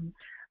system,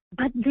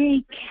 but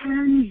they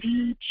can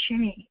be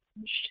changed.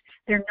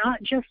 They're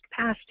not just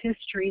past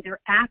history, they're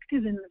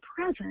active in the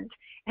present,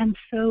 and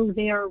so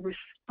they are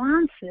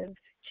responsive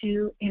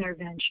to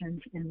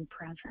interventions in the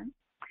present.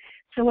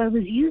 So I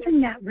was using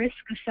that risk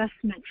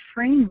assessment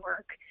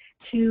framework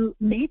to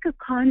make a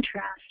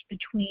contrast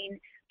between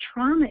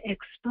trauma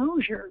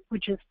exposure,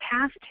 which is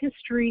past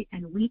history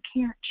and we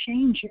can't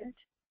change it,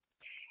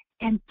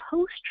 and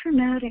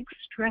post-traumatic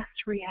stress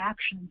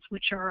reactions,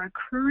 which are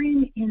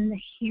occurring in the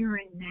here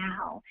and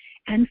now,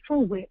 and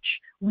for which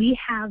we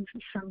have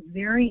some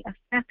very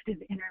effective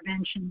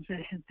interventions that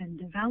have been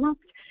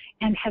developed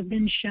and have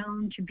been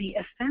shown to be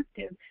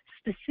effective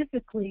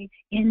specifically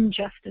in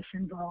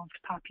justice-involved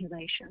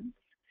populations.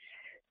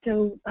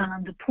 So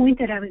the point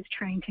that I was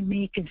trying to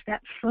make is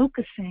that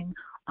focusing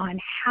on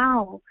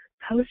how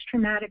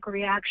post-traumatic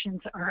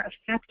reactions are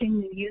affecting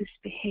the youth's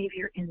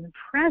behavior in the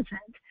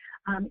present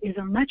is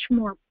a much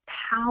more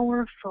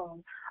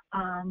powerful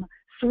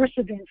source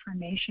of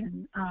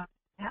information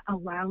that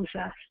allows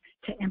us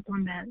to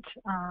implement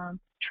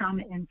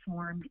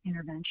trauma-informed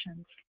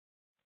interventions.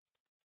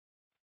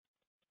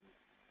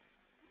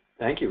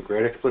 Thank you.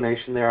 Great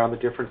explanation there on the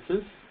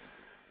differences.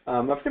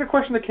 I've got a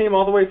question that came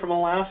all the way from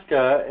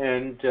Alaska,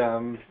 and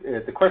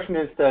the question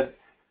is that,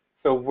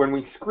 so when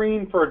we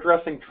screen for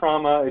addressing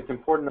trauma, it's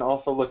important to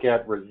also look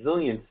at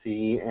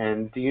resiliency,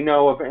 and do you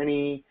know of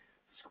any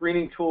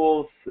screening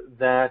tools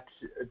that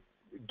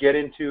get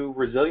into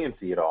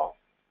resiliency at all?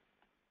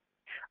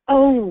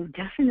 Oh,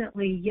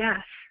 definitely,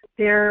 yes.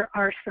 There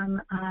are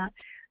some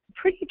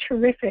pretty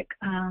terrific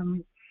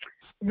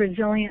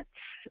resilience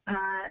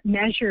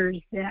measures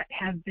that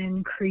have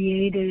been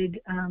created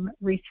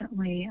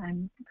recently.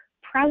 I'm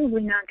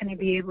probably not going to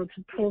be able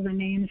to pull the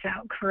names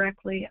out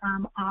correctly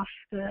off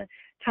the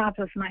top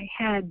of my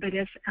head, but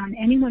if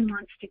anyone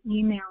wants to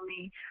email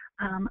me,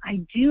 I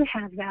do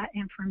have that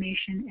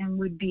information and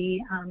would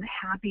be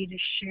happy to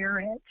share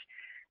it.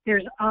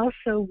 There's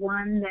also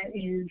one that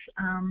is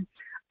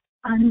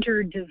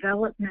under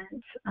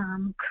development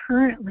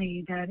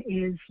currently that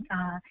is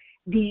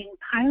being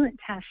pilot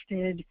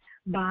tested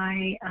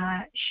by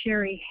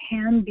Sherry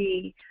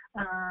Hamby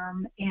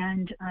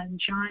and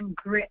John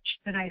Gritch,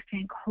 that I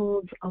think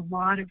holds a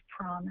lot of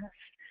promise,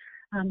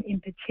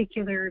 in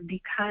particular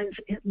because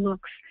it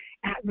looks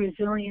at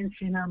resilience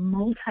in a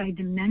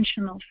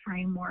multidimensional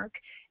framework,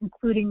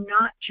 including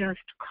not just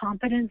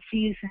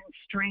competencies and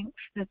strengths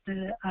that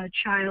the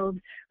child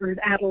or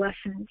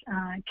adolescent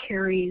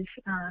carries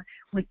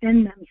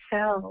within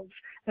themselves,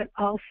 but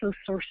also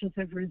sources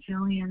of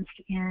resilience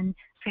in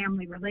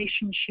family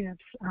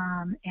relationships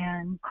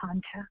and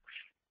contexts.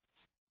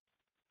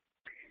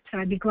 So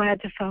I'd be glad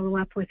to follow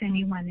up with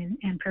anyone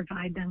and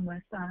provide them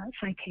with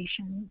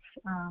citations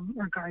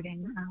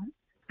regarding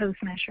those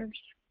measures.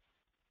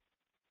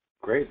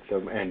 Great.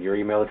 So, and your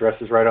email address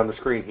is right on the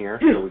screen here,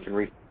 so we can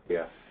reach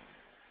you.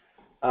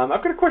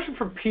 I've got a question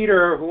from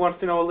Peter, who wants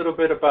to know a little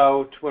bit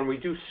about when we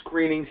do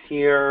screenings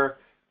here.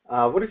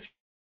 What has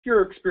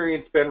your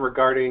experience been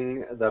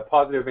regarding the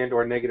positive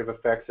and/or negative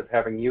effects of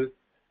having youth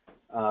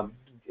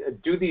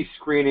do these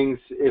screenings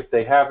if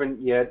they haven't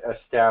yet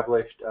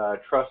established a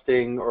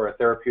trusting or a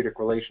therapeutic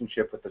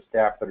relationship with the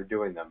staff that are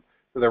doing them?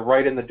 So they're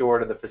right in the door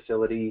to the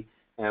facility,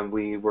 and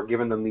we were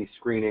giving them these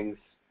screenings.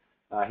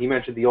 He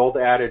mentioned the old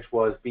adage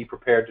was, be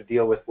prepared to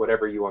deal with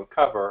whatever you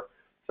uncover.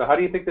 So how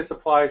do you think this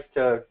applies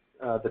to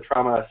the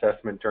trauma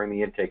assessment during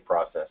the intake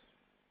process?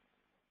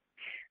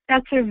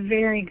 That's a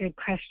very good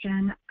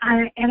question.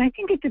 And I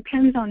think it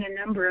depends on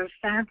a number of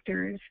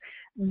factors.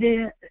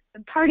 The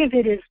part of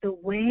it is the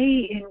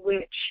way in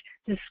which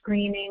the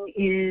screening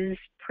is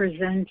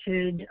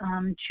presented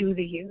to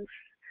the youth.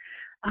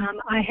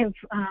 I have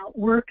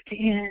worked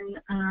in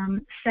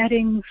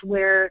settings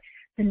where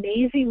the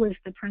NAESI was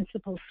the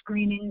principal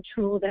screening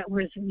tool that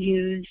was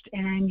used,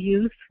 and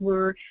youth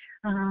were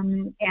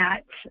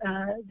at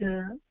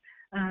the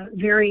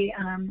very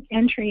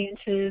entry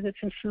into the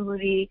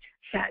facility,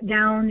 sat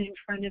down in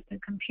front of the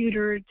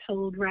computer,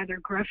 told rather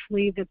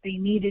gruffly that they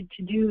needed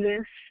to do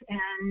this,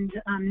 and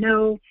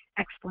no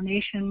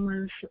explanation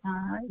was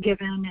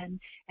given,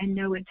 and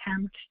no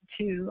attempt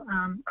to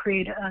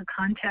create a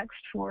context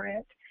for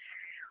it.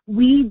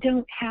 We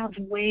don't have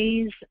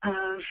ways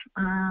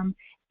of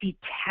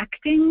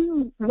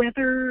detecting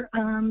whether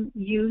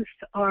youth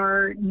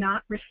are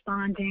not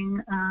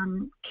responding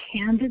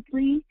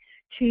candidly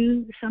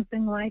to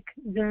something like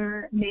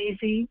the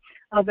NAESI,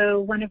 although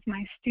one of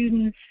my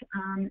students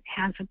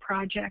has a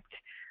project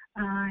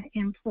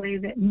in play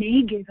that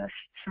may give us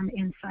some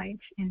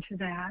insights into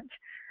that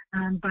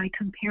by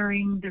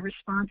comparing the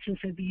responses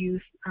of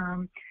youth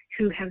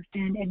who have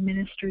been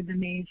administered the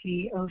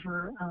NAESI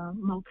over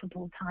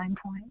multiple time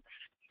points.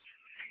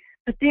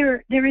 But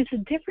there is a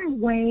different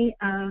way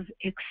of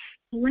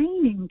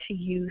explaining to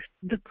youth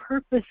the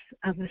purpose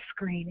of a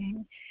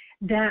screening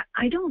that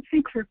I don't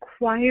think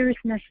requires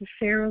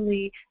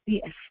necessarily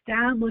the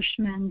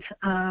establishment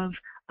of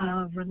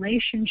a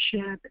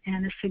relationship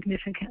and a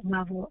significant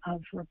level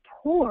of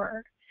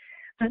rapport,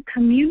 but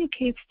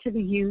communicates to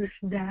the youth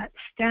that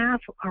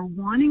staff are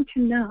wanting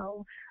to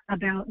know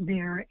about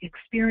their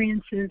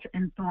experiences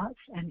and thoughts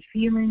and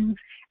feelings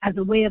as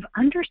a way of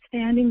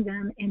understanding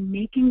them and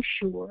making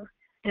sure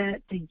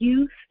that the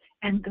youth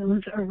and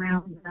those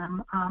around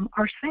them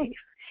are safe.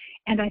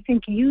 And I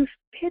think youth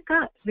pick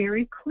up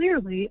very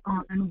clearly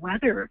on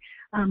whether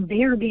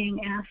they are being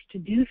asked to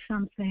do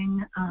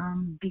something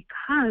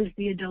because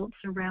the adults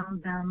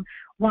around them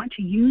want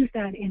to use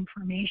that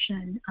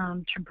information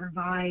to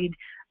provide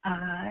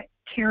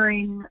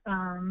caring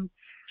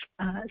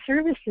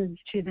services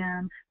to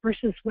them,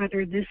 versus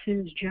whether this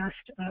is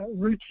just a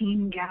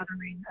routine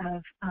gathering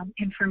of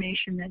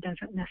information that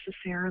doesn't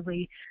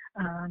necessarily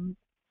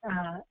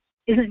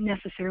isn't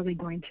necessarily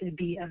going to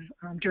be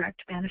of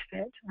direct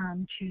benefit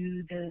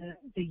to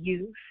the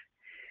youth.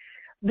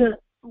 The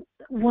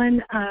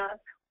one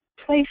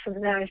place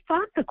that I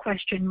thought the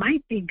question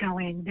might be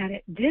going that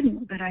it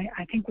didn't, but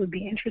I think would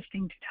be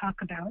interesting to talk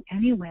about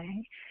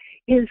anyway,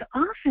 is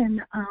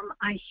often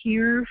I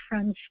hear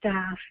from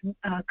staff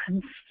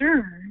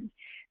concern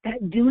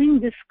that doing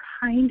this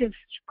kind of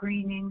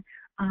screening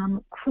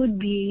could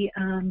be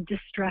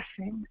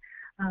distressing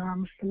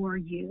for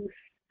youth.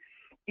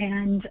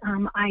 And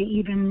I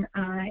even,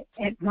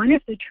 at one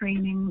of the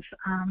trainings,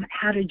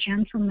 had a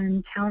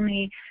gentleman tell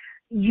me,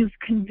 "You've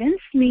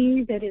convinced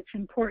me that it's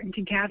important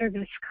to gather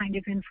this kind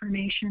of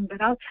information,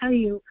 but I'll tell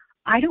you,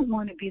 I don't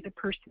want to be the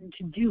person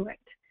to do it.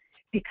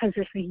 Because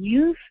if a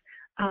youth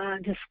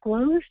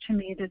disclosed to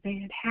me that they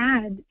had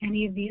had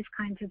any of these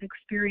kinds of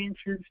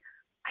experiences,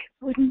 I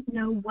wouldn't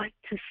know what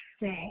to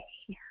say."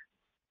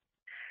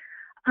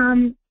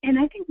 And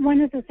I think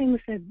one of the things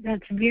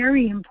that's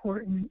very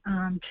important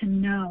to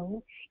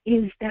know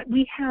is that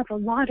we have a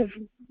lot of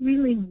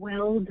really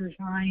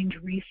well-designed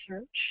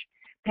research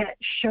that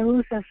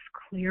shows us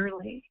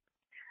clearly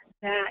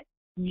that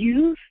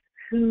youth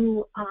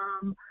who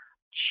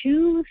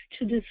choose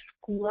to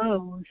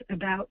disclose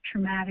about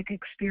traumatic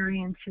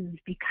experiences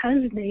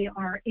because they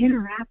are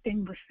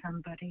interacting with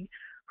somebody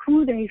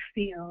who they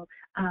feel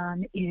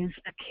is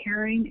a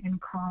caring and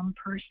calm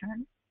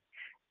person,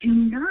 do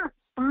not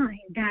find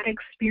that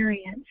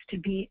experience to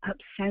be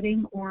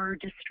upsetting or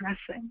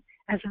distressing.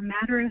 As a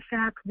matter of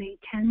fact, they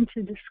tend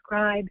to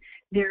describe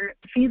their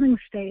feeling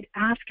state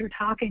after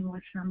talking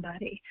with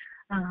somebody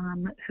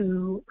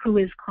who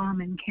is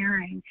calm and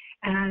caring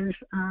as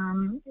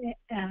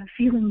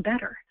feeling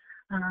better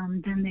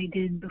than they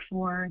did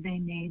before they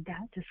made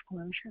that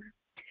disclosure.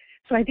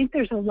 So I think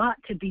there's a lot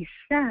to be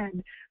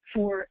said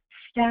for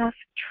staff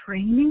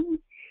training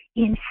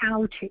in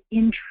how to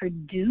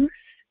introduce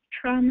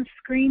trauma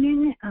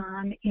screening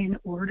in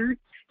order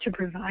to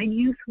provide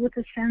youth with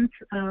a sense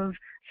of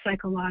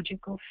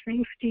psychological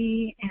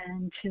safety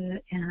and to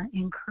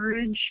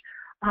encourage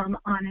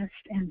honest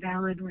and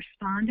valid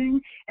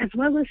responding, as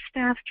well as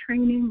staff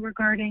training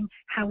regarding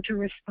how to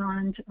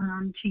respond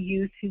to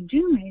youth who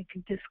do make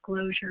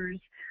disclosures,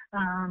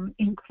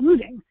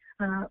 including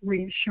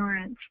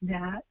reassurance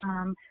that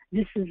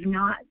this is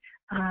not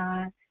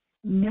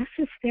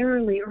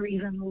necessarily or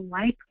even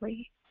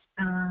likely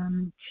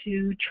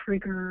to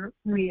trigger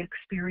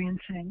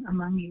re-experiencing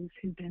among youth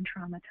who've been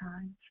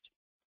traumatized.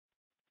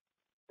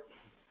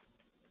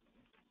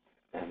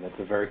 And that's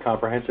a very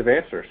comprehensive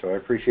answer, so I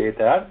appreciate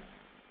that.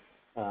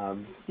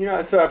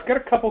 So I've got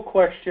a couple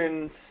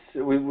questions.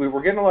 We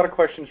were getting a lot of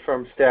questions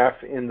from staff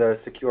in the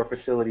secure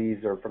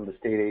facilities or from the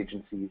state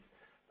agencies,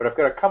 but I've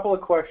got a couple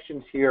of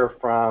questions here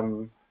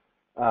from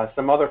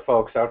some other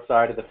folks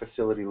outside of the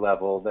facility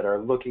level that are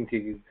looking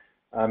to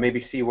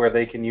maybe see where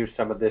they can use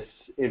some of this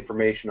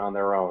information on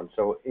their own.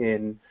 So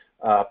in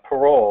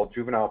parole,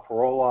 juvenile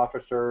parole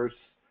officers,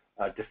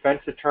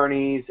 defense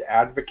attorneys,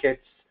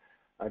 advocates,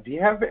 do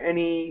you have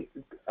any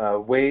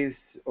ways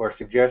or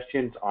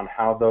suggestions on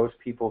how those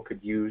people could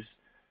use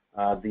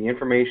the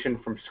information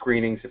from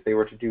screenings, if they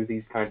were to do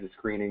these kinds of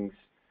screenings,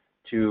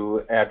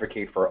 to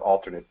advocate for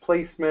alternate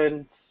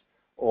placements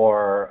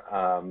or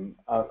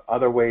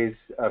other ways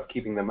of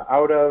keeping them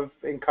out of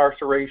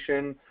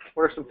incarceration?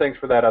 What are some things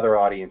for that other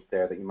audience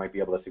there that you might be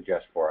able to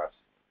suggest for us?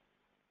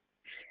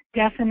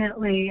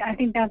 Definitely. I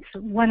think that's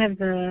one of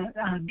the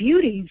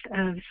beauties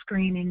of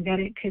screening, that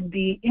it could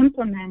be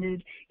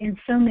implemented in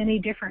so many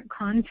different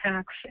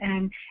contexts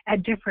and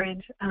at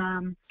different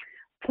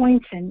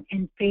points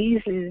and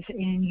phases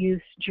in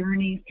youth's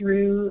journey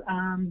through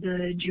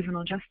the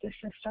juvenile justice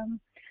system.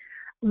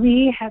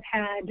 We have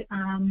had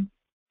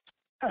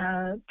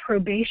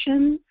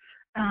probation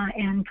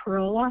and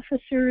parole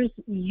officers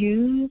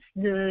use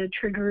the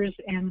triggers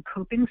and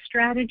coping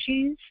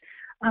strategies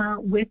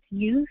with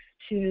youth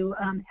to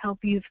help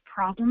youth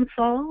problem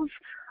solve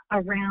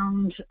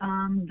around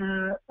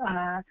the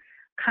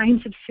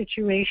kinds of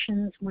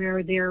situations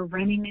where they're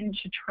running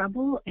into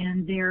trouble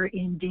and they're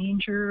in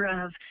danger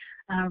of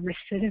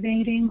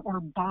recidivating or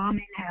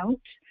bombing out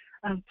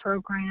of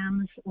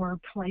programs or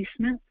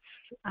placements.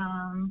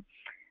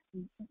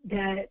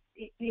 That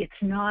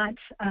it's not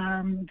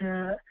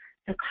the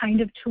kind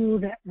of tool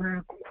that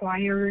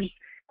requires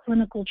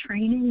clinical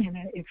training, and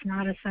it's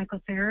not a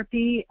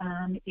psychotherapy.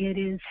 It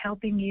is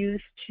helping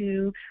youth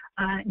to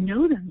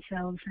know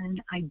themselves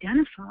and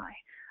identify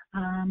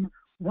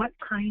what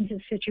kinds of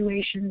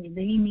situations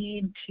they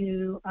need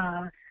to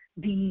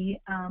be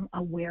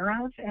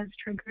aware of as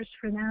triggers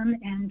for them,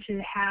 and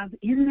to have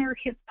in their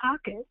hip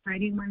pocket,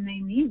 ready when they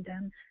need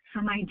them,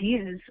 some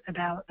ideas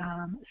about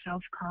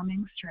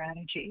self-calming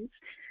strategies.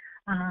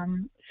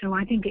 So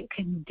I think it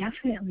can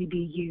definitely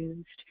be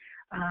used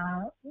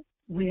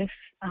with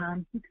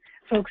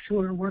folks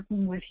who are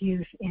working with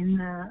youth in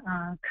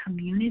the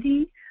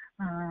community,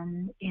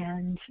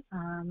 and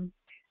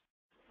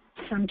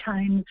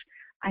sometimes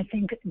I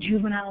think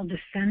juvenile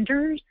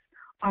defenders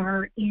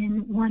are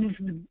in one of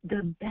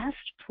the best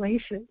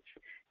places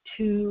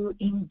to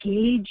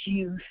engage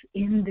youth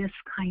in this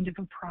kind of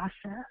a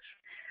process,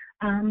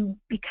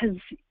 because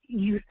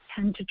youth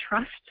tend to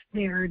trust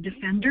their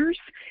defenders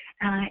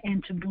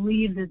and to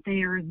believe that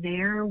they are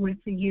there with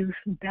the youth's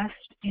best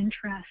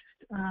interest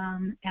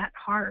at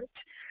heart.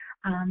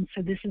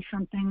 So this is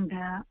something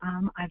that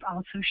I've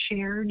also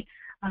shared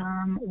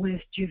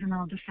with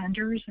juvenile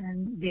defenders,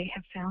 and they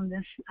have found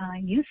this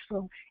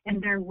useful in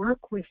their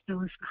work with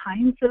those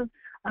kinds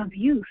of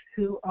youth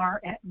who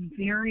are at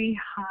very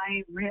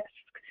high risk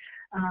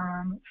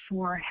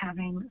for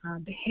having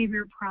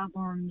behavior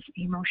problems,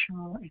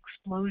 emotional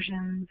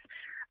explosions.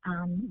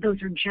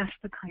 Those are just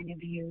the kind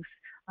of youth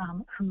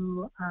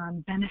who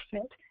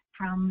benefit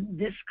from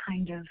this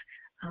kind of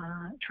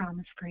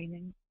trauma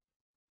screening.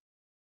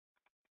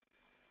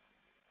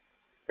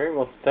 Very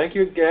well. Thank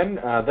you again.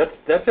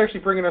 That's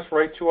actually bringing us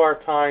right to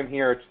our time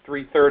here. It's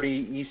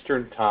 3:30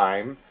 Eastern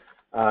Time.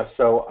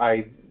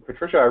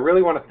 Patricia, I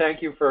really want to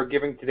thank you for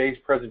giving today's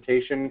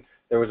presentation.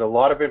 There was a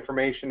lot of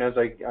information, as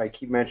I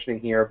keep mentioning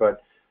here,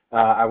 but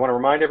I want to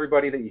remind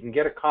everybody that you can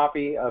get a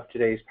copy of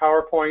today's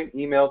PowerPoint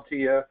emailed to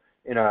you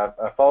in a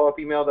follow-up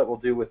email that we'll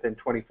do within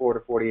 24 to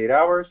 48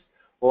 hours.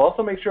 We'll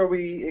also make sure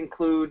we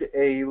include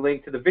a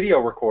link to the video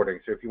recording,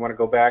 so if you want to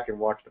go back and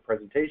watch the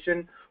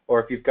presentation, or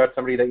if you've got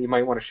somebody that you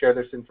might want to share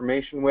this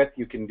information with,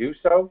 you can do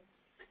so.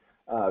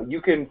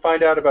 You can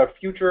find out about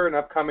future and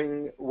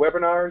upcoming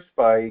webinars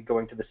by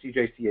going to the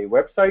CJCA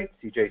website,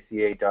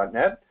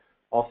 cjca.net.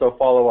 Also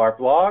follow our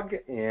blog,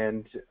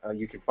 and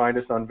you can find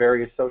us on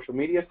various social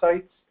media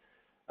sites.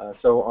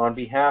 So on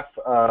behalf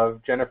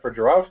of Jennifer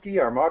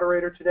Jarowski, our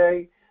moderator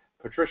today,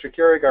 Patricia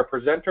Keurig, our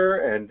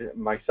presenter, and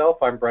myself,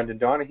 I'm Brendan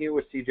Donahue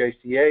with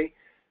CJCA.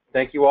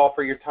 Thank you all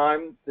for your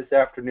time this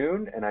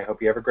afternoon, and I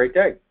hope you have a great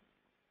day.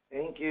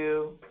 Thank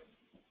you.